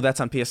things, like, oh,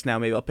 that's on PS Now,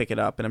 maybe I'll pick it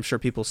up. And I'm sure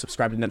people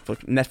subscribe to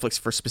Netflix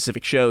for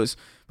specific shows.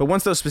 But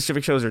once those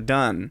specific shows are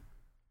done,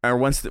 or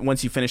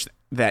once you finish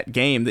that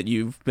game that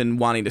you've been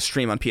wanting to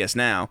stream on PS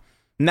Now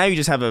you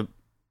just have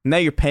now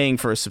you're paying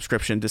for a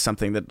subscription to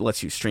something that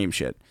lets you stream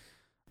shit.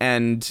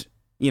 And,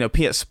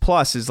 PS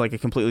Plus is like a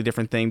completely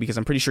different thing, because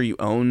I'm pretty sure you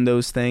own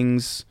those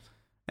things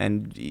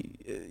and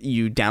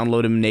you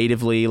download them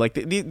natively. Like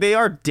they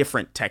are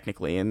different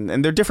technically,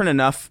 and they're different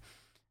enough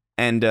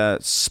and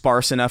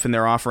sparse enough in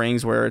their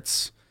offerings where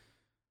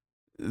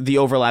the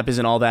overlap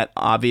isn't all that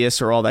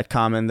obvious or all that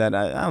common, that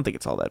I don't think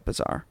it's all that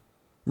bizarre.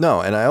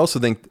 No, and I also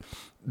think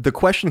the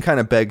question kind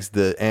of begs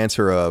the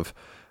answer of,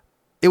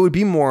 it would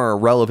be more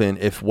relevant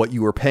if what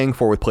you were paying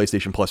for with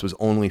PlayStation Plus was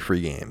only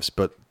free games,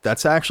 but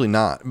that's actually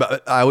not.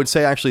 But I would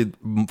say actually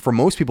for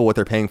most people, what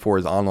they're paying for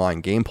is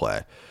online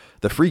gameplay.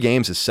 The free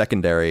games is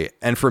secondary.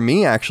 And for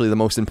me, actually, the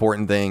most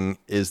important thing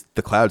is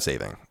the cloud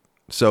saving.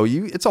 So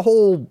it's a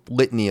whole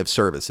litany of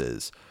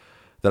services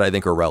that I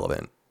think are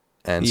relevant.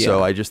 And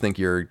so I just think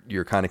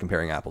you're kind of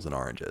comparing apples and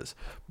oranges.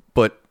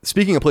 But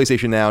speaking of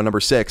PlayStation Now,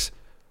 number 6,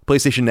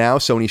 PlayStation Now,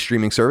 Sony's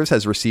streaming service,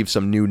 has received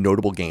some new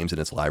notable games in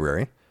its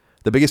library.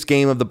 The biggest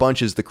game of the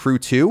bunch is The Crew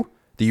 2,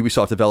 the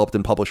Ubisoft-developed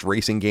and published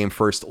racing game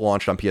first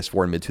launched on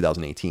PS4 in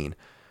mid-2018.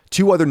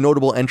 Two other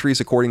notable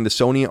entries, according to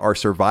Sony, are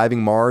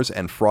Surviving Mars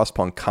and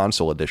Frostpunk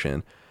Console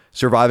Edition.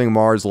 Surviving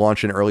Mars,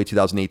 launched in early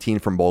 2018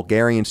 from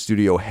Bulgarian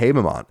studio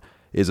Haemimont,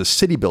 is a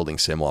city-building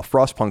sim, while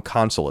Frostpunk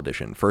Console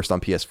Edition, first on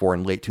PS4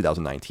 in late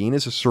 2019,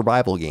 is a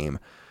survival game.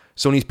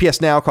 Sony's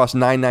PS Now costs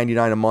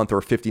 $9.99 a month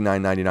or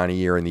 $59.99 a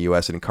year in the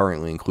US, and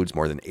currently includes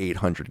more than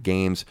 800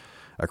 games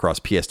across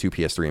PS2,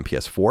 PS3, and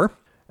PS4.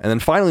 And then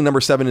finally,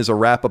 number 7 is a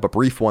wrap-up, a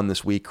brief one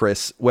this week,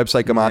 Chris.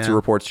 Website Gematsu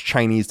reports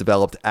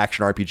Chinese-developed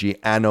action RPG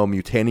Anno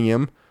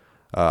Mutanium,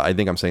 I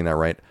think I'm saying that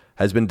right,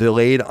 has been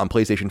delayed on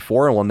PlayStation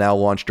 4 and will now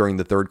launch during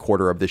the third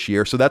quarter of this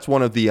year. So that's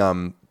one of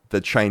the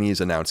Chinese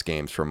announced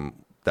games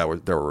that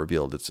were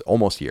revealed. It's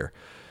almost here.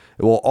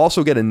 It will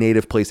also get a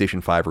native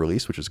PlayStation 5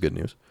 release, which is good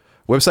news.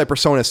 Website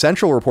Persona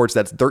Central reports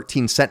that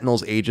 13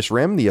 Sentinels Aegis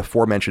Rim, the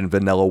aforementioned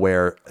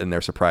Vanillaware and their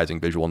surprising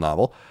visual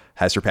novel,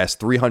 has surpassed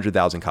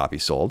 300,000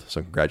 copies sold,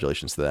 so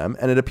congratulations to them.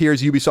 And it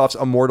appears Ubisoft's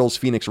Immortals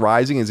Phoenix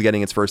Rising is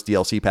getting its first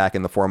DLC pack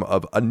in the form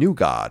of A New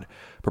God,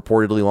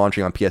 purportedly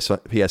launching on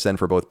PSN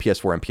for both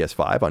PS4 and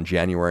PS5 on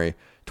January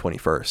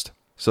 21st.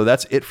 So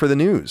that's it for the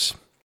news.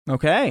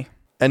 Okay.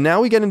 And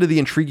now we get into the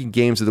intriguing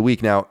games of the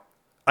week. Now,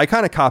 I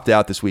kind of copped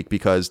out this week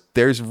because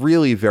there's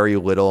really very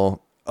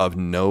little of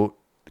note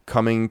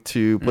coming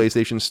to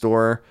PlayStation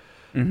Store.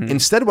 Mm-hmm.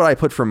 Instead, what I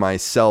put for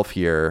myself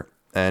here,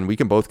 and we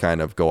can both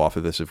kind of go off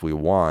of this if we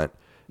want,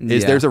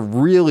 is there's a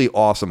really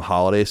awesome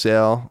holiday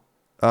sale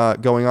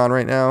going on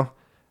right now.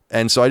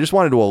 And so I just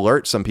wanted to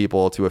alert some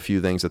people to a few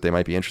things that they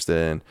might be interested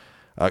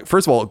in.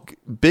 First of all,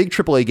 big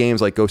AAA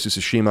games like Ghost of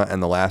Tsushima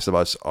and The Last of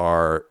Us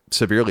are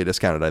severely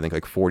discounted, I think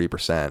like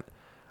 40%.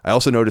 I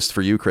also noticed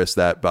for you, Chris,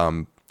 that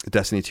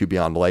Destiny 2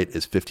 Beyond Light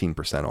is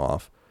 15%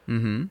 off.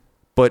 Mm-hmm.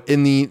 But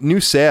in the new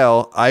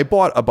sale, I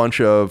bought a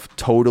bunch of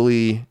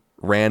totally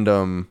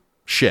random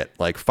shit,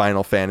 like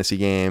Final Fantasy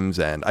games.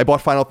 And I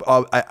bought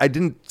I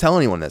didn't tell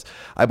anyone this.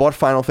 I bought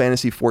Final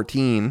Fantasy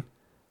 14,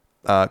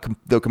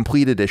 the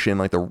complete edition,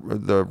 like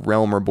the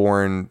Realm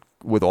Reborn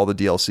with all the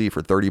DLC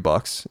for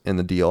 $30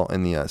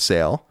 in the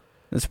sale.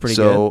 That's pretty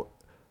good.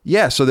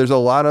 Yeah, so there's a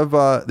lot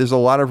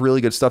of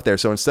really good stuff there.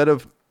 So instead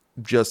of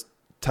just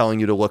telling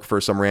you to look for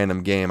some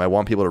random game, I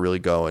want people to really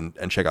go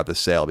and check out this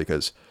sale,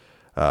 because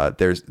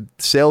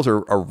sales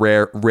are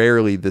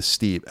rarely this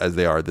steep as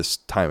they are this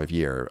time of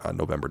year,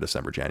 November,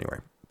 December,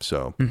 January.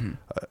 So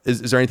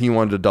is there anything you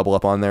wanted to double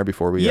up on there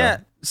before we...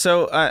 Yeah,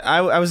 so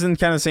I was in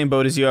kind of the same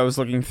boat as you. I was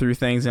looking through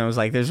things and I was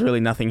like, there's really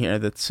nothing here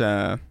that's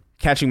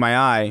catching my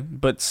eye,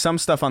 but some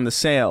stuff on the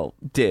sale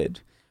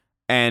did.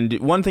 And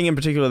one thing in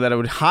particular that I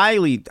would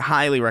highly,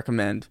 highly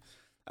recommend,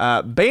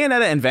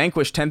 Bayonetta and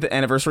Vanquish 10th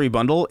Anniversary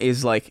Bundle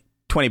is like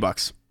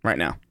 $20 right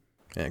now.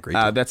 Yeah, great.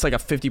 That's like a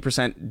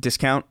 50%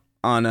 discount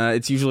on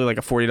it's usually like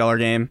a $40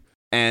 game,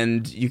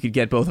 and you could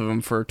get both of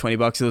them for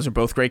 $20. Those are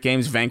both great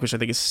games. Vanquish, I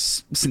think,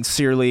 is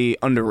sincerely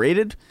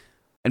underrated,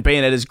 and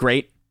Bayonetta is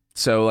great,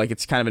 so like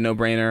it's kind of a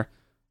no-brainer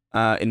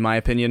in my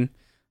opinion.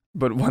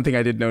 But one thing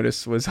I did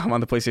notice was I'm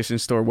on the PlayStation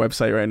Store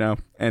website right now,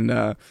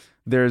 and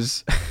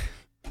there's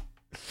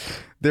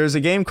there's a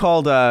game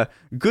called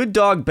Good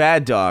Dog,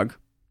 Bad Dog,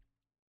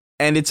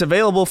 and it's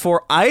available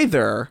for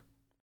either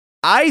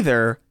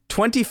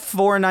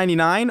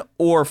 $24.99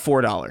 or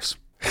 $4.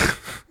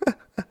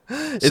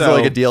 Is it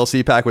like a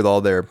DLC pack with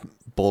all their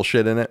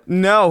bullshit in it?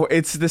 No,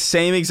 it's the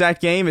same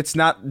exact game. It's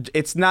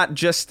not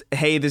just,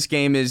 hey, this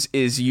game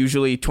is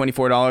usually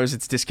 $24,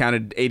 it's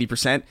discounted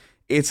 80%.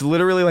 It's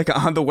literally like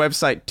on the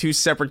website, 2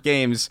 separate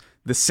games,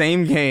 the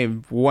same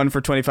game, one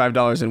for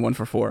 $25 and one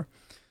for $4.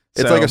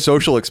 It's like a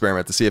social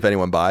experiment to see if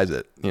anyone buys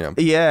it, you know.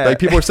 Yeah. Like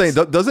people are saying,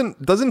 doesn't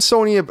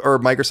Sony or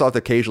Microsoft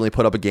occasionally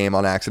put up a game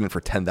on accident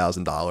for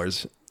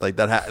 $10,000? Like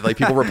that, like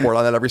people report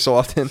on that every so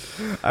often.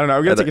 I don't know.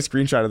 I'm gonna take a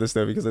screenshot of this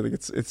though because I think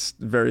it's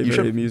very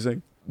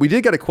amusing. We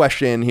did get a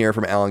question here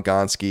from Alan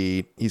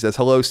Gonski. He says,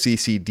 "Hello,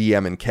 CC,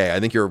 DM, and K. I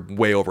think you're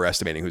way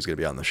overestimating who's going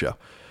to be on the show."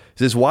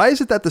 He says, "Why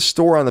is it that the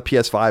store on the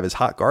PS5 is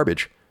hot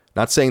garbage?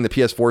 Not saying the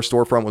PS4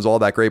 storefront was all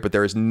that great, but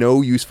there is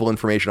no useful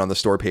information on the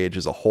store page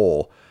as a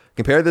whole.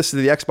 Compare this to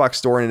the Xbox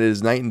store and it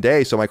is night and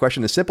day. So my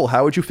question is simple.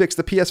 How would you fix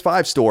the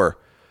PS5 store?"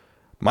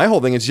 My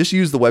whole thing is just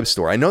use the web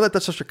store. I know that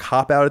that's such a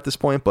cop-out at this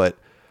point, but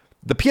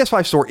the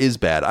PS5 store is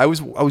bad. I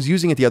was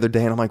using it the other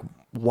day and I'm like,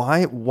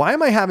 why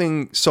am I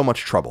having so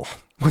much trouble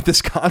with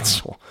this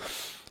console?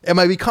 Am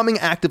I becoming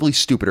actively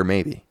stupider?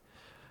 Maybe.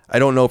 I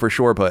don't know for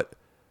sure, but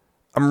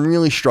I'm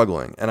really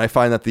struggling. And I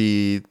find that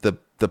the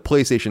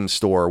PlayStation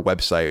Store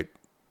website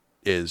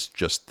is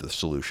just the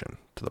solution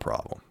to the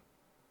problem.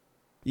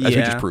 As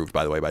we just proved,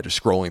 by the way, by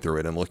just scrolling through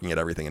it and looking at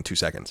everything in 2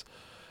 seconds.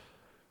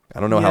 I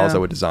don't know how else I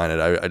would design it.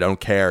 I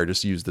don't care.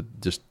 Just use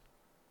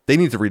they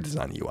need to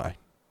redesign the UI.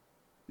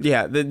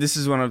 Yeah, this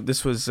is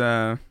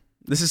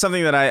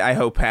something that I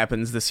hope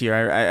happens this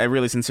year. I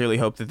really sincerely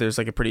hope that there's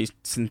like a pretty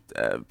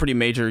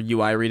major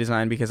UI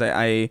redesign because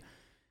I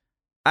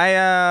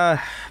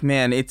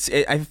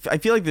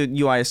feel like the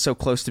UI is so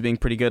close to being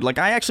pretty good. Like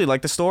I actually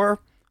like the store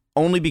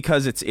only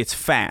because it's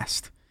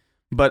fast.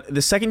 But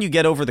the second you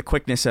get over the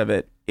quickness of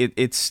it,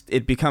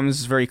 it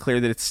becomes very clear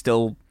that it's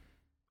still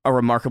a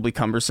remarkably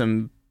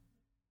cumbersome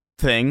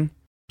thing.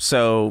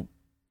 So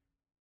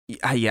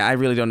I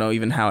really don't know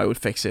even how I would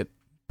fix it.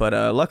 But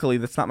luckily,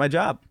 that's not my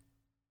job.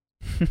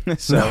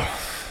 So,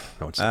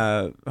 no, it's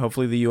not.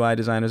 Hopefully the UI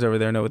designers over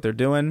there know what they're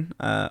doing.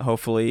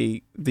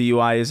 Hopefully the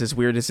UI is as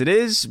weird as it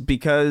is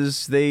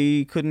because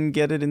they couldn't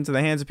get it into the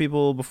hands of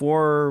people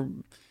before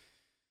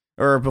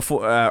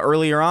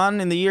earlier on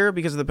in the year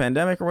because of the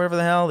pandemic or whatever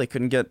the hell. They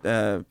couldn't get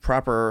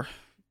proper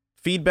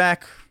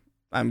feedback.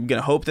 I'm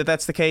gonna hope that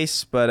that's the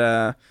case,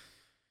 but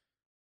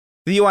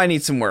the UI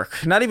needs some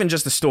work. Not even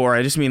just the store.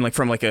 I just mean like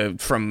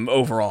from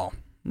overall.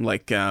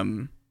 Like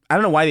I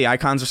don't know why the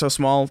icons are so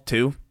small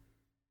too.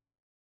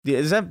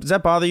 Does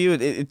that bother you?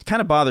 It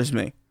kind of bothers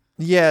me.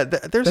 Yeah,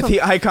 the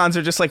icons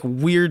are just like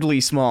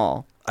weirdly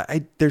small.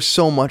 There's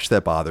so much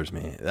that bothers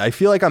me. I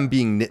feel like I'm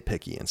being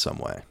nitpicky in some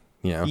way.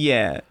 You know?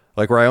 Yeah.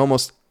 Like where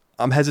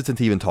I'm hesitant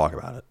to even talk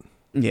about it.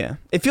 Yeah.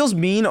 It feels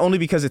mean only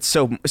because it's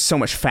so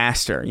much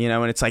faster, you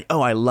know, and it's like,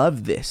 oh, I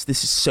love this.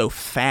 This is so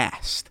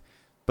fast.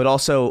 But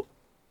also,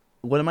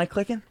 what am I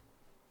clicking?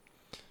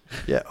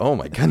 Yeah. Oh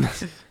my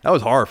goodness. That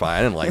was horrifying.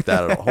 I didn't like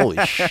that at all.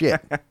 Holy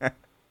shit. Look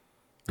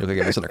like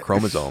I'm missing a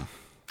chromosome.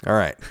 All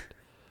right.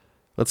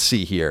 Let's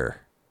see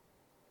here.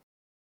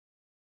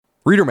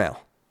 Reader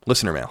mail.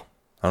 Listener mail.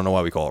 I don't know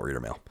why we call it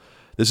reader mail.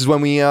 This is when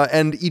we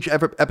end each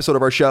episode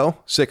of our show.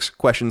 6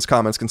 questions,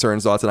 comments,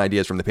 concerns, thoughts, and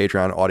ideas from the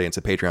Patreon audience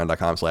at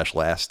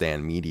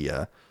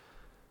patreon.com/laststandmedia.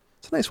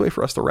 It's a nice way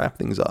for us to wrap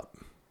things up.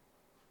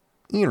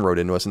 Ian wrote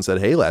into us and said,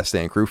 "Hey, Last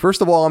Stand crew.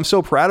 First of all, I'm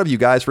so proud of you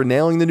guys for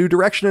nailing the new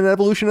direction and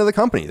evolution of the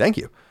company. Thank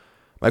you.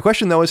 My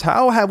question, though, is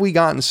how have we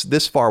gotten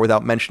this far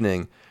without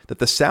mentioning that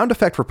the sound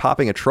effect for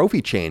popping a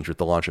trophy changed with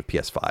the launch of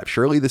PS5?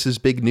 Surely this is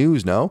big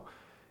news, no?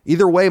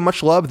 Either way,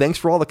 much love. Thanks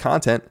for all the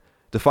content.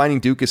 Defining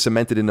Duke is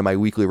cemented into my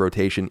weekly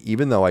rotation,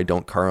 even though I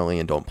don't currently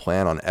and don't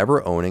plan on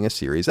ever owning a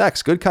Series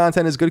X. Good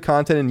content is good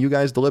content, and you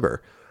guys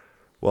deliver."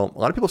 Well, a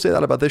lot of people say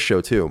that about this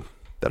show, too,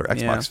 that are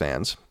Xbox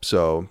fans.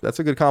 So that's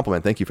a good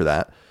compliment. Thank you for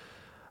that.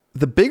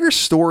 The bigger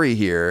story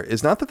here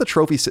is not that the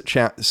trophy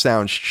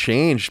sounds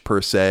changed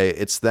per se.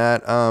 It's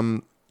that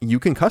you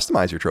can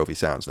customize your trophy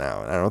sounds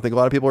now. And I don't think a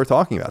lot of people are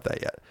talking about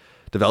that yet.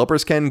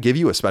 Developers can give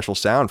you a special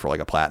sound for like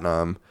a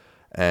platinum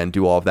and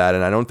do all of that.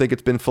 And I don't think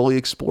it's been fully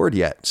explored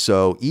yet.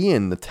 So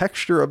Ian, the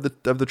texture of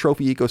the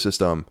trophy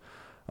ecosystem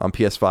on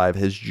PS5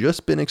 has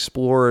just been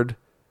explored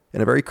in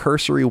a very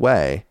cursory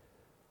way.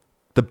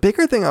 The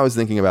bigger thing I was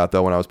thinking about,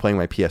 though, when I was playing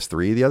my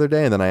PS3 the other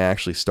day, and then I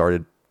actually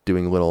started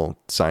doing little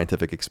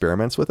scientific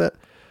experiments with it,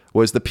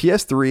 was the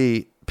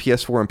PS3,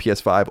 PS4, and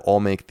PS5 all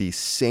make the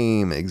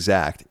same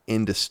exact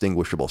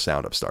indistinguishable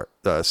sound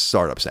of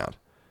startup sound.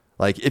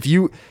 Like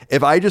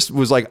if I just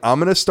was like, I'm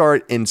going to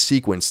start in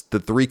sequence,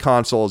 the 3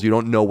 consoles, you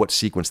don't know what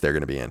sequence they're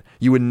going to be in.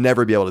 You would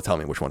never be able to tell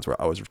me which ones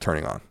I was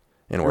turning on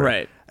in order.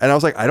 Right. And I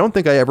was like, I don't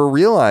think I ever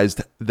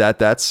realized that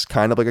that's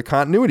kind of like a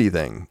continuity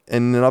thing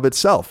in and of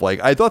itself. Like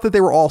I thought that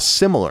they were all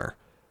similar,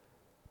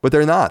 but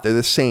they're not. They're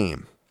the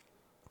same.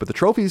 But the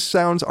trophies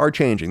sounds are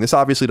changing. This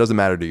obviously doesn't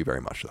matter to you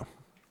very much, though.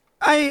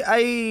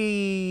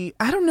 I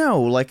don't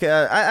know. Like,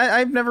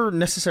 I've never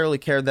necessarily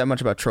cared that much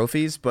about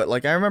trophies, but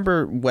like I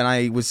remember when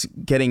I was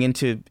getting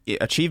into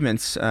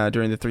achievements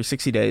during the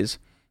 360 days,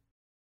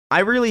 I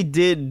really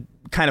did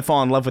kind of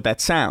fall in love with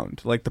that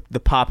sound, like the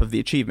pop of the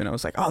achievement. I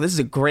was like, oh, this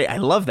is I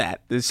love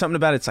that. There's something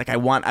about it. It's like I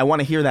want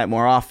to hear that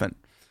more often.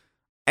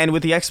 And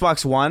with the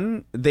Xbox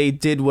One, they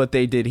did what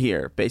they did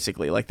here,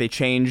 basically. Like they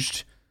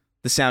changed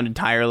the sound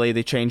entirely.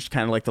 They changed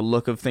kind of like the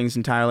look of things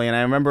entirely. And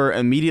I remember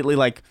immediately,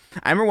 when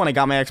I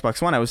got my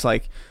Xbox One, I was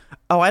like,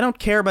 oh, I don't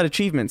care about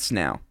achievements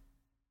now.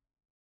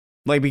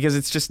 Like, because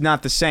it's just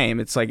not the same.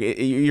 It's like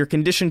you're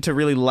conditioned to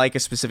really like a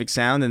specific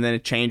sound, and then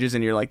it changes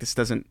and you're like, this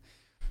doesn't.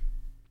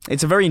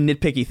 It's a very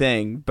nitpicky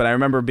thing, but I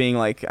remember being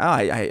like, oh,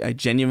 I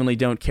genuinely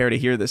don't care to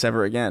hear this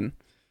ever again.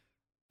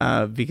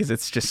 Because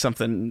it's just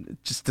something,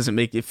 it just doesn't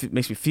it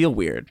makes me feel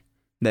weird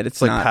that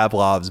it's like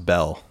Pavlov's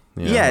bell.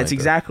 Yeah, it's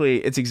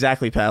exactly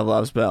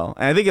Pavlov's bell.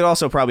 And I think it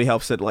also probably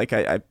helps that like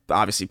I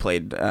obviously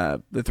played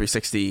the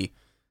 360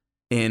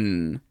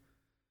 in,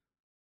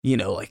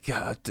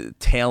 the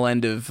tail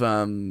end of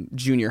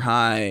junior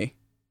high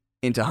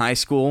into high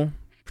school,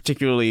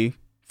 particularly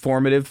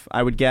formative,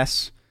 I would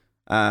guess.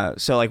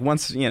 So like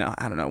once, I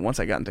don't know,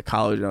 once I got into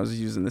college and I was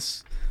using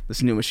this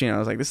new machine, I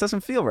was like, this doesn't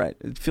feel right.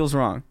 It feels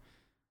wrong.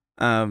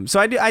 So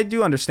I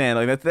do understand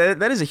like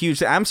that is a huge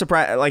thing. I'm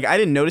surprised. Like I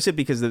didn't notice it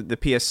because the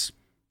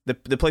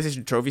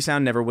PlayStation Trophy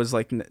sound never was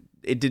like,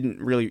 it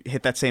didn't really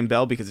hit that same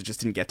bell because it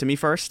just didn't get to me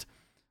first.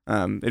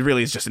 It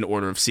really is just an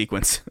order of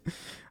sequence,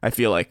 I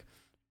feel like.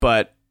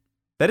 But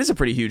that is a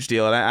pretty huge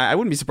deal. And I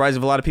wouldn't be surprised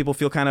if a lot of people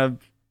feel kind of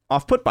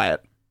off-put by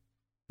it.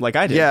 Like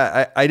I did.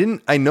 Yeah,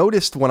 I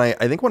noticed when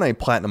I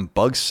Platinum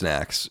Bug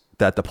Snacks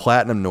that the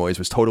Platinum noise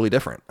was totally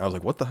different. I was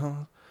like, what the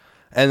hell?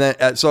 And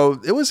then, so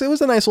it was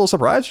a nice little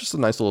surprise, just a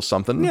nice little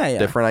something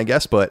different, I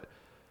guess. But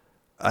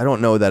I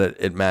don't know that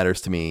it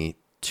matters to me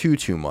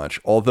too much.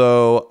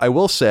 Although I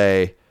will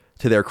say,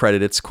 to their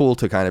credit, it's cool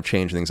to kind of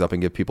change things up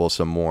and give people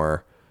some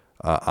more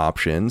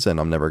options, and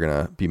I'm never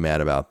gonna be mad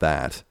about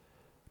that.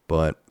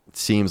 But it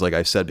seems like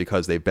I said,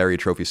 because they buried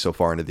trophies so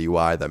far into the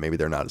UI, that maybe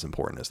they're not as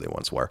important as they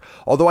once were.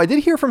 Although I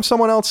did hear from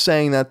someone else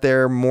saying that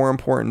they're more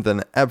important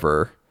than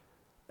ever.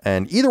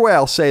 And either way,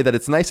 I'll say that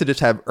it's nice to just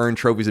have earned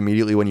trophies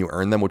immediately when you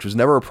earn them, which was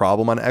never a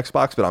problem on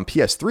Xbox. But on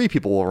PS3,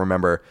 people will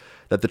remember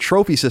that the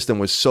trophy system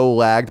was so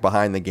lagged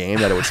behind the game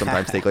that it would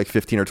sometimes take like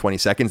 15 or 20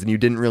 seconds, and you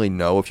didn't really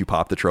know if you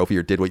popped the trophy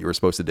or did what you were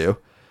supposed to do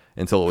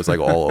until it was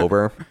like all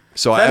over.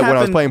 So when I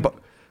was playing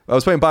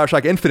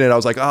BioShock Infinite, I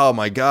was like, oh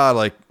my God,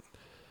 like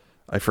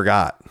I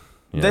forgot.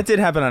 That did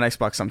happen on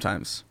Xbox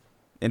sometimes,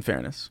 in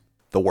fairness.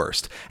 The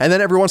worst. And then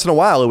every once in a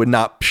while it would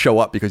not show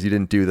up because you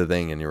didn't do the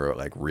thing and you were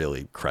like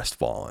really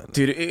crestfallen.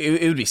 Dude,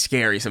 it would be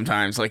scary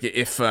sometimes. Like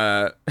if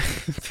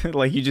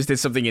like you just did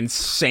something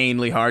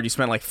insanely hard, you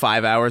spent like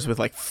 5 hours with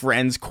like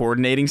friends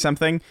coordinating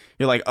something.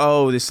 You're like,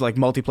 oh, this like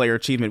multiplayer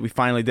achievement, we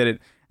finally did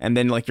it. And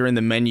then like you're in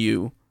the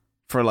menu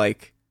for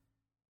like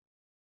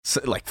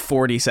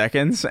 40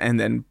 seconds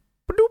and then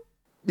bloop,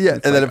 yeah,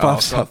 and then it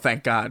pops up. Oh,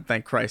 thank God,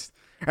 thank Christ.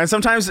 And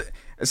sometimes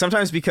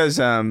because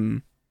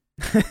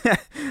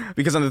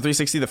because on the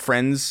 360 the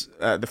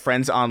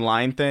friends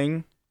online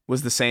thing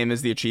was the same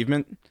as the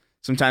achievement.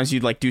 Sometimes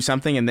you'd like do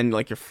something and then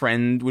like your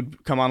friend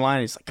would come online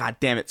and he's like, God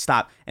damn it,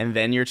 stop, and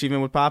then your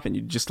achievement would pop and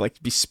you'd just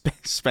like be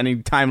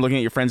spending time looking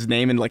at your friend's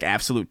name in like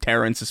absolute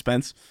terror and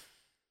suspense.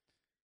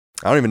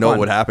 I don't even know what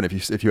would happen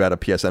if you had a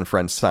PSN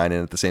friend sign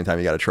in at the same time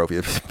you got a trophy.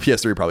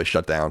 PS3 probably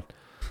shut down.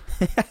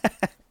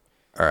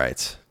 All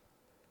right,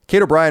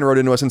 Kate O'Brien wrote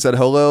into us and said,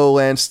 hello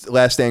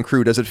Last Stand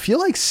crew, does it feel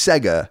like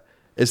Sega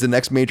is the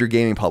next major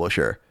gaming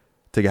publisher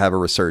to have a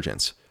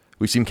resurgence?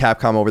 We've seen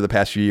Capcom over the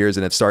past few years,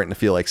 and it's starting to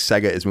feel like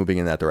Sega is moving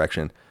in that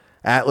direction.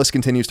 Atlus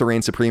continues to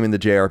reign supreme in the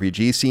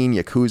JRPG scene.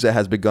 Yakuza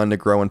has begun to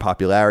grow in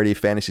popularity.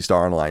 Phantasy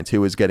Star Online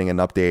 2 is getting an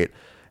update,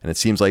 and it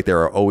seems like they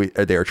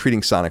are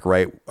treating Sonic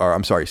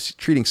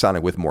treating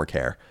Sonic with more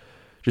care.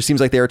 Just seems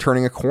like they are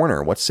turning a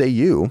corner. What say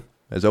you?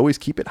 As always,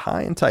 keep it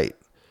high and tight.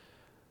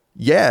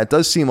 Yeah, it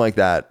does seem like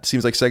that.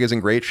 Seems like Sega's in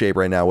great shape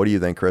right now. What do you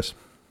think, Chris?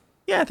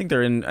 Yeah, I think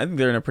they're in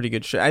a pretty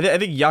good shape. I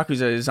think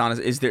Yakuza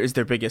is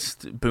their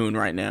biggest boon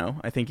right now.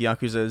 I think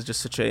Yakuza is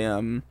just such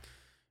a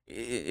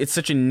it's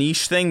such a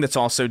niche thing that's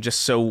also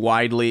just so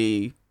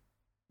widely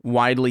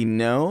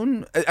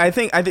known. I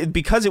think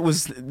because there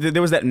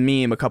was that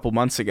meme a couple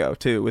months ago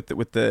too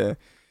with the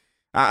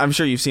I'm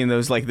sure you've seen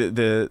those, like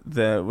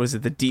the was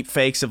it the deep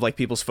fakes of like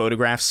people's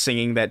photographs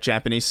singing that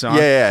Japanese song.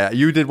 Yeah.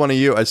 You did one of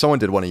you. Someone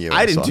did one of you.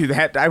 I didn't do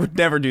that. I would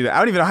never do that. I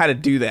don't even know how to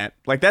do that.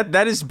 Like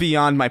that is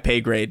beyond my pay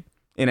grade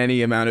in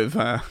any amount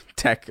of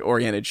tech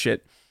oriented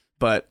shit.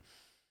 But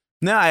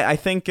no, I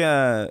think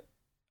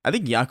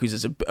Yakuza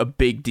is a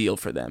big deal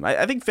for them.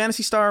 I think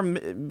Phantasy Star,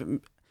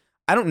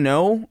 I don't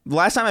know. The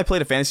last time I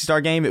played a Phantasy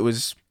Star game, it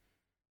was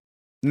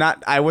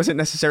not, I wasn't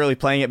necessarily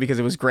playing it because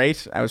it was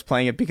great. I was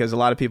playing it because a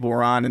lot of people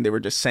were on and they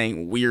were just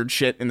saying weird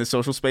shit in the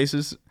social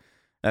spaces.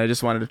 I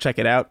just wanted to check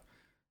it out.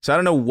 So I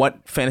don't know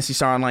what Phantasy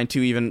Star Online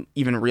 2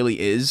 even really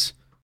is.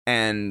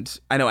 and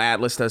I know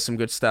Atlas does some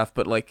good stuff,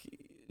 but like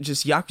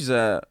just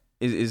Yakuza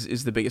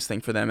is the biggest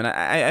thing for them, and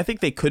I think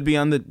they could be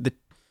on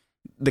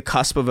the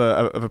cusp of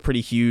a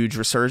pretty huge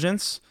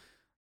resurgence.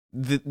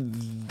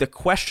 The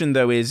question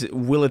though is,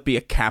 will it be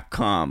a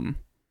Capcom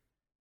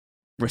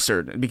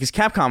resurgence? Because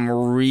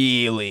Capcom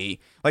really,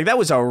 like, that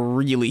was a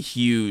really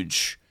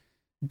huge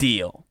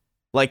deal.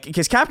 Like,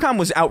 because Capcom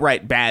was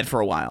outright bad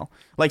for a while.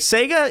 Like,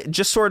 Sega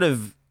just sort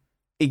of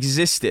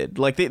existed.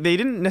 Like, they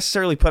didn't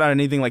necessarily put out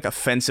anything like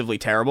offensively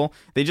terrible.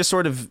 They just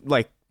sort of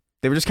like,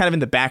 they were just kind of in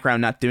the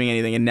background, not doing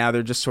anything, and now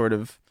they're just sort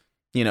of,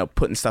 you know,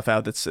 putting stuff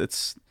out that's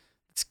it's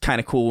kind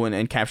of cool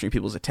and capturing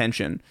people's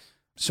attention.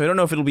 So I don't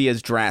know if it'll be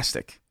as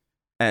drastic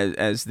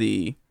as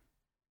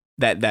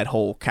that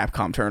whole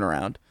Capcom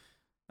turnaround,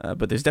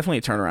 but there's definitely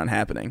a turnaround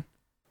happening.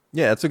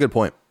 Yeah, that's a good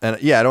point. And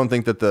yeah, I don't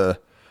think the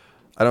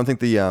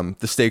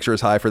stakes are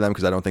as high for them,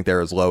 because I don't think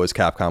they're as low as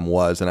Capcom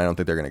was, and I don't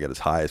think they're going to get as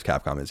high as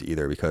Capcom is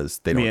either, because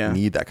they don't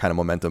need that kind of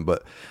momentum.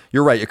 But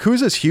you're right,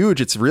 Yakuza is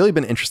huge. It's really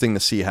been interesting to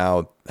see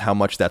how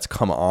much that's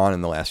come on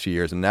in the last few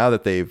years, and now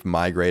that they've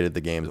migrated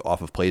the games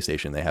off of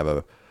PlayStation, they have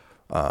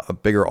a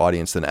bigger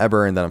audience than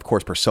ever. And then of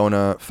course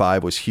Persona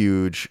 5 was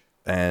huge,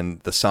 and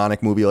the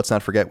Sonic movie, let's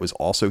not forget, was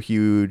also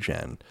huge.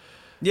 And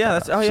yeah,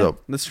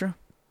 that's true.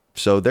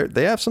 So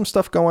they have some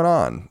stuff going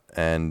on,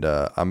 and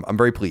I'm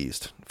very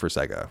pleased for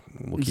Sega.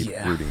 We'll keep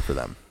rooting for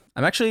them.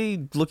 I'm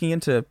actually looking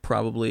into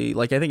probably,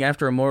 like, I think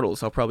after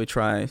Immortals, I'll probably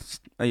try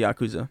a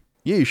Yakuza.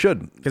 Yeah, you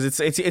should, because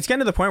it's getting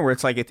to the point where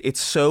it's like it's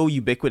so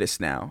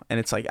ubiquitous now, and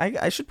it's like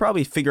I should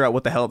probably figure out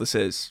what the hell this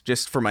is,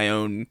 just for my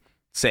own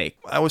sake.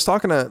 I was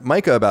talking to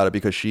Micah about it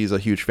because she's a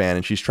huge fan,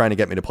 and she's trying to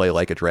get me to play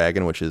Like a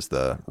Dragon, which is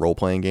the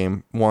role-playing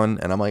game one,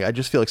 and I'm like, I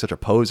just feel like such a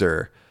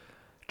poser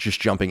just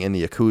jumping in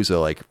the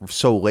Yakuza like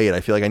so late.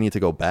 I feel like I need to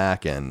go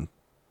back, and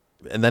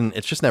then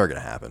it's just never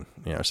going to happen.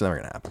 You know, it's never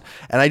going to happen.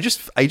 And I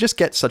just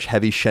get such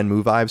heavy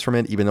Shenmue vibes from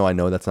it, even though I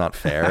know that's not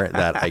fair,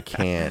 that I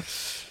can't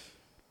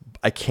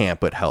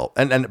but help.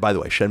 And by the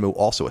way, Shenmue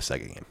also a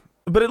Sega game.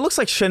 But it looks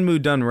like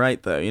Shenmue done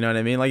right, though. You know what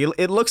I mean? Like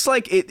it looks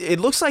like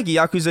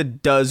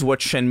Yakuza does what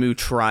Shenmue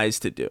tries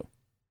to do.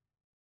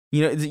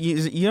 You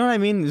know what I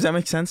mean? Does that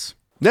make sense?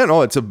 Yeah,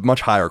 no, it's a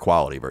much higher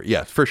quality, but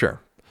yeah, for sure.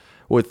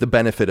 With the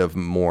benefit of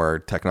more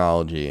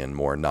technology and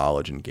more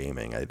knowledge in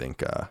gaming, I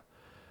think.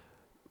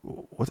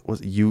 What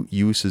was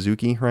Yu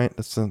Suzuki, right?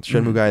 That's the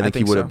Shenmue guy. I think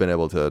he would have been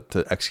able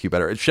to execute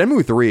better.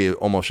 Shenmue 3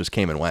 almost just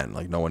came and went.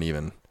 Like, no one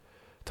even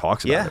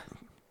talks about it.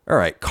 All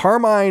right.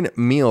 Carmine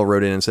Meal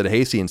wrote in and said,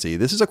 "Hey, CNC,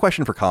 this is a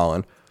question for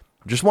Colin.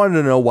 Just wanted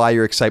to know why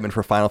your excitement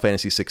for Final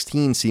Fantasy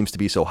 16 seems to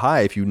be so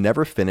high if you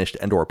never finished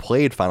and or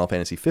played Final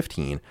Fantasy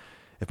 15.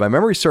 If my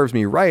memory serves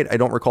me right, I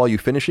don't recall you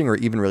finishing or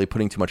even really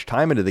putting too much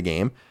time into the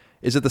game.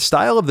 Is it the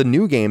style of the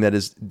new game that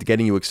is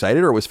getting you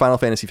excited, or was Final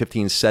Fantasy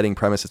 15's setting,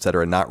 premise,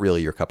 etc. not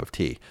really your cup of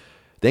tea?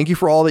 Thank you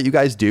for all that you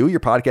guys do.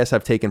 Your podcasts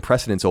have taken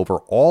precedence over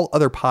all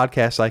other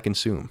podcasts I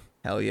consume."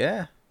 Hell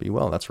yeah. Be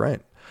well. That's right.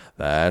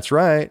 That's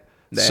right.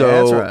 That's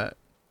right.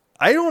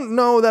 I don't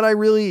know that I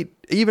really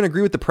even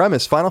agree with the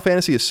premise. Final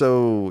Fantasy is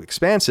so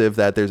expansive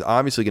that there's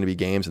obviously going to be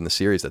games in the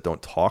series that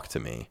don't talk to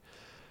me.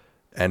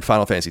 And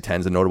Final Fantasy X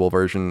is a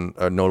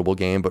notable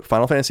game, but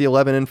Final Fantasy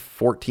 11 and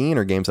 14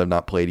 are games I've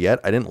not played yet.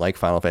 I didn't like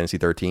Final Fantasy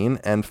 13,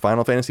 and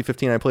Final Fantasy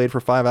 15 I played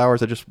for 5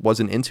 hours. I just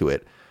wasn't into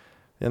it.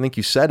 I think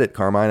you said it,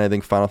 Carmine. I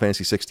think Final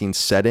Fantasy 16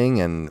 setting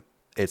and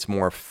its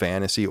more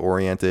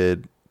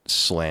fantasy-oriented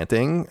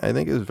slanting, I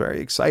think, is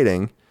very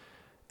exciting.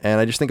 And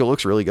I just think it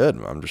looks really good.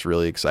 I'm just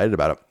really excited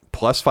about it.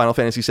 Plus, Final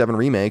Fantasy VII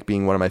Remake,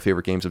 being one of my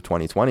favorite games of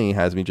 2020,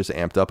 has me just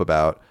amped up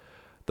about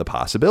the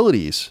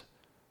possibilities.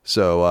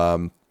 So,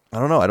 I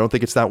don't know. I don't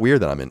think it's that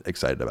weird that I'm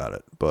excited about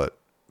it, but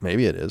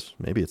maybe it is.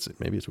 Maybe it's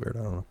weird.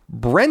 I don't know.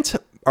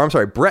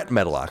 Brett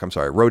Medlock,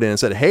 wrote in and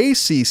said, "Hey,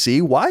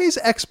 CC, why is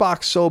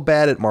Xbox so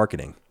bad at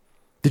marketing?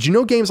 Did you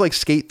know games like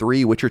Skate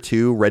 3, Witcher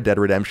 2, Red Dead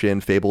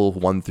Redemption, Fable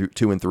 1,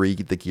 2, and 3,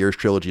 the Gears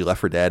trilogy, Left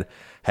 4 Dead,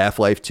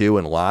 Half-Life 2,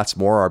 and lots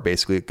more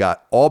basically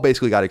got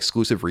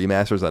exclusive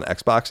remasters on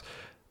Xbox?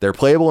 They're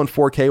playable in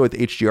 4K with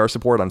HDR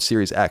support on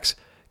Series X.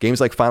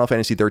 Games like Final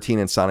Fantasy 13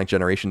 and Sonic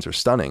Generations are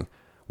stunning.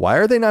 Why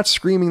are they not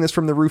screaming this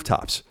from the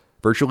rooftops?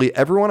 Virtually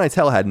everyone I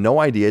tell had no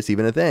idea it's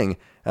even a thing.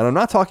 And I'm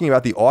not talking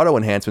about the auto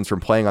enhancements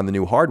from playing on the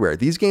new hardware.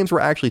 These games were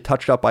actually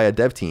touched up by a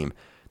dev team.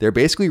 They're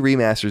basically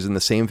remasters in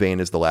the same vein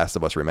as The Last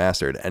of Us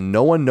Remastered, and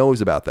no one knows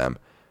about them.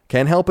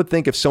 Can't help but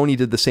think if Sony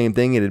did the same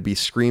thing, it'd be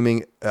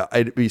screaming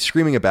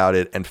about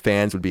it, and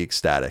fans would be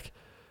ecstatic."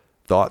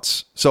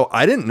 Thoughts? So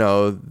I didn't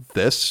know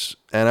this,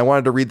 and I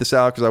wanted to read this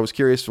out because I was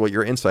curious what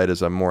your insight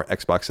is. I'm a more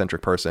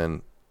Xbox-centric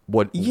person.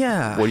 What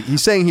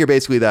he's saying here,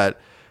 basically, that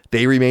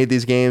they remade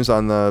these games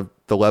on the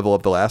level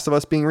of The Last of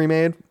Us being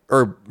remade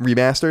or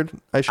remastered,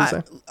 I should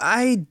say.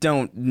 I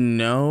don't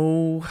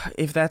know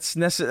if that's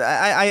necessary.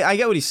 I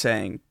get what he's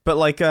saying, but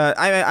like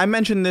I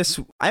mentioned this.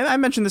 I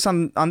mentioned this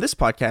on this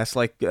podcast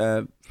like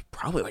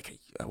probably like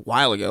a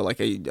while ago, like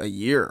a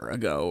year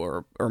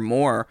ago or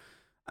more,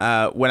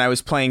 when I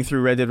was playing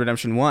through Red Dead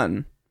Redemption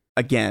 1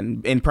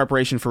 again in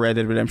preparation for Red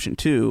Dead Redemption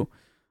 2,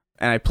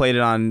 and I played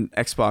it on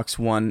Xbox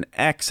One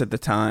X at the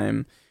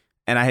time.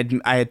 And I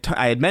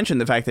had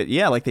mentioned the fact that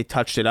like they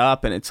touched it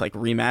up and it's like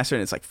remastered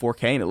and it's like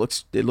 4K and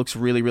it looks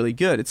really, really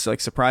good. It's like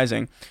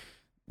surprising.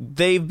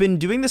 They've been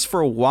doing this for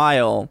a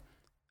while,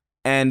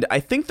 and I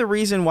think the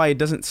reason why it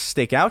doesn't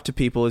stick out to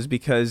people is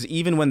because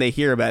even when they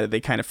hear about it, they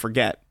kind of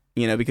forget,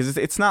 because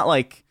it's not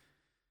like,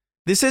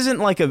 this isn't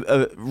like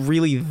a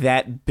really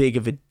that big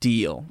of a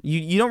deal.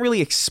 You don't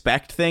really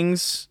expect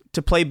things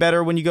to play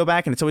better when you go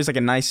back, and it's always like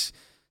a nice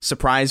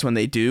surprise when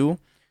they do.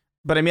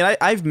 But I mean,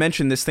 I've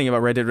mentioned this thing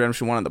about Red Dead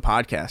Redemption 1 on the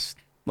podcast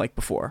like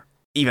before.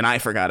 Even I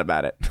forgot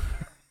about it.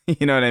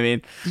 You know what I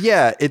mean?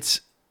 Yeah, it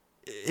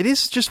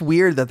is just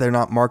weird that they're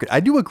not marketing. I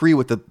do agree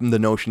with the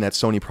notion that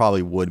Sony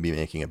probably would be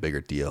making a bigger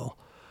deal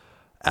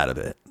out of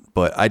it,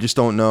 but I just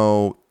don't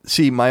know.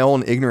 See, my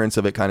own ignorance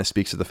of it kind of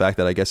speaks to the fact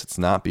that I guess it's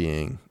not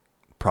being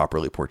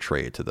properly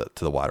portrayed to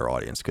the wider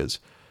audience, because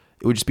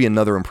it would just be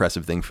another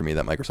impressive thing for me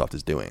that Microsoft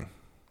is doing.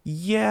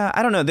 Yeah,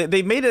 I don't know.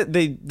 They made it.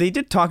 They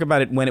did talk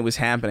about it when it was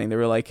happening. They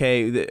were like,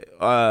 hey,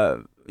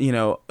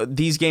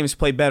 these games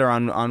play better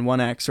on One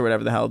X or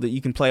whatever the hell. That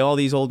you can play all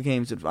these old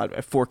games at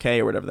 4K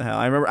or whatever the hell.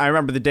 I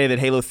remember the day that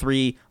Halo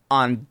 3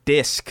 on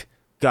disc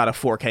got a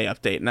 4K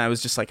update, and I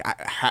was just like,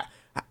 I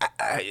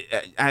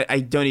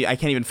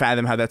can't even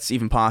fathom how that's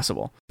even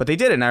possible. But they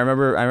did it, and I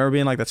remember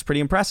being like, that's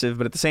pretty impressive.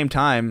 But at the same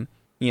time,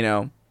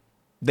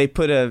 they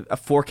put a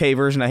 4K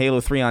version of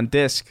Halo 3 on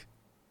disc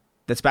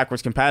that's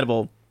backwards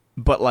compatible,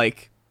 but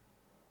like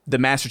the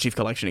Master Chief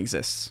Collection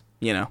exists,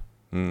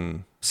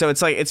 So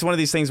it's like, it's one of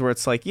these things where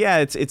it's like, yeah,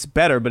 it's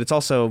better, but it's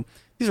also,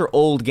 these are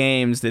old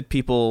games that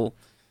people,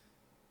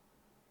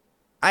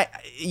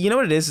 you know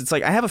what it is? It's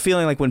like, I have a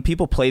feeling like when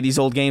people play these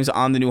old games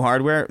on the new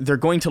hardware, they're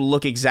going to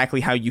look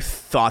exactly how you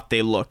thought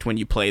they looked when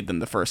you played them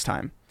the first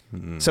time.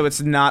 Mm-hmm. So it's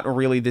not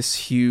really this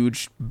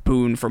huge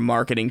boon for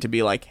marketing to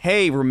be like,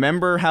 hey, do you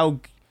remember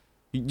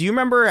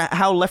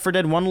how Left 4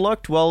 Dead 1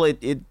 looked? Well,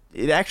 it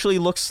actually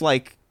looks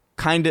like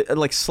kind of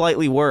like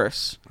slightly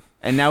worse.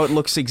 And now it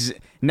looks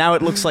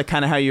like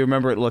kind of how you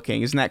remember it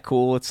looking. Isn't that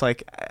cool? It's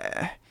like,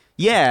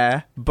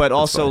 yeah, but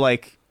also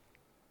like,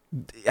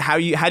 how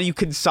do you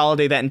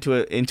consolidate that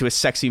into a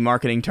sexy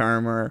marketing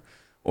term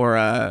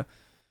or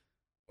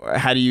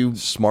how do you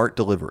smart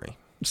delivery?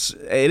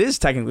 It is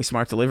technically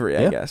smart delivery,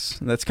 I guess.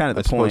 That's kind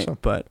of the point. So.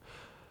 But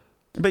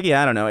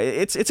yeah, I don't know.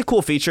 It's a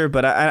cool feature,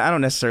 but I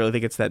don't necessarily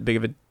think it's that big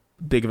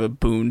of a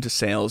boon to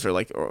sales or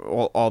like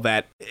or all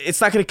that. It's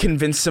not going to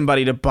convince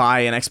somebody to buy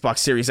an Xbox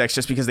Series X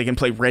just because they can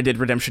play Red Dead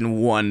Redemption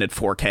 1 at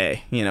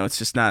 4K. It's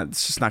just not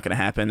going to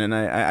happen. And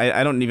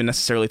I don't even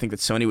necessarily think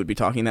that Sony would be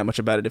talking that much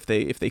about it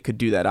if they could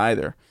do that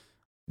either,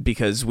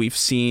 because we've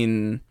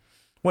seen,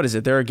 what is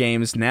it? There are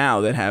games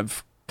now that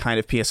have kind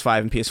of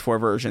PS5 and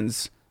PS4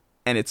 versions,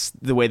 and it's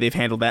the way they've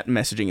handled that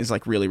messaging is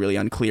like really, really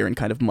unclear and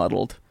kind of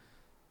muddled.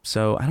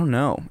 So I don't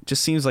know. It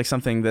just seems like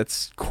something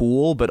that's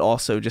cool, but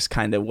also just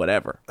kind of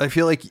whatever. I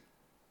feel like,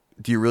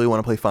 do you really want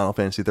to play Final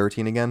Fantasy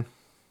 13 again?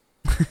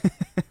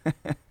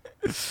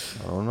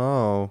 Oh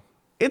no.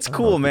 It's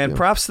cool, man.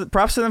 Props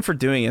to them for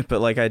doing it,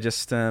 but like I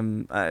just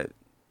I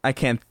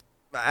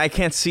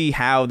can't see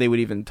how they would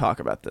even talk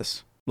about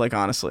this. Like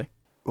honestly.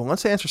 Well,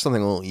 let's answer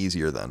something a little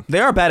easier then. They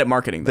are bad at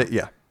marketing though.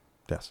 Yeah.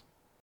 Yes.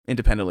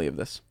 Independently of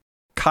this.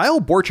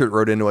 Kyle Borchert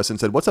wrote into us and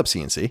said, "What's up,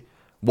 CNC?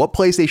 What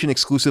PlayStation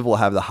exclusive will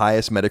have the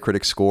highest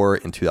Metacritic score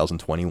in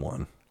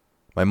 2021?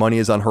 My money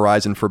is on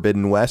Horizon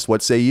Forbidden West.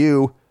 What say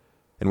you?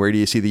 And where do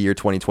you see the year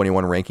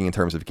 2021 ranking in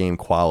terms of game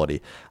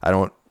quality?"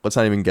 Let's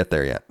not even get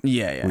there yet.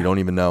 Yeah. We don't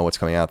even know what's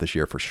coming out this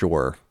year for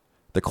sure.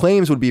 The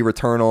claims would be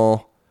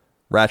Returnal,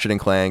 Ratchet &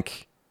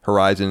 Clank,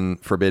 Horizon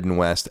Forbidden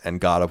West,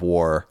 and God of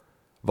War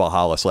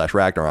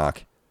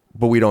Valhalla/Ragnarok.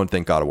 But we don't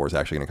think God of War is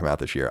actually going to come out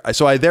this year.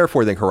 So I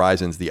therefore think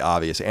Horizon's the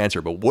obvious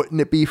answer. But wouldn't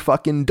it be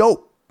fucking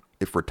dope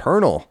if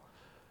Returnal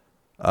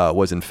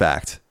was in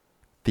fact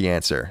the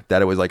answer?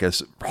 That it was like a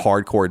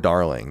hardcore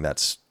darling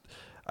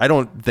I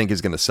don't think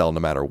is going to sell no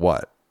matter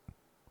what.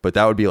 But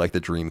that would be like the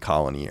dream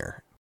Colin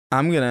year.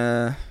 I'm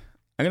gonna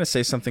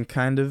say something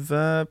kind of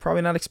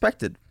probably not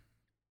expected.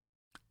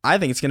 I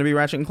think it's going to be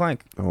Ratchet &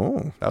 Clank.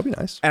 Oh, that would be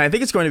nice. And I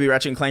think it's going to be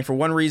Ratchet & Clank for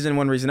one reason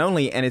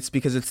only, and it's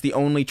because it's the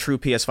only true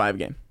PS5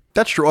 game.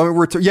 That's true. I mean,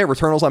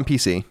 Returnal's on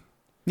PC.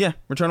 Yeah,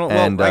 Returnal.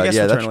 Well, I guess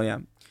Returnal, yeah.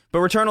 But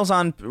Returnal's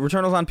on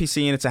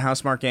PC, and it's a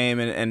Housemarque game,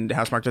 and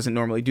Housemarque doesn't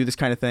normally do this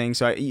kind of thing.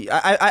 So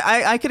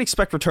I could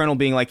expect Returnal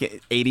being like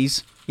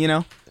 80s, you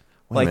know?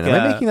 Wait a minute,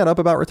 am I making that up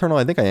about Returnal?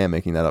 I think I am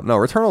making that up. No,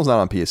 Returnal's not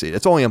on PC.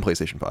 It's only on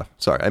PlayStation 5.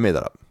 Sorry, I made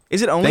that up.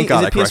 Is it only? Is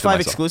it PS5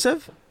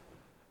 exclusive?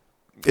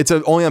 It's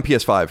only on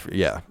PS5.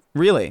 Yeah.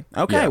 Really?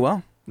 Okay. Yeah.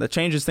 Well, that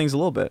changes things a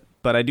little bit,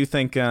 but I do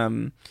think.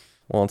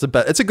 Well, it's a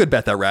bet. It's a good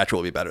bet that Ratchet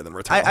will be better than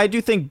Returnal. I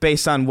do think,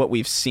 based on what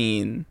we've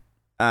seen,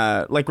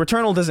 like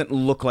Returnal doesn't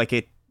look like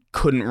it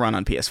couldn't run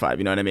on PS5.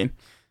 You know what I mean?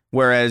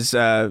 Whereas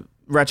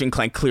Ratchet &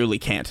 Clank clearly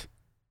can't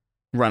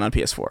run on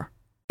PS4.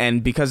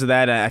 And because of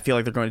that, I feel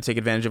like they're going to take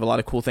advantage of a lot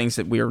of cool things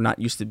that we are not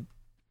used to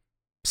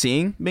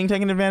seeing being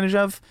taken advantage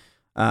of.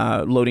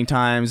 Loading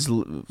times,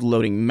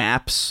 loading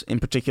maps in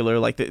particular.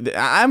 Like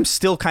I'm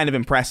still kind of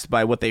impressed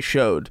by what they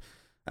showed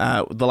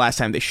the last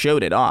time they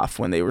showed it off,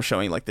 when they were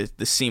showing like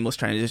the seamless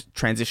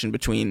transition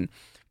between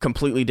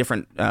completely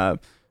different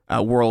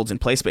worlds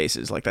and play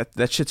spaces. Like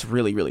that shit's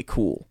really, really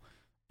cool.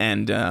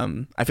 And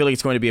I feel like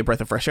it's going to be a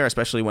breath of fresh air,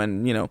 especially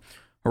when,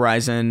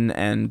 Horizon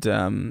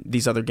and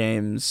these other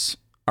games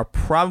are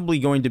probably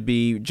going to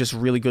be just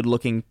really good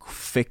looking,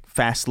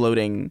 fast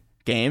loading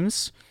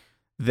games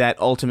that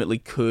ultimately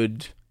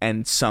could, and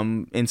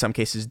in some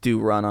cases do,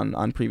 run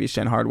on previous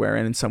gen hardware,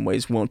 and in some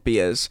ways won't be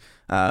as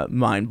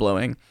mind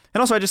blowing. And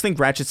also, I just think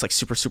Ratchet's like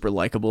super, super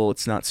likable.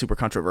 It's not super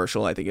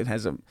controversial. I think it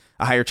has a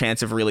higher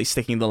chance of really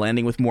sticking the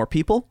landing with more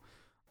people.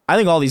 I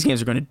think all these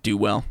games are going to do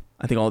well.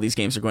 I think all these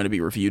games are going to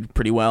be reviewed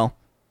pretty well.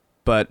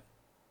 But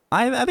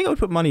I think I would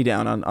put money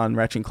down on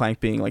Ratchet and Clank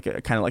being like a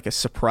kind of like a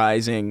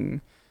surprising,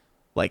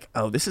 like,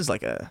 oh, this is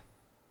like a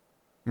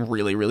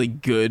really, really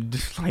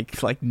good,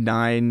 like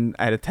 9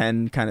 out of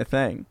 10 kind of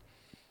thing.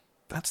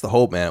 That's the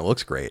hope, man. It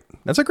looks great.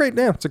 It's a great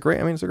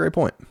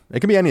point. It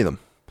can be any of them.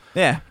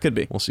 Yeah, could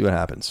be. We'll see what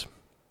happens.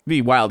 It'd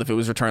be wild if it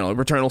was Returnal.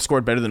 Returnal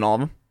scored better than all of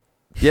them.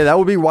 Yeah, that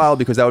would be wild,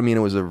 because that would mean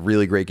it was a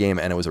really great game,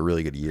 and it was a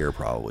really good year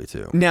probably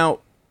too. Now,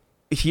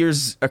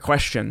 here's a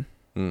question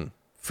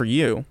for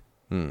you.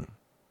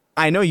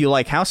 I know you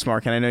like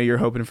Housemarque, and I know you're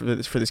hoping for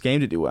this game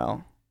to do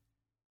well.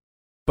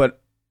 But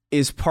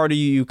is part of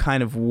you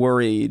kind of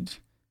worried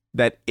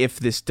that if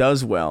this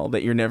does well,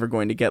 that you're never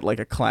going to get like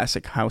a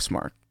classic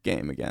Housemarque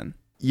game again?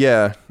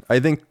 Yeah,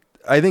 I think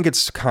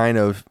it's kind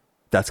of,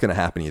 that's going to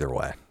happen either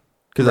way.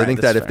 Because I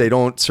think that if they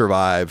don't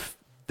survive,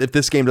 if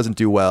this game doesn't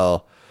do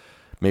well,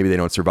 maybe they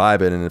don't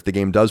survive it. And if the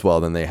game does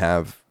well, then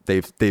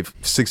they've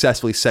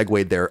successfully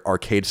segued their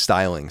arcade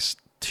stylings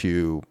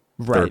to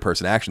third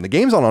person action. The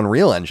game's on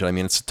Unreal Engine. I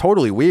mean, it's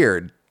totally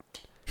weird.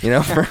 It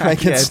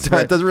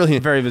doesn't really,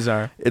 very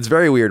bizarre. It's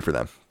very weird for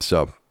them.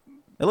 So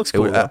it looks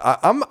cool.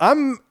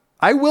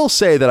 I will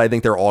say that I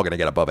think they're all going to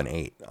get above an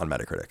 8 on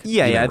Metacritic.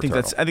 Yeah. I think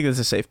that's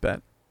a safe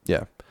bet.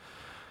 Yeah.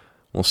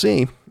 We'll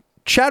see.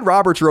 Chad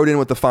Roberts wrote in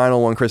with the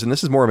final one, Chris, and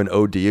this is more of an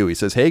ode to you. He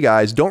says, "Hey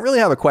guys, don't really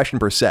have a question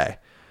per se,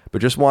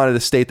 but just wanted to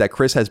state that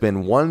Chris has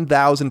been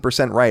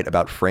 1000% right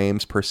about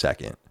frames per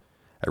second.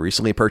 I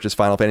recently purchased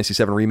Final Fantasy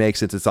VII Remake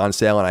since it's on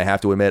sale, and I have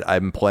to admit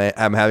I'm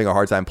having a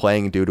hard time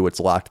playing due to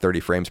its locked 30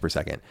 frames per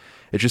second.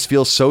 It just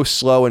feels so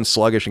slow and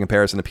sluggish in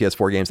comparison to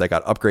PS4 games that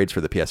got upgrades for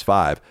the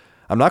PS5.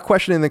 I'm not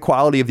questioning the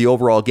quality of the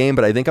overall game,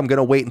 but I think I'm going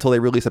to wait until they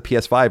release a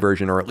PS5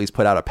 version, or at least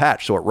put out a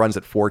patch so it runs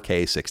at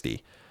 4K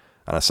 60.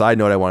 On a side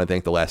note, I want to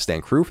thank The Last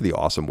Stand crew for the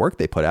awesome work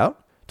they put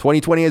out.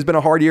 2020 has been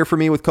a hard year for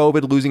me with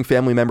COVID, losing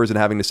family members and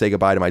having to say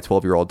goodbye to my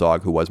 12-year-old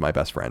dog who was my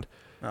best friend.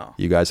 Oh.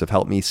 You guys have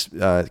helped me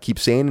keep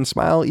sane and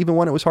smile even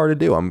when it was hard to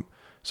do. I'm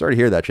sorry to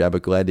hear that, Chad,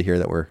 but glad to hear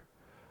that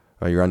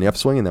you're on the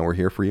upswing and that we're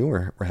here for you.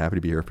 We're happy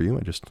to be here for you.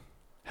 I just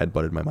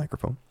headbutted my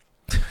microphone.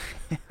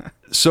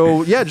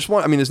 So yeah,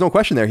 there's no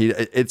question there.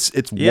 It's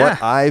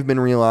what I've been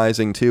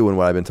realizing too, and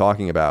what I've been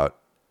talking about,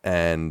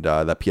 and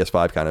that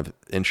PS5 kind of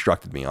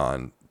instructed me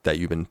on that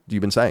you've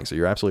been saying. So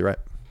you're absolutely right.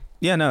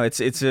 Yeah, no, it's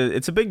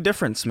a big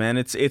difference, man.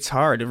 It's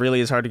hard. It really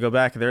is hard to go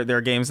back. There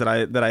are games that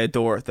I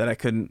adore that I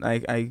couldn't.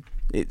 I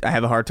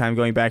have a hard time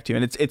going back to,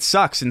 and it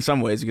sucks in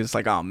some ways because it's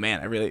like, oh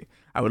man,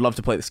 I would love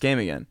to play this game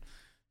again,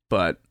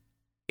 but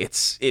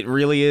it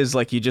really is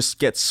like you just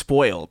get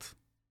spoiled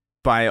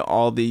by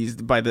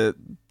the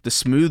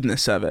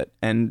smoothness of it,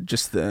 and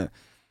just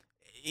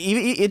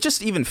it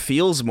just even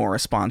feels more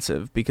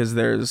responsive because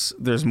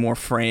there's more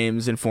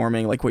frames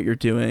informing like what you're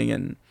doing,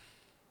 and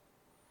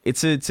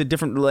it's a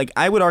different, like,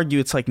 I would argue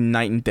it's like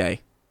night and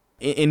day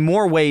in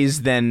more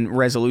ways than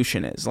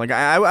resolution is. Like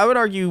I would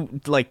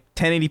argue like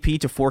 1080p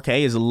to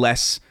 4K is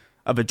less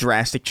of a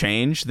drastic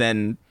change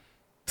than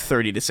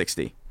 30 to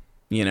 60.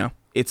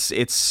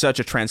 It's such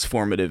a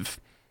transformative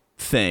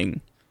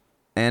thing,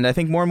 and I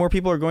think more and more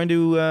people are going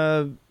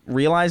to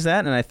realize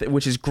that, and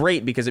which is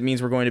great because it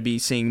means we're going to be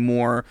seeing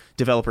more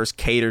developers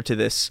cater to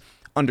this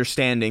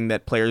understanding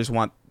that players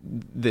want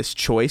this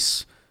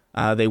choice.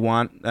 They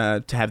want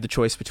to have the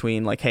choice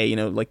between like, hey,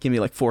 like give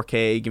me like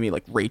 4K, give me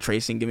like ray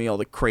tracing, give me all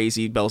the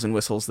crazy bells and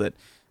whistles that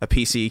a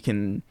PC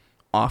can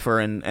offer,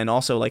 and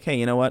also like, hey,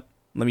 you know what?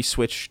 Let me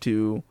switch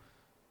to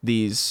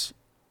these,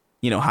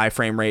 high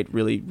frame rate,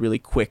 really, really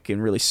quick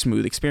and really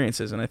smooth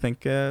experiences. And I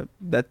think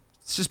that's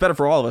just better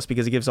for all of us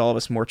because it gives all of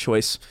us more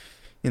choice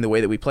in the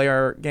way that we play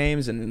our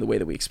games and in the way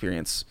that we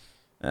experience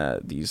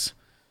these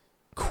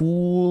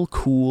cool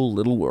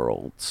little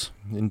worlds.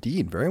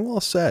 Indeed. Very well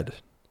said.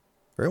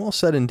 Very well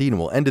said indeed. And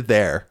we'll end it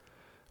there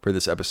for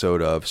this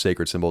episode of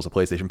Sacred Symbols, a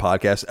PlayStation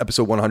podcast,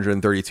 episode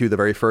 132, the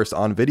very first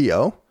on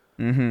video.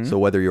 Mm-hmm. So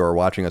whether you are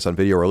watching us on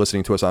video or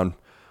listening to us on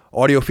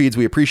audio feeds,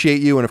 we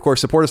appreciate you. And of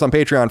course, support us on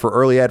Patreon for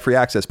early ad-free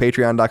access,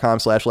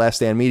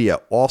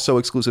 patreon.com/laststandmedia. Also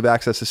exclusive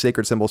access to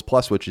Sacred Symbols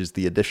Plus, which is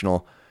the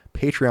additional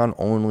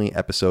Patreon-only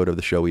episode of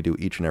the show we do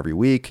each and every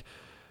week.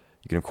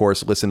 You can, of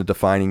course, listen to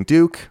Defining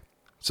Duke,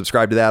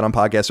 subscribe to that on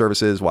podcast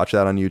services, watch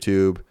that on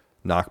YouTube,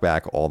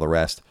 Knockback, all the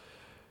rest.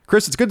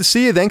 Chris, it's good to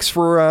see you. Thanks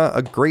for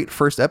a great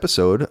first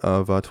episode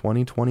of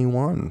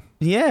 2021.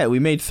 Yeah, we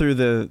made through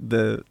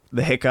the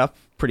hiccup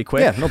pretty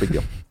quick. Yeah, no big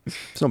deal.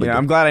 It's no big deal.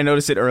 I'm glad I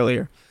noticed it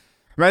earlier.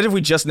 Imagine if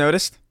we just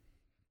noticed.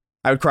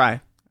 I would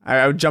cry.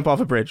 I would jump off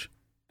a bridge.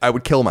 I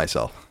would kill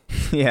myself.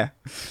 Yeah.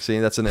 See,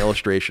 that's an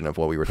illustration of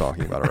what we were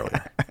talking about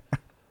earlier.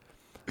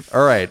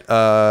 All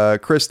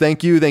right. Chris,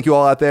 thank you. Thank you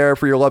all out there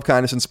for your love,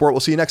 kindness, and support. We'll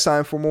see you next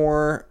time for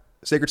more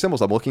Sacred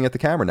Symbols. I'm looking at the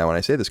camera now when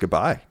I say this.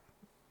 Goodbye.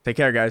 Take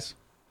care, guys.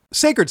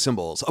 Sacred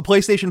Symbols, a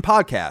PlayStation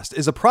podcast,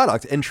 is a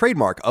product and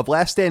trademark of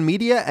Last Stand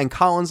Media and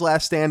Collins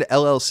Last Stand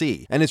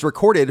LLC, and is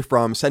recorded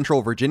from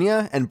Central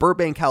Virginia and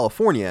Burbank,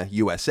 California,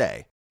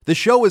 USA. The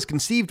show was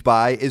conceived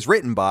by, is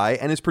written by,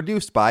 and is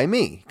produced by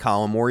me,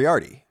 Colin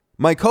Moriarty.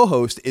 My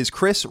co-host is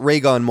Chris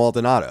Raygun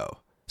Maldonado.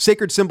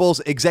 Sacred Symbols'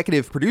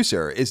 executive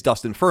producer is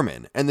Dustin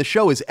Furman, and the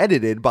show is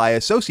edited by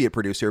associate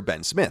producer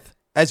Ben Smith.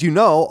 As you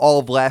know, all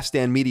of Last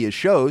Stand Media's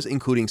shows,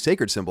 including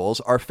Sacred Symbols,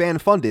 are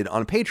fan-funded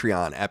on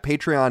Patreon at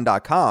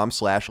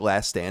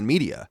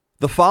patreon.com/laststandmedia.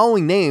 The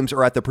following names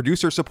are at the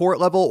producer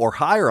support level or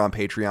higher on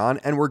Patreon,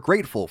 and we're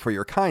grateful for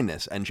your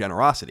kindness and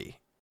generosity.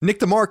 Nick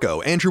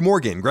DeMarco, Andrew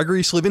Morgan,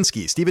 Gregory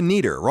Slavinsky, Stephen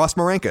Nieder, Ross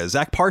Marenka,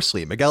 Zach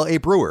Parsley, Miguel A.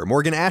 Brewer,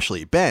 Morgan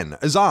Ashley, Ben,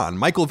 Azan,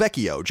 Michael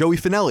Vecchio, Joey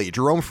Finelli,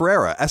 Jerome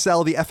Ferreira,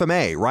 SL the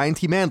FMA, Ryan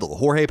T. Mandel,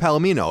 Jorge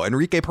Palomino,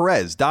 Enrique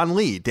Perez, Don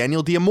Lee,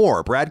 Daniel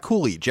Diamore, Brad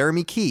Cooley,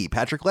 Jeremy Key,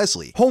 Patrick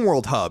Leslie,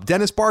 Homeworld Hub,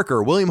 Dennis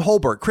Barker, William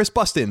Holbert, Chris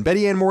Buston,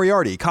 Betty Ann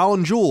Moriarty,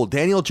 Colin Jewell,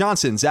 Daniel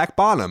Johnson, Zach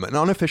Bonham, an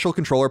Unofficial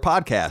Controller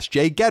Podcast,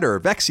 Jay Getter,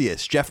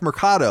 Vexius, Jeff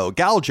Mercado,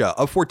 Galja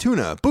of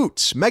Fortuna,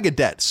 Boots,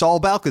 Megadet, Saul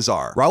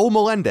Balcazar, Raul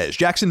Melendez,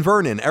 Jackson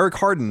Vernon, Eric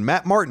Harden,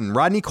 Matt Martin,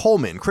 Rodney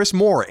Coleman, Chris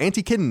Moore,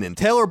 Auntie Kinnanen,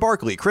 Taylor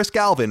Barkley, Chris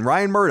Galvin,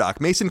 Ryan Murdoch,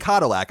 Mason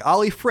Cadillac,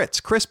 Ollie Fritz,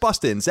 Chris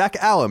Buston, Zach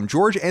Allum,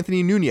 George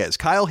Anthony Nunez,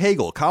 Kyle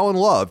Hagel, Colin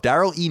Love,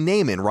 Daryl E.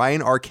 Naiman,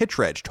 Ryan R.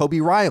 Kittredge,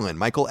 Toby Ryland,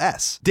 Michael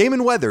S.,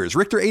 Damon Weathers,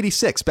 Richter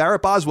 86,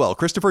 Barrett Boswell,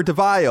 Christopher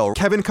DeVio,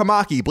 Kevin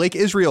Kamaki, Blake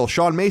Israel,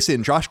 Sean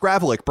Mason, Josh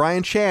Gravelick,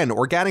 Brian Chan,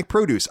 Organic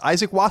Produce,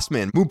 Isaac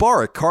Wastman,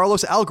 Mubarak,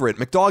 Carlos Algrit,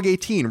 McDog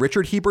 18,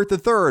 Richard Hebert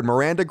III,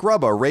 Miranda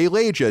Grubba, Ray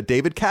Leja,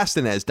 David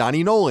Castanez,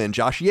 Donnie Nolan,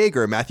 Josh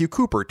Yeager, Matthew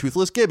Cooper,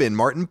 Toothless Gibbon,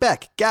 Martin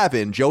Beck,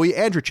 Gavin, Joey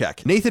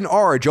Andrzejczyk, Nathan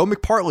R., Joe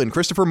McPartlin,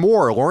 Christopher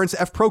Moore, Lawrence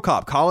F.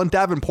 Prokop, Colin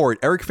Davenport,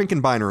 Eric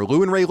Finkenbeiner,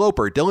 Lou and Ray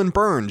Loper, Dylan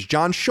Burns,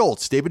 John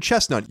Schultz, David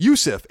Chestnut,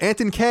 Yusuf,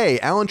 Anton K.,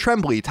 Alan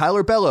Tremblay,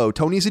 Tyler Bello,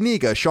 Tony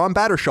Zuniga, Sean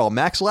Battershall,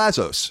 Max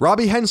Lazos,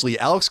 Robbie Hensley,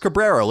 Alex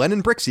Cabrera,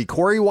 Lennon Brixey,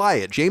 Corey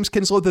Wyatt, James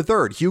Kinslow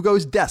III,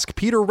 Hugo's Desk,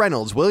 Peter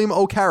Reynolds, William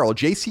O'Carroll,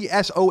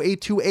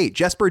 JCS0828,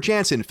 Jesper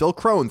Jansen, Phil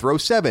Crone, Throw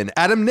 7,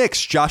 Adam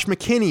Nix, Josh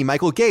McKinney,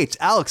 Michael Gates,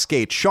 Alex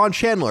Gates, Sean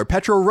Chandler,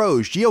 Petro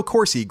Rose, Gio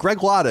Corsi,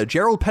 Greg Lotta,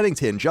 Gerald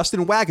Pennington,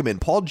 Justin Wagaman,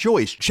 Paul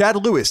Joyce, Chad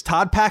Lewis,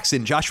 Todd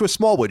Paxson, Joshua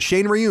Smallwood,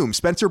 Shane Reum,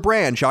 Spencer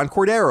Brand, John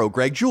Cordero,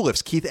 Greg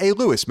Juliffs, Keith A.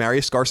 Lewis,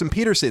 Marius Garson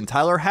Peterson,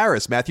 Tyler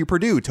Harris, Matthew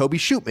Purdue, Toby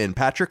Shootman,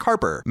 Patrick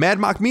Harper, Mad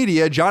Mock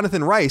Media,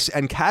 Jonathan Rice,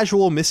 and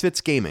Casual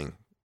Misfits Gaming.